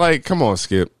 it's like, come on,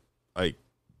 Skip. Like,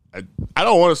 I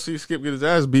don't want to see Skip get his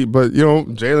ass beat, but you know,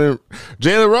 Jalen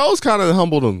Rose kind of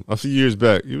humbled him a few years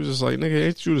back. He was just like, nigga,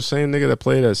 ain't you the same nigga that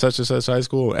played at such and such high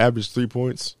school and averaged 3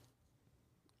 points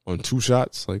on 2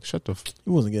 shots? Like, shut the He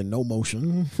wasn't getting no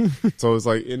motion. So it's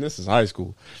like, and this is high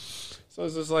school. So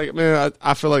it's just like, man,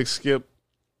 I feel like Skip,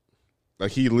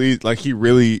 like he leads, like he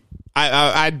really,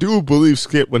 I do believe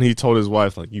Skip when he told his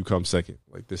wife, like, you come second.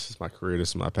 Like, this is my career, this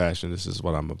is my passion, this is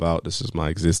what I'm about, this is my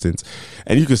existence.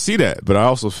 And you can see that, but I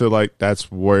also feel like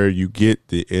that's where you get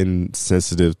the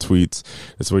insensitive tweets.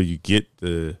 That's where you get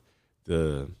the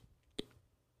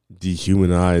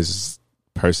dehumanize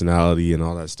personality and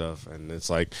all that stuff, and it's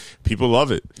like people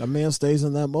love it. That man stays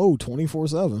in that mode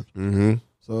 24/7. Mm-hmm.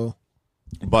 So,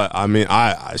 but I mean,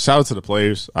 I shout out to the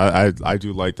players. I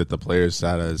do like that the players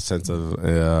had a sense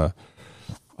of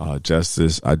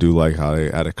justice. I do like how they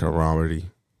had a camaraderie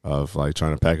of like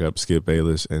trying to pack up Skip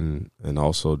Bayless and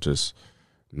also just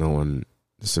knowing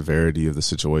the severity of the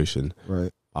situation.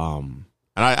 right. And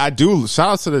I do shout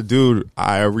out to the dude.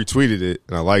 I retweeted it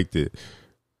and I liked it,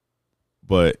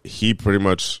 but he pretty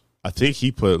much, I think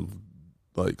he put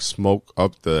like smoke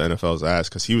up the NFL's ass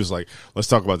because he was like, let's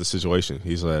talk about the situation.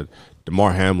 He said,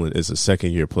 Damar Hamlin is a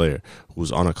second-year player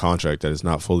who's on a contract that is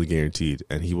not fully guaranteed,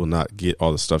 and he will not get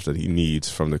all the stuff that he needs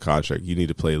from the contract. You need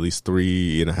to play at least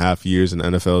 3.5 years in the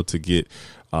NFL to get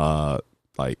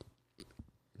like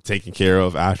taken care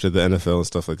of after the NFL and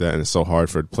stuff like that, and it's so hard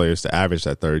for players to average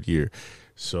that third year.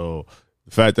 So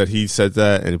the fact that he said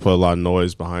that and he put a lot of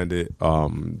noise behind it, the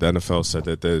NFL said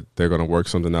that they're going to work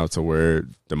something out to where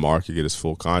DeMar could get his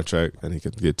full contract and he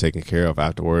could get taken care of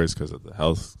afterwards because of the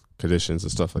health conditions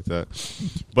and stuff like that.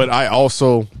 But I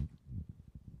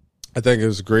think it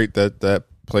was great that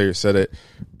player said it,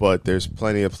 but there's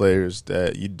plenty of players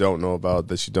that you don't know about,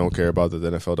 that you don't care about, that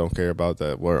the NFL don't care about,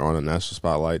 that were on a national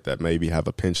spotlight, that maybe have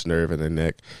a pinched nerve in their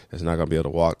neck, that's not going to be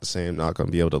able to walk the same, not going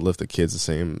to be able to lift the kids the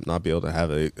same, not be able to have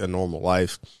a normal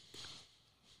life.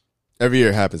 Every year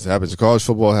it happens. It happens in college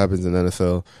football, it happens in the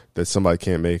NFL, that somebody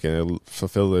can't make and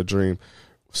fulfill their dream.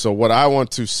 So what I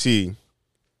want to see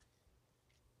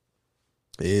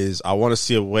is I want to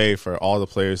see a way for all the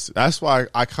players. That's why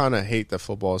I kind of hate that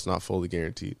football is not fully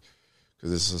guaranteed,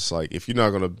 because it's just like, if you're not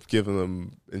going to give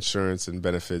them insurance and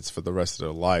benefits for the rest of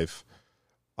their life,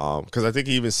 because I think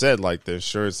he even said like the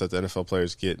insurance that the NFL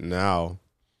players get now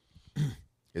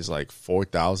is like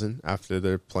 $4,000 after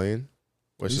they're playing.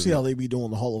 You see how they be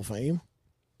doing the Hall of Fame?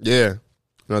 Yeah,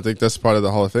 and I think that's part of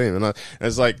the Hall of Fame. And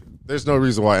it's like, there's no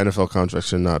reason why NFL contracts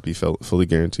should not be fully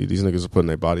guaranteed. These niggas are putting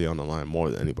their body on the line more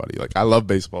than anybody. Like, I love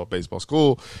baseball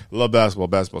school. I love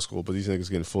basketball school. But these niggas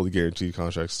getting fully guaranteed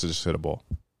contracts to just hit a ball.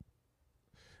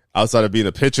 Outside of being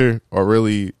a pitcher or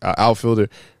really an outfielder,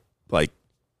 like,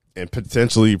 and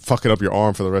potentially fucking up your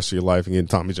arm for the rest of your life and getting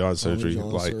Tommy John surgery.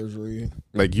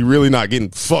 Like, you really not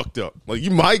getting fucked up. Like,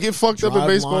 you might get fucked up in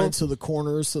baseball. Line to the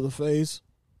corners, to the face.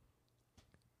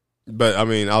 But, I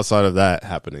mean, outside of that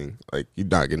happening, like, you're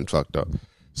not getting fucked up.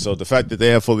 So the fact that they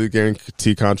have fully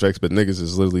guaranteed contracts, but niggas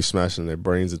is literally smashing their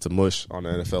brains into mush on the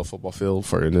NFL football field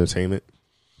for entertainment,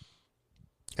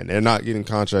 and they're not getting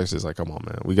contracts, is like, come on,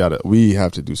 man. We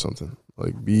have to do something.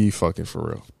 Like, be fucking for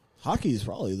real. Hockey is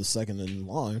probably the second in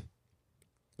line.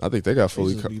 I think they got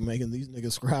fully. Be making these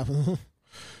niggas scrapping.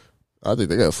 I think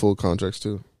they got full contracts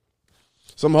too.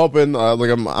 So I'm hoping,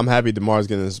 I'm happy DeMar's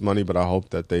getting his money, but I hope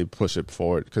that they push it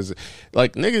forward, because,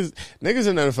 like, niggas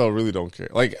in the NFL really don't care.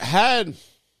 Like,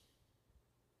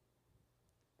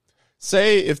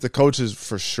 say if the coaches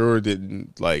for sure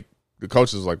didn't, like, the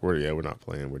coaches like, we're not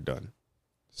playing, we're done.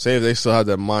 Say if they still had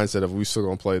that mindset of we still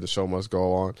gonna play, the show must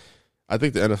go on, I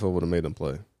think the NFL would have made them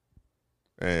play.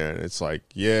 And it's like,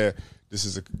 yeah, this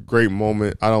is a great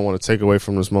moment. I don't want to take away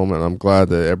from this moment. I'm glad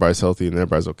that everybody's healthy and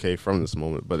everybody's okay from this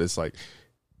moment. But it's like,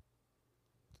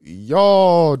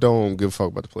 y'all don't give a fuck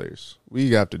about the players.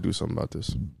 We have to do something about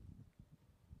this.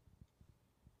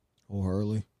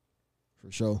 Wholeheartedly.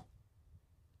 For sure.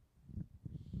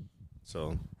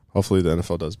 So hopefully the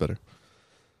NFL does better.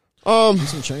 Need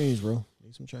some change, bro.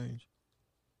 Need some change.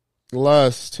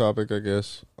 Last topic, I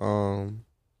guess. Oh,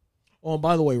 and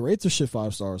by the way, rate the shit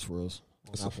 5 stars for us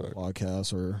on That's Apple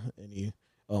Podcasts or any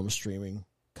streaming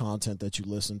content that you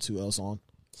listen to us on.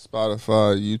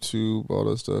 Spotify, YouTube, all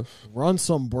that stuff. Run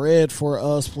some bread for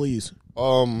us, please.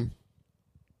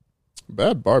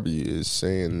 Bad Barbie is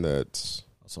saying that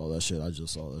I saw that shit. I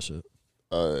just saw that shit.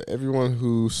 Everyone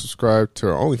who subscribed to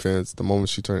her OnlyFans the moment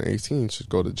she turned 18 should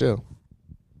go to jail.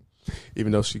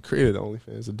 Even though she created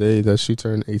OnlyFans the day that she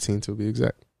turned 18, to be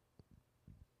exact.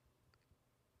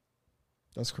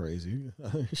 That's crazy.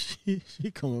 she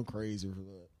coming crazy for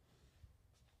that.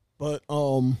 But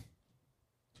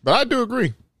I do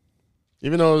agree.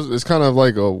 Even though it's kind of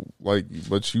like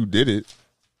but you did it.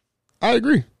 I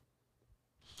agree.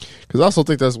 Because I also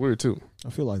think that's weird too.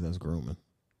 I feel like that's grooming.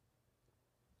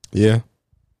 Yeah.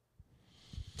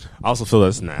 I also feel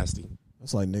that's nasty.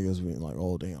 That's like niggas being like,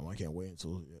 oh damn, I can't wait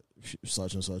until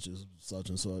such and such is such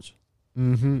and such.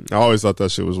 Mm-hmm. I always thought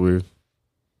that shit was weird.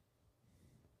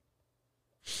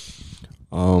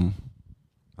 I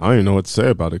don't even know what to say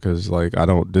about it, because like I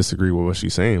don't disagree with what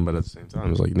she's saying, but at the same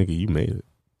time, it's like, nigga, you made it.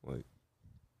 Like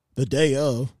the day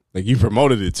of, like, you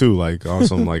promoted it too, like on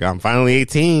some like, I'm finally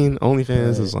 18.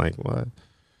 OnlyFans is like, what?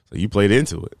 It's So you played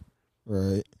into it.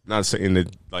 Right. Not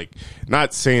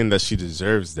saying that she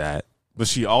deserves that, but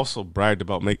she also bragged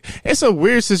about it's a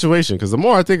weird situation because the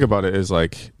more I think about it, is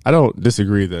like I don't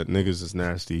disagree that niggas is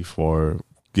nasty for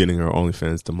getting her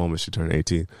OnlyFans the moment she turned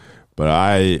 18. But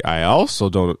I also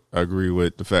don't agree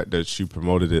with the fact that she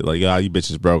promoted it like, yeah, you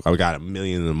bitches broke. I got $1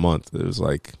 million in a month. It was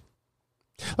like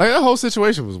that whole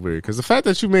situation was weird because the fact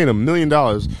that you made $1 million,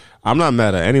 I'm not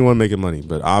mad at anyone making money,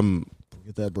 but I'm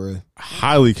Get that bread.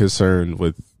 highly concerned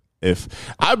with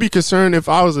I'd be concerned if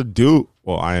I was a dude.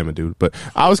 Well, I am a dude, but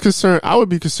I would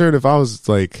be concerned if I was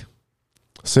like,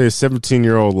 say, a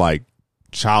 17-year-old like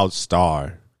child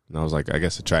star, and I was like, I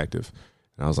guess attractive,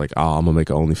 and I was like, oh, I'm gonna make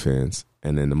an OnlyFans,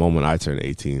 and then the moment I turn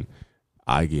 18,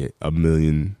 I get $1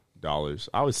 million.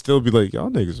 I would still be like, y'all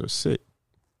niggas are sick.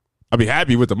 I'd be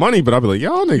happy with the money, but I'd be like,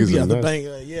 y'all niggas are the nuts. bank.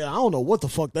 Yeah, I don't know what the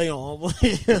fuck they on. Like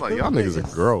y'all niggas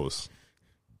are gross.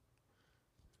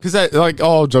 Because that, like,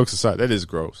 all jokes aside, that is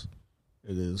gross.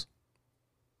 It is.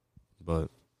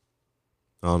 But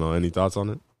I don't know. Any thoughts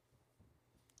on it?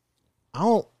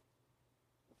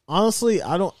 Honestly,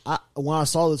 when I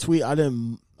saw the tweet, I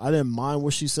didn't mind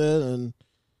what she said, and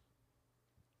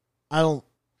I don't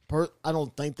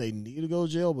think they need to go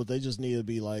to jail, but they just need to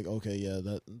be like, okay, yeah,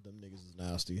 them niggas is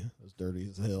nasty, it's dirty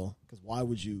as hell. Because why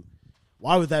would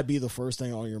that be the first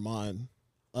thing on your mind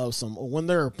of when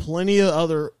there are plenty of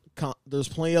other there's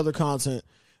plenty of other content,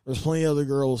 there's plenty of other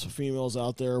girls, females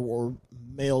out there, or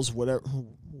males,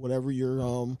 whatever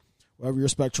your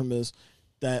spectrum is,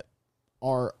 that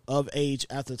are of age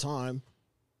at the time,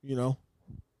 you know,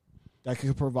 that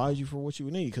could provide you for what you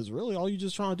need. Because really, all you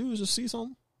just trying to do is just see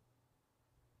something,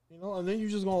 you know, and then you're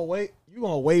just gonna wait. You're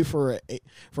gonna wait for an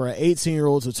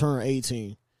 18-year-old to turn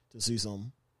 18 to see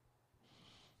something.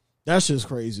 That's just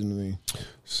crazy to me.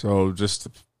 So just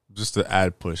to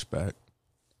add pushback,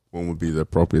 when would be the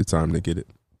appropriate time to get it?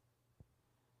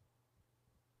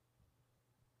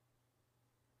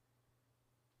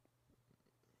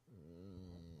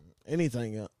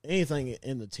 Anything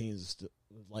in the teens is still,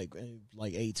 like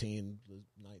 18,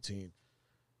 19.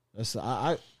 That's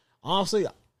I honestly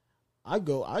I'd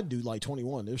do like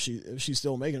 21 if she's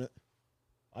still making it.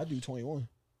 I'd do 21.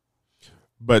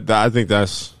 But I think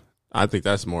that's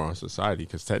more on society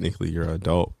because technically you're an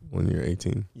adult when you're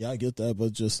 18. Yeah, I get that,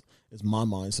 but just it's my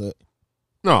mindset.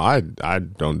 No, I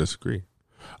don't disagree.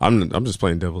 I'm just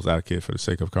playing devil's advocate for the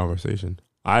sake of conversation.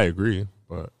 I agree,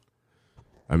 but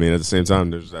I mean at the same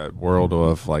time, there's that world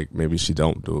of like maybe she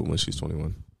don't do it when she's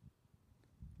 21.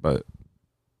 But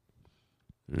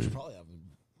she probably have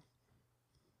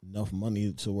enough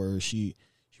money to where she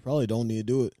probably don't need to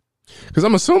do it. Because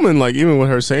I'm assuming, like, even with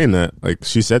her saying that, like,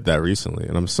 she said that recently,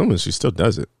 and I'm assuming she still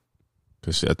does it.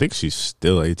 Because I think she's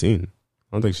still 18. I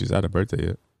don't think she's had a birthday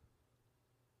yet.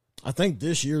 I think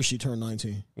this year she turned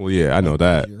 19. Well, yeah, I know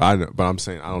that. I know, but I'm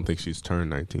saying I don't think she's turned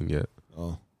 19 yet.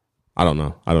 Oh. I don't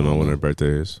know. I don't know when her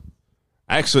birthday is.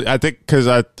 Actually, I think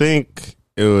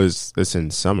it's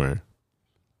in summer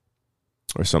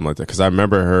or something like that. Because I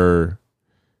remember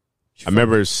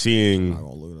seeing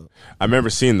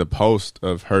the post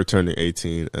of her turning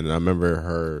 18, and I remember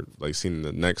her like seeing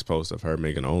the next post of her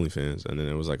making OnlyFans, and then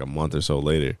it was like a month or so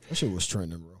later. That shit was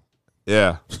trending, bro.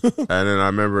 Yeah, and then I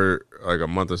remember like a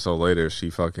month or so later, she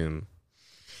fucking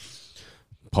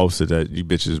posted that you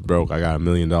bitches broke. I got $1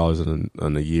 million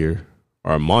in a year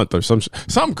or a month or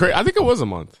something crazy. I think it was a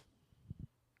month,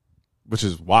 which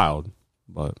is wild,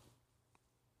 but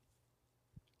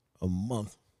a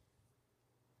month.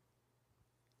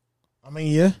 I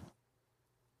mean, yeah.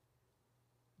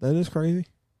 That is crazy.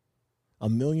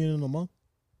 $1 million in a month?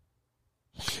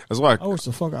 That's why I wish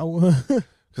the fuck I would.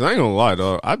 Because I ain't gonna lie,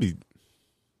 dog. This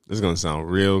is gonna sound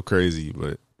real crazy,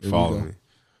 but follow me.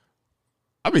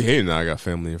 I be hating that I got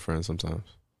family and friends sometimes.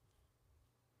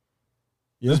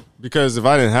 Yeah. Because if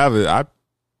I didn't have it, I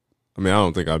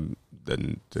don't think I'm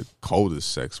the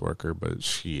coldest sex worker, but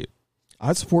shit.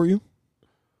 I'd support you.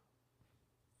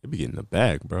 They be getting the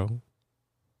bag, bro.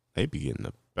 They be getting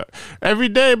the bag. Every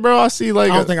day, bro, I see like...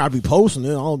 I don't think I'd be posting it.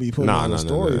 I don't be putting it on the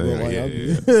story.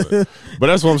 But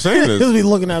that's what I'm saying is... He'll be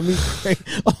looking at me like,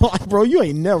 bro, you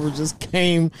ain't never just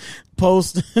came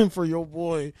posting for your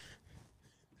boy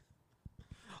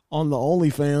on the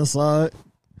OnlyFans side.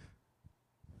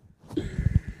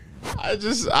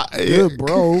 Good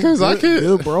bro. Because I can't...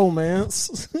 Good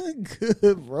bromance.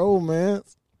 Good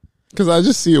bromance. Because I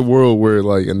just see a world where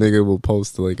like a nigga will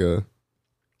post like a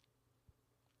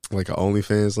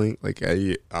OnlyFans link. Like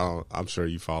I'm sure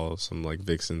you follow some like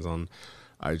vixens on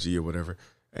IG or whatever,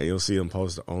 and you'll see them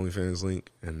post the OnlyFans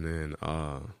link, and then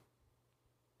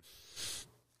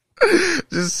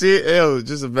Just see it. Yo,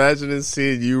 just imagining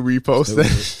seeing you repost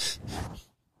that.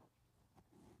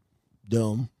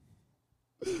 Dumb.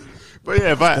 But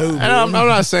yeah, and I'm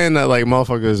not saying that like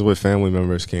motherfuckers with family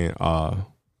members can't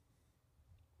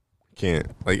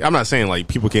like. I'm not saying like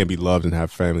people can't be loved and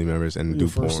have family members and do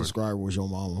porn. Your first subscriber was your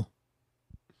mama.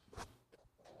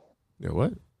 Yeah,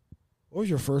 what? What was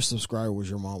your first subscriber was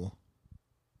your mama?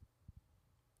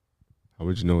 How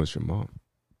would you know it's your mom?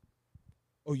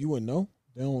 Oh, you wouldn't know?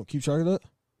 They don't keep track of that?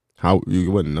 How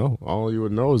you wouldn't know? All you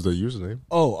would know is the username.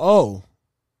 Oh,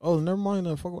 never mind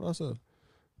that. Fuck what I said.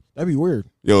 That'd be weird.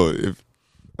 Yo, if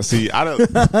see, I don't.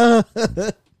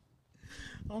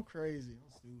 I'm crazy.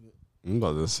 I'm stupid. I'm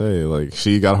about to say, like,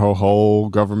 she got her whole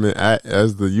government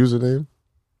as the username.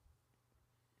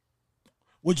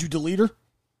 Would you delete her?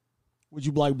 Would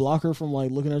you like block her from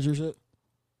like looking at your shit?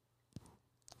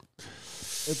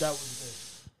 If that was the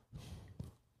case.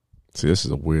 See, this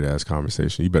is a weird ass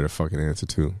conversation. You better fucking answer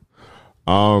too.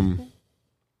 I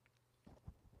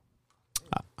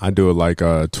do it like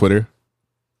Twitter,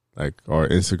 like or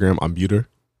Instagram. I mute her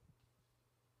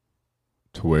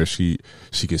to where she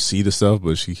can see the stuff,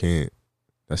 but she can't.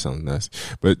 That sounds nasty,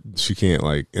 but she can't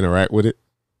like interact with it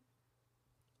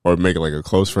or make it like a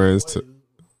close friends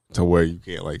to where you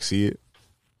can't like see it.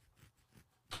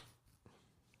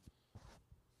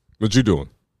 What you doing?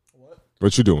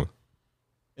 What you doing?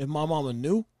 If my mama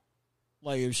knew,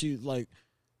 like if she like,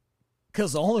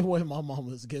 because the only way my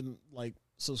mama is getting like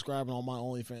subscribing on my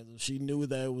OnlyFans, if she knew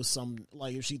that it was some,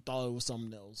 like if she thought it was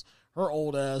something else, her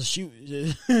old ass, she would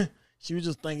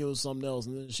just think it was something else,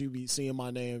 and then she'd be seeing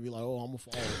my name and be like, "Oh, I'm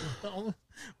gonna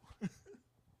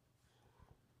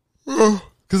follow."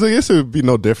 Because I guess it would be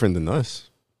no different than us.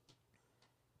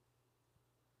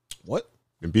 What?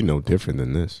 It'd be no different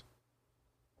than this.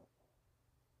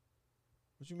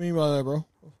 What you mean by that, bro?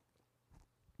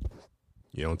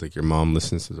 You don't think your mom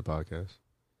listens to the podcast?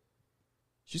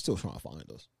 She's still trying to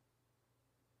find us.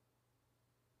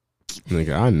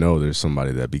 Nigga, I know there's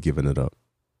somebody that be giving it up.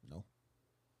 No.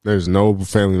 There's no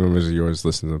family members of yours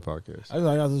listening to the podcast.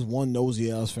 I got this one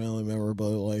nosy ass family member, but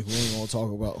like we ain't gonna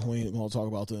talk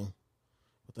about them.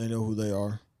 But they know who they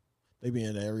are. They be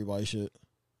into everybody's shit.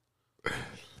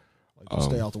 Like just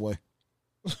stay out the way.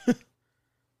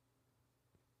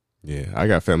 Yeah, I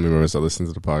got family members that listen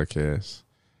to the podcast.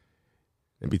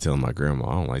 They be telling my grandma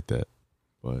I don't like that,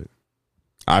 but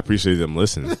I appreciate them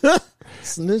listening.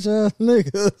 Snitch ass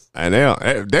niggas. And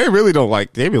they really don't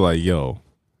like. They be like, "Yo,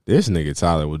 this nigga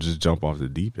Tyler will just jump off the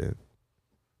deep end."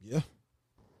 Yeah.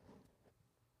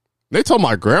 They told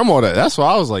my grandma that. That's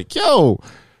why I was like, "Yo."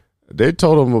 They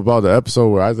told him about the episode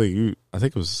where I think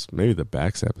it was maybe the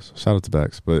Bax episode. Shout out to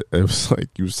Bax, but it was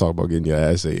like you was talking about getting your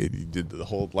ass ate, and you did the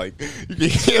whole like you can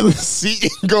hear the seat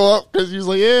go up because you was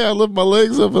like, "Yeah, I lift my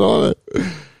legs up and all that."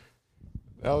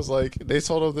 I was like, they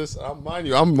told him this. Mind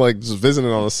you, I'm like just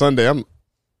visiting on a Sunday.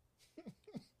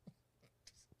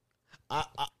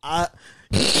 I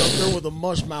jumped there with a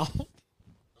mush mouth.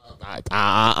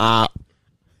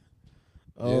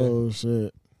 Oh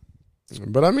shit!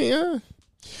 But I mean, yeah.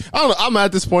 I don't know. I'm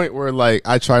at this point where like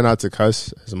I try not to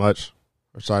cuss as much.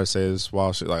 I try to say this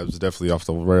wild shit. Like I was definitely off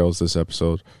the rails this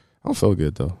episode. I don't feel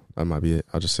good though. That might be it.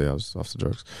 I'll just say I was off the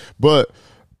drugs. But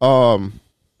You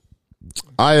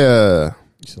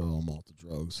said I'm off the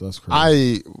drugs. That's I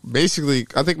crazy. basically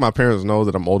I think my parents know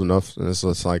that I'm old enough, and it's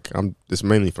like it's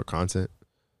mainly for content.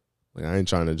 Like I ain't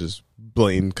trying to just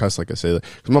blame cuss like I say.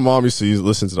 Because my mom used to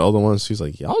listen to the older ones. She's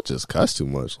like, "Y'all just cuss too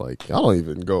much. Like y'all don't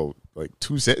even go like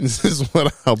 2 sentences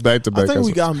without back to back." I think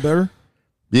we gotten better.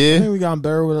 Yeah, I think we gotten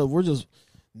better with it. We're just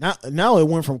now it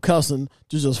went from cussing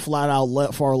to just flat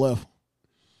out far left.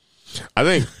 I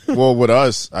think. Well, with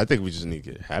us, I think we just need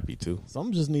to get happy too.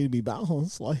 Some just need to be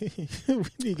balanced. Like we need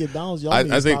to get balanced. Y'all need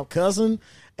to think, stop cussing,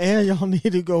 and y'all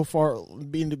need to go far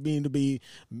being to be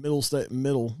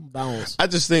middle balance. I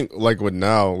just think like with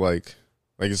now, like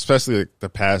especially like the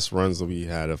past runs that we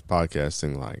had of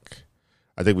podcasting, like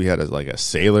I think we had a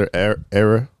sailor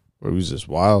era where we was just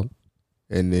wild,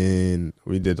 and then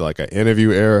we did like an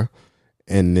interview era,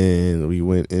 and then we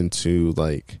went into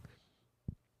like.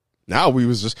 Now we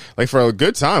was just like for a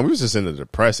good time we was just in the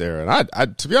depressed era, and I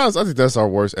to be honest I think that's our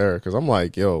worst era because I'm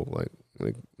like yo like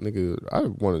nigga I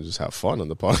want to just have fun on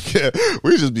the podcast.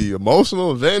 We just be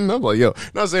emotional then I'm like yo,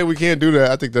 not saying we can't do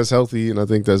that. I think that's healthy and I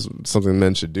think that's something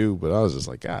men should do, but I was just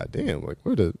like god damn, like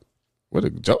where the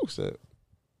jokes at?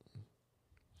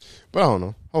 But I don't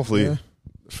know. Hopefully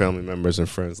family members and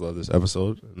friends love this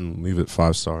episode and leave it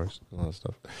 5 stars and all that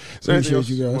stuff. Is there anything else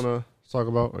you want to talk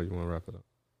about or you want to wrap it up?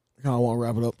 I kind of want to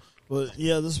wrap it up. But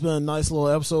yeah, this has been a nice little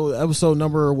episode. Episode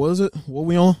number, what is it? What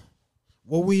we on?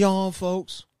 What we on,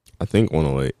 folks? I think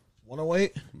 108,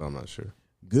 108. but I'm not sure.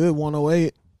 Good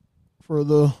 108 for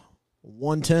the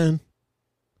 110.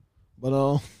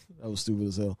 But that was stupid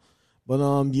as hell. But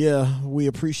yeah, we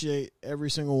appreciate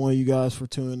every single one of you guys for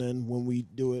tuning in when we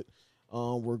do it.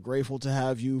 We're grateful to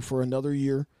have you for another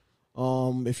year.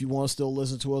 If you want to still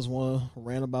listen to us, want to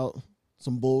rant about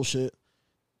some bullshit,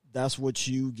 that's what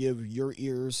you give your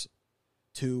ears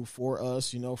to for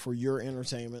us, for your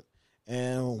entertainment.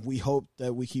 And we hope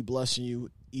that we keep blessing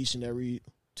you each and every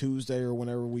Tuesday or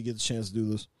whenever we get the chance to do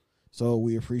this. So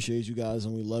we appreciate you guys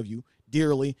and we love you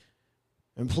dearly.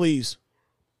 And please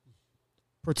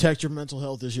protect your mental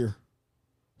health this year.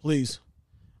 Please.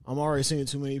 I'm already seeing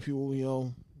too many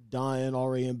people, dying,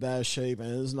 already in bad shape,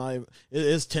 and it's not even,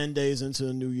 it's 10 days into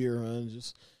the new year, man.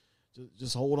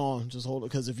 Just hold on. Just hold it,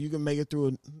 because if you can make it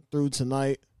through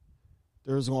tonight,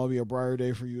 there's going to be a brighter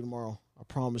day for you tomorrow. I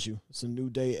promise you. It's a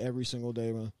new day every single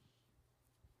day, man.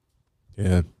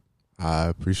 Yeah, I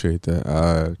appreciate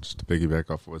that. Just to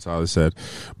piggyback off of what Tyler said,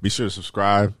 be sure to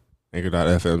subscribe.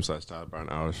 Anchor.fm/Tyler Brown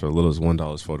Hours for as little as $1,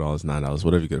 $4, $9,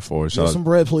 whatever you get it for. Get some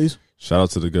bread, please. Shout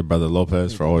out to the good brother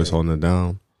Lopez for always holding it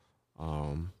down.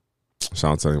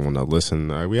 Shout out to anyone that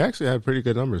listened. We actually had pretty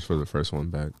good numbers for the first one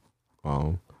back.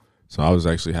 So I was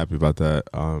actually happy about that.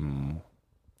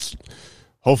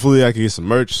 Hopefully I can get some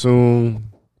merch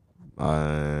soon.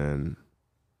 And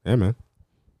yeah, man.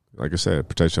 Like I said,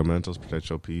 protect your mentals, protect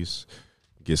your peace,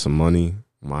 get some money,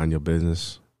 mind your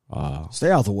business.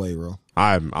 Stay out the way, bro.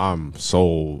 I'm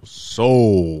so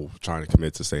trying to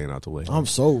commit to staying out the way. I'm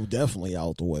so definitely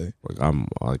out the way. Like I'm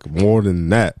like more than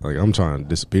that. Like I'm trying to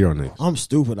disappear on niggas. I'm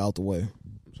stupid out the way.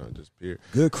 I'm trying to disappear.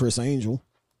 Good Chris Angel.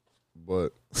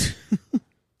 But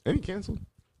ain't he canceled?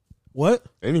 What?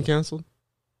 Ain't he canceled?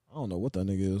 I don't know what that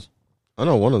nigga is. I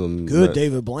know one of them. Good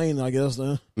David Blaine, I guess,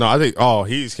 then. No, I think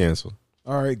he's canceled.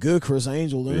 All right, good Chris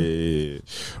Angel then. Yeah.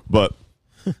 But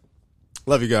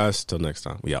love you guys. Till next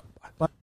time. We out.